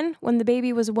 Then, when the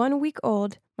baby was 1 week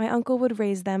old, my uncle would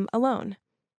raise them alone.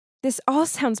 This all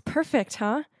sounds perfect,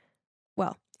 huh?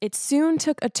 Well, it soon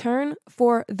took a turn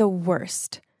for the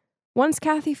worst. Once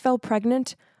Kathy fell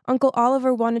pregnant, Uncle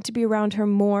Oliver wanted to be around her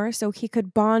more so he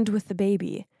could bond with the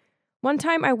baby. One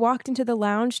time I walked into the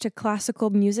lounge to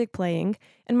classical music playing,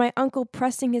 and my uncle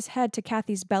pressing his head to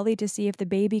Kathy's belly to see if the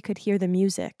baby could hear the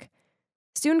music.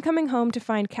 Soon coming home to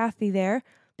find Kathy there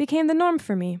became the norm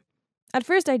for me. At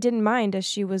first I didn't mind, as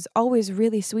she was always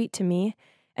really sweet to me,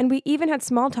 and we even had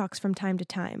small talks from time to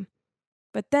time.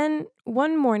 But then,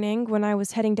 one morning when I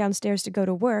was heading downstairs to go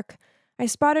to work, I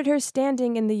spotted her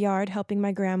standing in the yard helping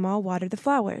my grandma water the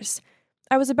flowers.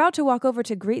 I was about to walk over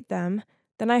to greet them,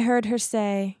 then I heard her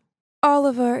say,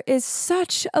 "Oliver is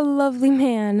such a lovely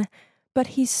man, but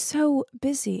he's so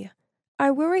busy.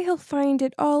 I worry he'll find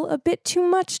it all a bit too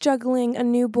much juggling a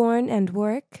newborn and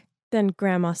work." Then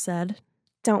Grandma said,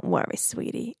 "Don't worry,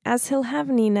 sweetie, as he'll have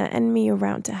Nina and me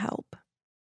around to help."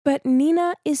 But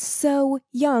Nina is so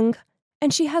young,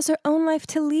 and she has her own life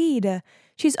to lead.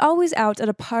 She's always out at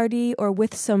a party or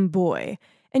with some boy,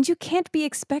 and you can't be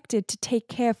expected to take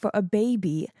care for a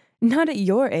baby, not at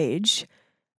your age.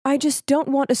 I just don't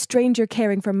want a stranger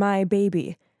caring for my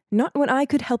baby, not when I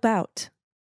could help out.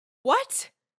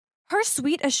 What? Her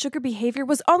sweet-as-sugar behavior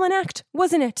was all an act,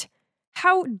 wasn't it?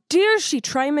 How dare she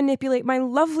try and manipulate my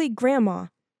lovely grandma?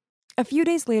 A few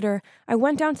days later, I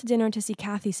went down to dinner to see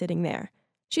Kathy sitting there.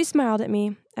 She smiled at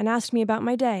me and asked me about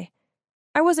my day.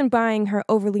 I wasn't buying her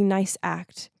overly nice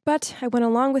act, but I went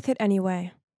along with it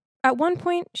anyway. At one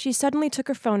point, she suddenly took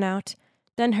her phone out,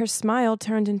 then her smile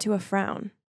turned into a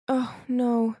frown. "Oh,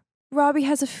 no. Robbie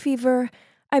has a fever.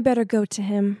 I better go to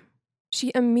him."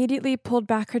 She immediately pulled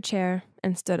back her chair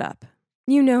and stood up.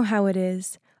 "You know how it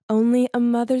is. Only a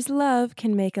mother's love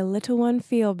can make a little one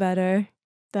feel better."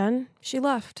 Then she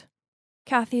left.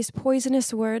 Kathy's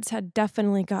poisonous words had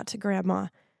definitely got to Grandma,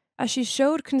 as she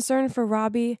showed concern for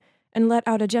Robbie and let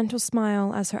out a gentle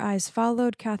smile as her eyes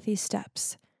followed Kathy's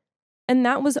steps. And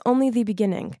that was only the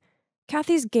beginning.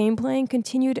 Kathy's game playing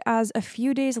continued as a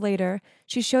few days later,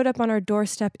 she showed up on our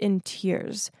doorstep in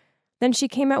tears. Then she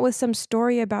came out with some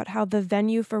story about how the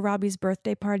venue for Robbie's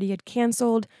birthday party had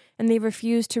canceled and they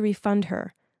refused to refund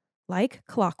her. Like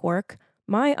clockwork,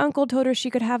 my uncle told her she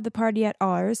could have the party at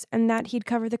ours and that he'd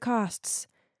cover the costs.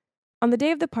 On the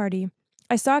day of the party,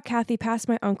 I saw Kathy pass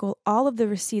my uncle all of the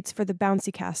receipts for the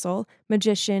bouncy castle,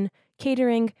 magician,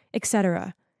 catering,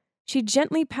 etc. She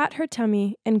gently pat her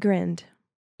tummy and grinned.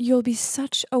 "You'll be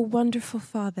such a wonderful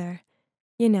father.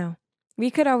 You know, we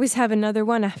could always have another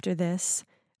one after this.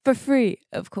 For free,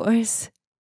 of course."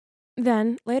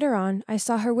 Then, later on, I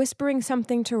saw her whispering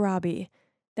something to Robbie.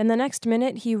 Then the next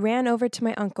minute, he ran over to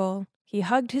my uncle. He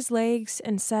hugged his legs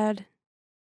and said,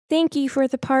 "Thank you for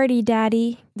the party,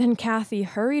 Daddy." Then Kathy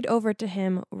hurried over to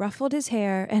him, ruffled his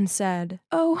hair, and said,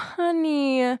 "Oh,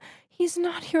 honey, he's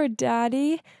not your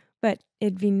daddy, but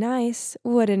it'd be nice,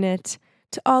 wouldn't it,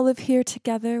 to all live here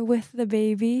together with the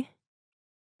baby?"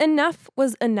 Enough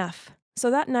was enough. So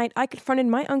that night, I confronted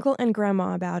my uncle and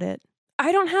grandma about it.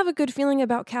 I don't have a good feeling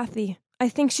about Kathy. I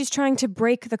think she's trying to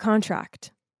break the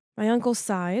contract. My uncle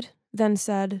sighed, then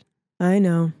said, "I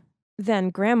know." Then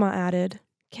grandma added,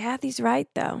 "Kathy's right,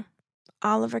 though.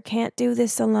 Oliver can't do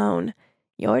this alone.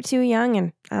 You're too young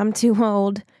and I'm too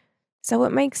old. So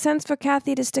it makes sense for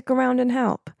Kathy to stick around and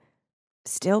help.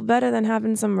 Still better than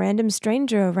having some random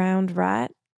stranger around,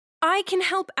 right?" "I can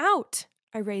help out,"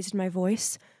 I raised my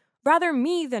voice. "Rather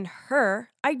me than her.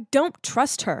 I don't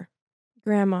trust her."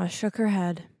 Grandma shook her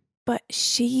head. "But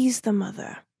she's the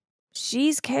mother.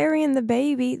 She's carrying the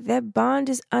baby. Their bond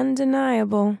is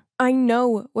undeniable." I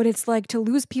know what it's like to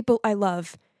lose people I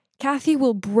love. Kathy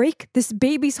will break this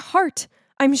baby's heart.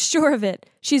 I'm sure of it.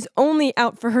 She's only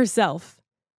out for herself.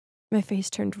 My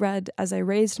face turned red as I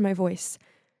raised my voice.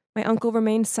 My uncle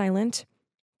remained silent.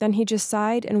 Then he just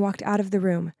sighed and walked out of the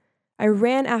room. I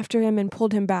ran after him and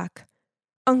pulled him back.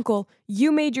 "Uncle,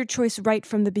 you made your choice right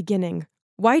from the beginning.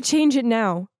 Why change it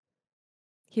now?"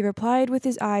 He replied with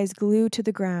his eyes glued to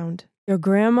the ground. "Your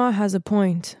grandma has a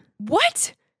point."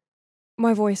 "What?"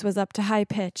 My voice was up to high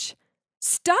pitch.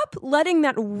 "Stop letting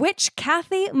that witch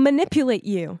Kathy manipulate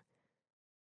you."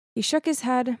 He shook his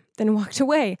head, then walked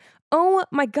away. Oh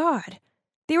my God.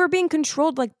 They were being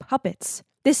controlled like puppets.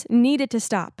 This needed to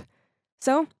stop.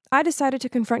 So I decided to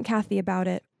confront Kathy about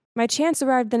it. My chance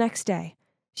arrived the next day.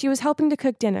 She was helping to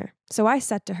cook dinner, so I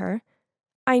said to her,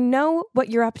 "I know what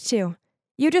you're up to.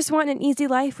 You just want an easy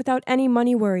life without any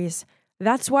money worries.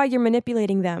 That's why you're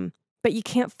manipulating them. But you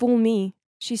can't fool me."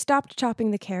 She stopped chopping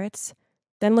the carrots,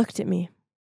 then looked at me.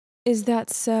 "Is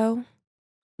that so?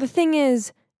 The thing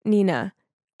is, Nina,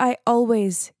 I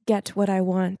always get what I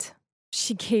want."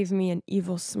 She gave me an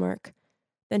evil smirk.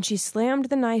 Then she slammed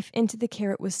the knife into the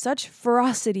carrot with such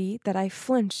ferocity that I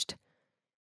flinched.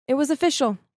 It was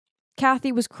official.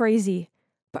 Kathy was crazy,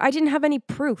 but I didn't have any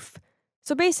proof.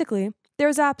 So basically, there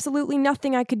was absolutely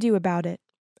nothing I could do about it.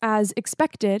 As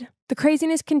expected, the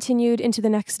craziness continued into the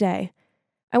next day.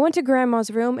 I went to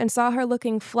Grandma's room and saw her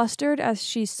looking flustered as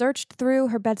she searched through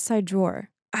her bedside drawer.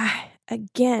 I,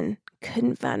 again,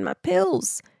 couldn't find my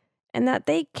pills, and that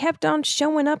they kept on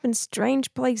showing up in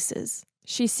strange places.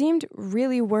 She seemed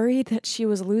really worried that she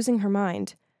was losing her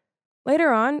mind.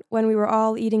 Later on, when we were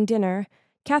all eating dinner,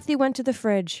 Kathy went to the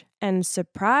fridge, and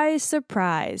surprise,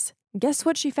 surprise, guess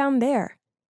what she found there?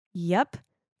 Yep,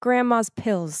 Grandma's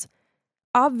pills.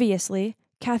 Obviously,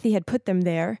 Kathy had put them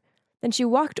there. Then she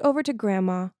walked over to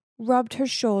Grandma, rubbed her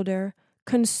shoulder,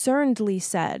 concernedly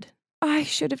said, "I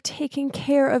should have taken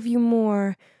care of you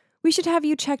more. We should have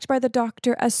you checked by the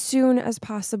doctor as soon as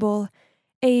possible.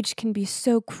 Age can be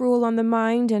so cruel on the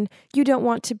mind, and you don't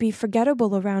want to be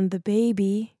forgettable around the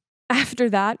baby." After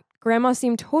that, Grandma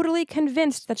seemed totally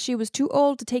convinced that she was too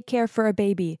old to take care for a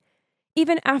baby,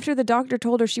 even after the doctor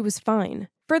told her she was fine.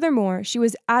 Furthermore, she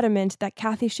was adamant that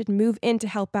Kathy should move in to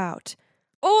help out.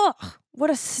 Ugh! What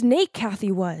a snake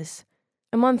Kathy was.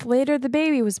 A month later, the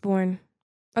baby was born.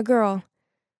 A girl.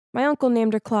 My uncle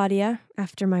named her Claudia,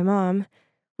 after my mom.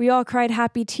 We all cried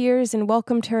happy tears and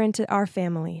welcomed her into our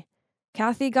family.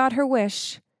 Kathy got her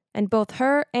wish, and both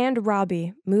her and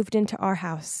Robbie moved into our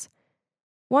house.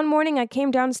 One morning, I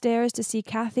came downstairs to see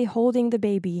Kathy holding the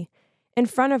baby. In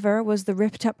front of her was the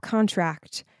ripped-up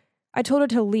contract. I told her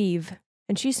to leave,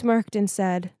 and she smirked and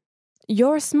said,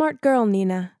 "You're a smart girl,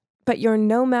 Nina. But you're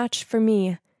no match for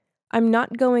me. I'm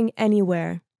not going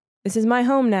anywhere. This is my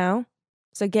home now,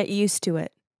 so get used to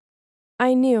it."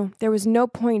 I knew there was no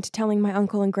point telling my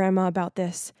uncle and grandma about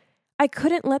this. I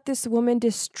couldn't let this woman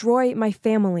destroy my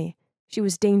family. She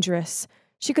was dangerous.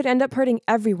 She could end up hurting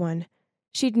everyone.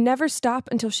 She'd never stop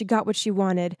until she got what she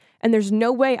wanted, and there's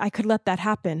no way I could let that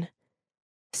happen.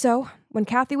 So, when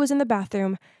Kathy was in the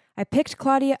bathroom, I picked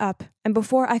Claudia up, and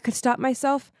before I could stop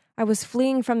myself, I was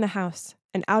fleeing from the house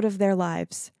and out of their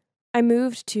lives. I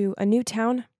moved to a new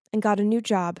town and got a new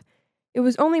job. It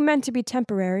was only meant to be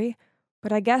temporary,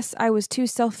 but I guess I was too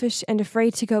selfish and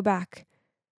afraid to go back.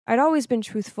 I'd always been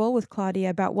truthful with Claudia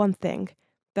about one thing,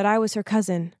 that I was her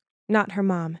cousin, not her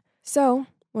mom. So,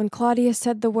 when Claudia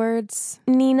said the words,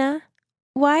 "Nina,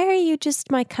 why are you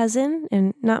just my cousin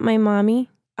and not my mommy?"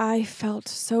 I felt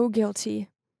so guilty.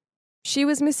 She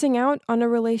was missing out on a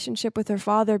relationship with her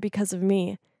father because of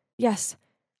me. Yes,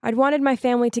 I'd wanted my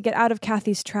family to get out of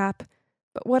Kathy's trap,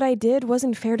 but what I did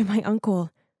wasn't fair to my uncle.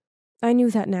 I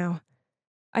knew that now.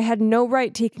 I had no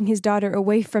right taking his daughter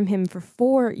away from him for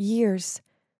 4 years.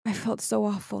 I felt so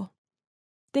awful.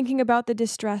 Thinking about the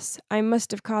distress I must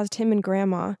have caused him and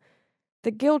Grandma,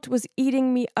 the guilt was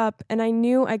eating me up, and I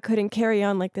knew I couldn't carry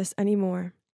on like this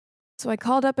anymore. So I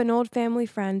called up an old family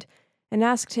friend and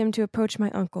asked him to approach my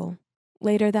uncle.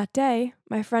 Later that day,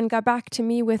 my friend got back to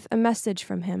me with a message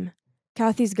from him.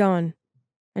 "Kathy's gone,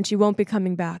 and she won't be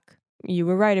coming back. You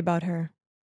were right about her.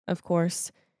 Of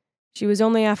course. She was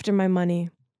only after my money.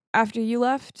 After you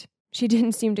left, she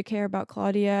didn't seem to care about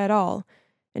Claudia at all,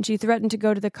 and she threatened to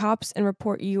go to the cops and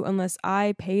report you unless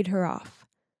I paid her off.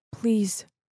 Please,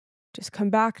 just come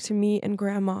back to me and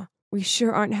Grandma. We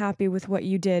sure aren't happy with what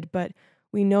you did, but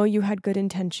we know you had good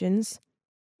intentions.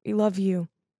 We love you,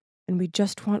 and we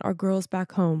just want our girls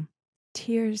back home."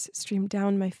 Tears streamed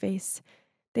down my face.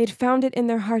 They'd found it in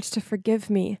their hearts to forgive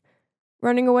me.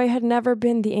 Running away had never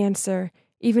been the answer,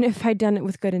 even if I'd done it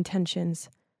with good intentions.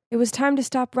 It was time to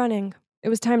stop running. It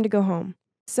was time to go home.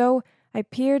 So I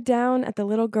peered down at the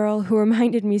little girl who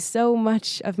reminded me so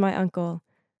much of my uncle.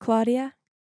 "Claudia?"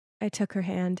 I took her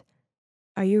hand.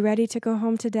 "Are you ready to go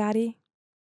home to Daddy?"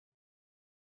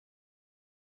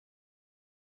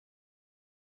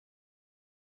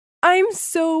 I'm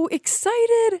so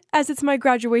excited, as it's my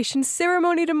graduation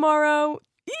ceremony tomorrow.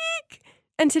 Eek!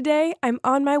 And today, I'm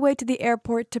on my way to the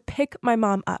airport to pick my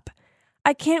mom up.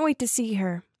 I can't wait to see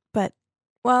her, but,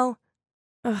 well,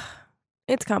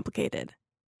 it's complicated.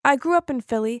 I grew up in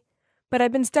Philly, but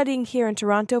I've been studying here in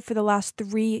Toronto for the last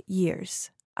 3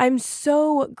 years. I'm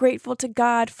so grateful to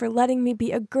God for letting me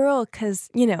be a girl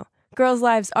because, girls'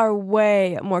 lives are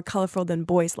way more colorful than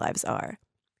boys' lives are.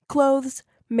 Clothes,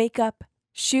 makeup,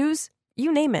 shoes,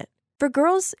 you name it. For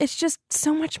girls, it's just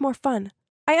so much more fun.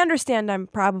 I understand I'm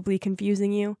probably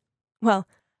confusing you. Well,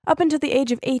 up until the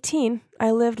age of 18,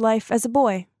 I lived life as a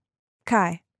boy.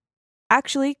 Kai.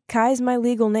 Actually, Kai's my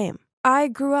legal name. I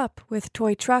grew up with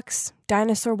toy trucks,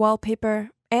 dinosaur wallpaper,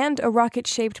 and a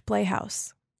rocket-shaped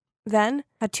playhouse. Then,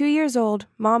 at 2 years old,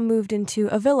 Mom moved into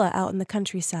a villa out in the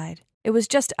countryside. It was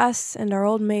just us and our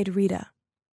old maid Rita.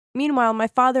 Meanwhile, my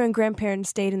father and grandparents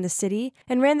stayed in the city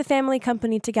and ran the family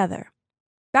company together.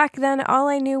 Back then, all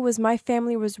I knew was my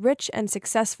family was rich and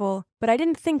successful, but I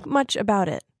didn't think much about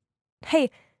it. Hey,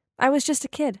 I was just a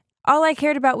kid. All I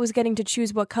cared about was getting to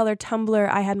choose what color tumbler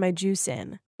I had my juice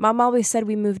in. Mom always said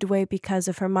we moved away because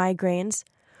of her migraines,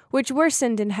 which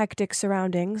worsened in hectic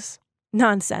surroundings.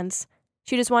 Nonsense.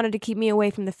 She just wanted to keep me away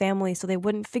from the family so they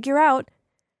wouldn't figure out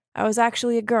I was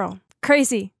actually a girl.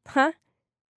 Crazy, huh?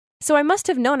 So I must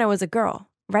have known I was a girl,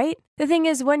 right? The thing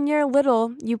is, when you're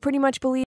little, you pretty much believe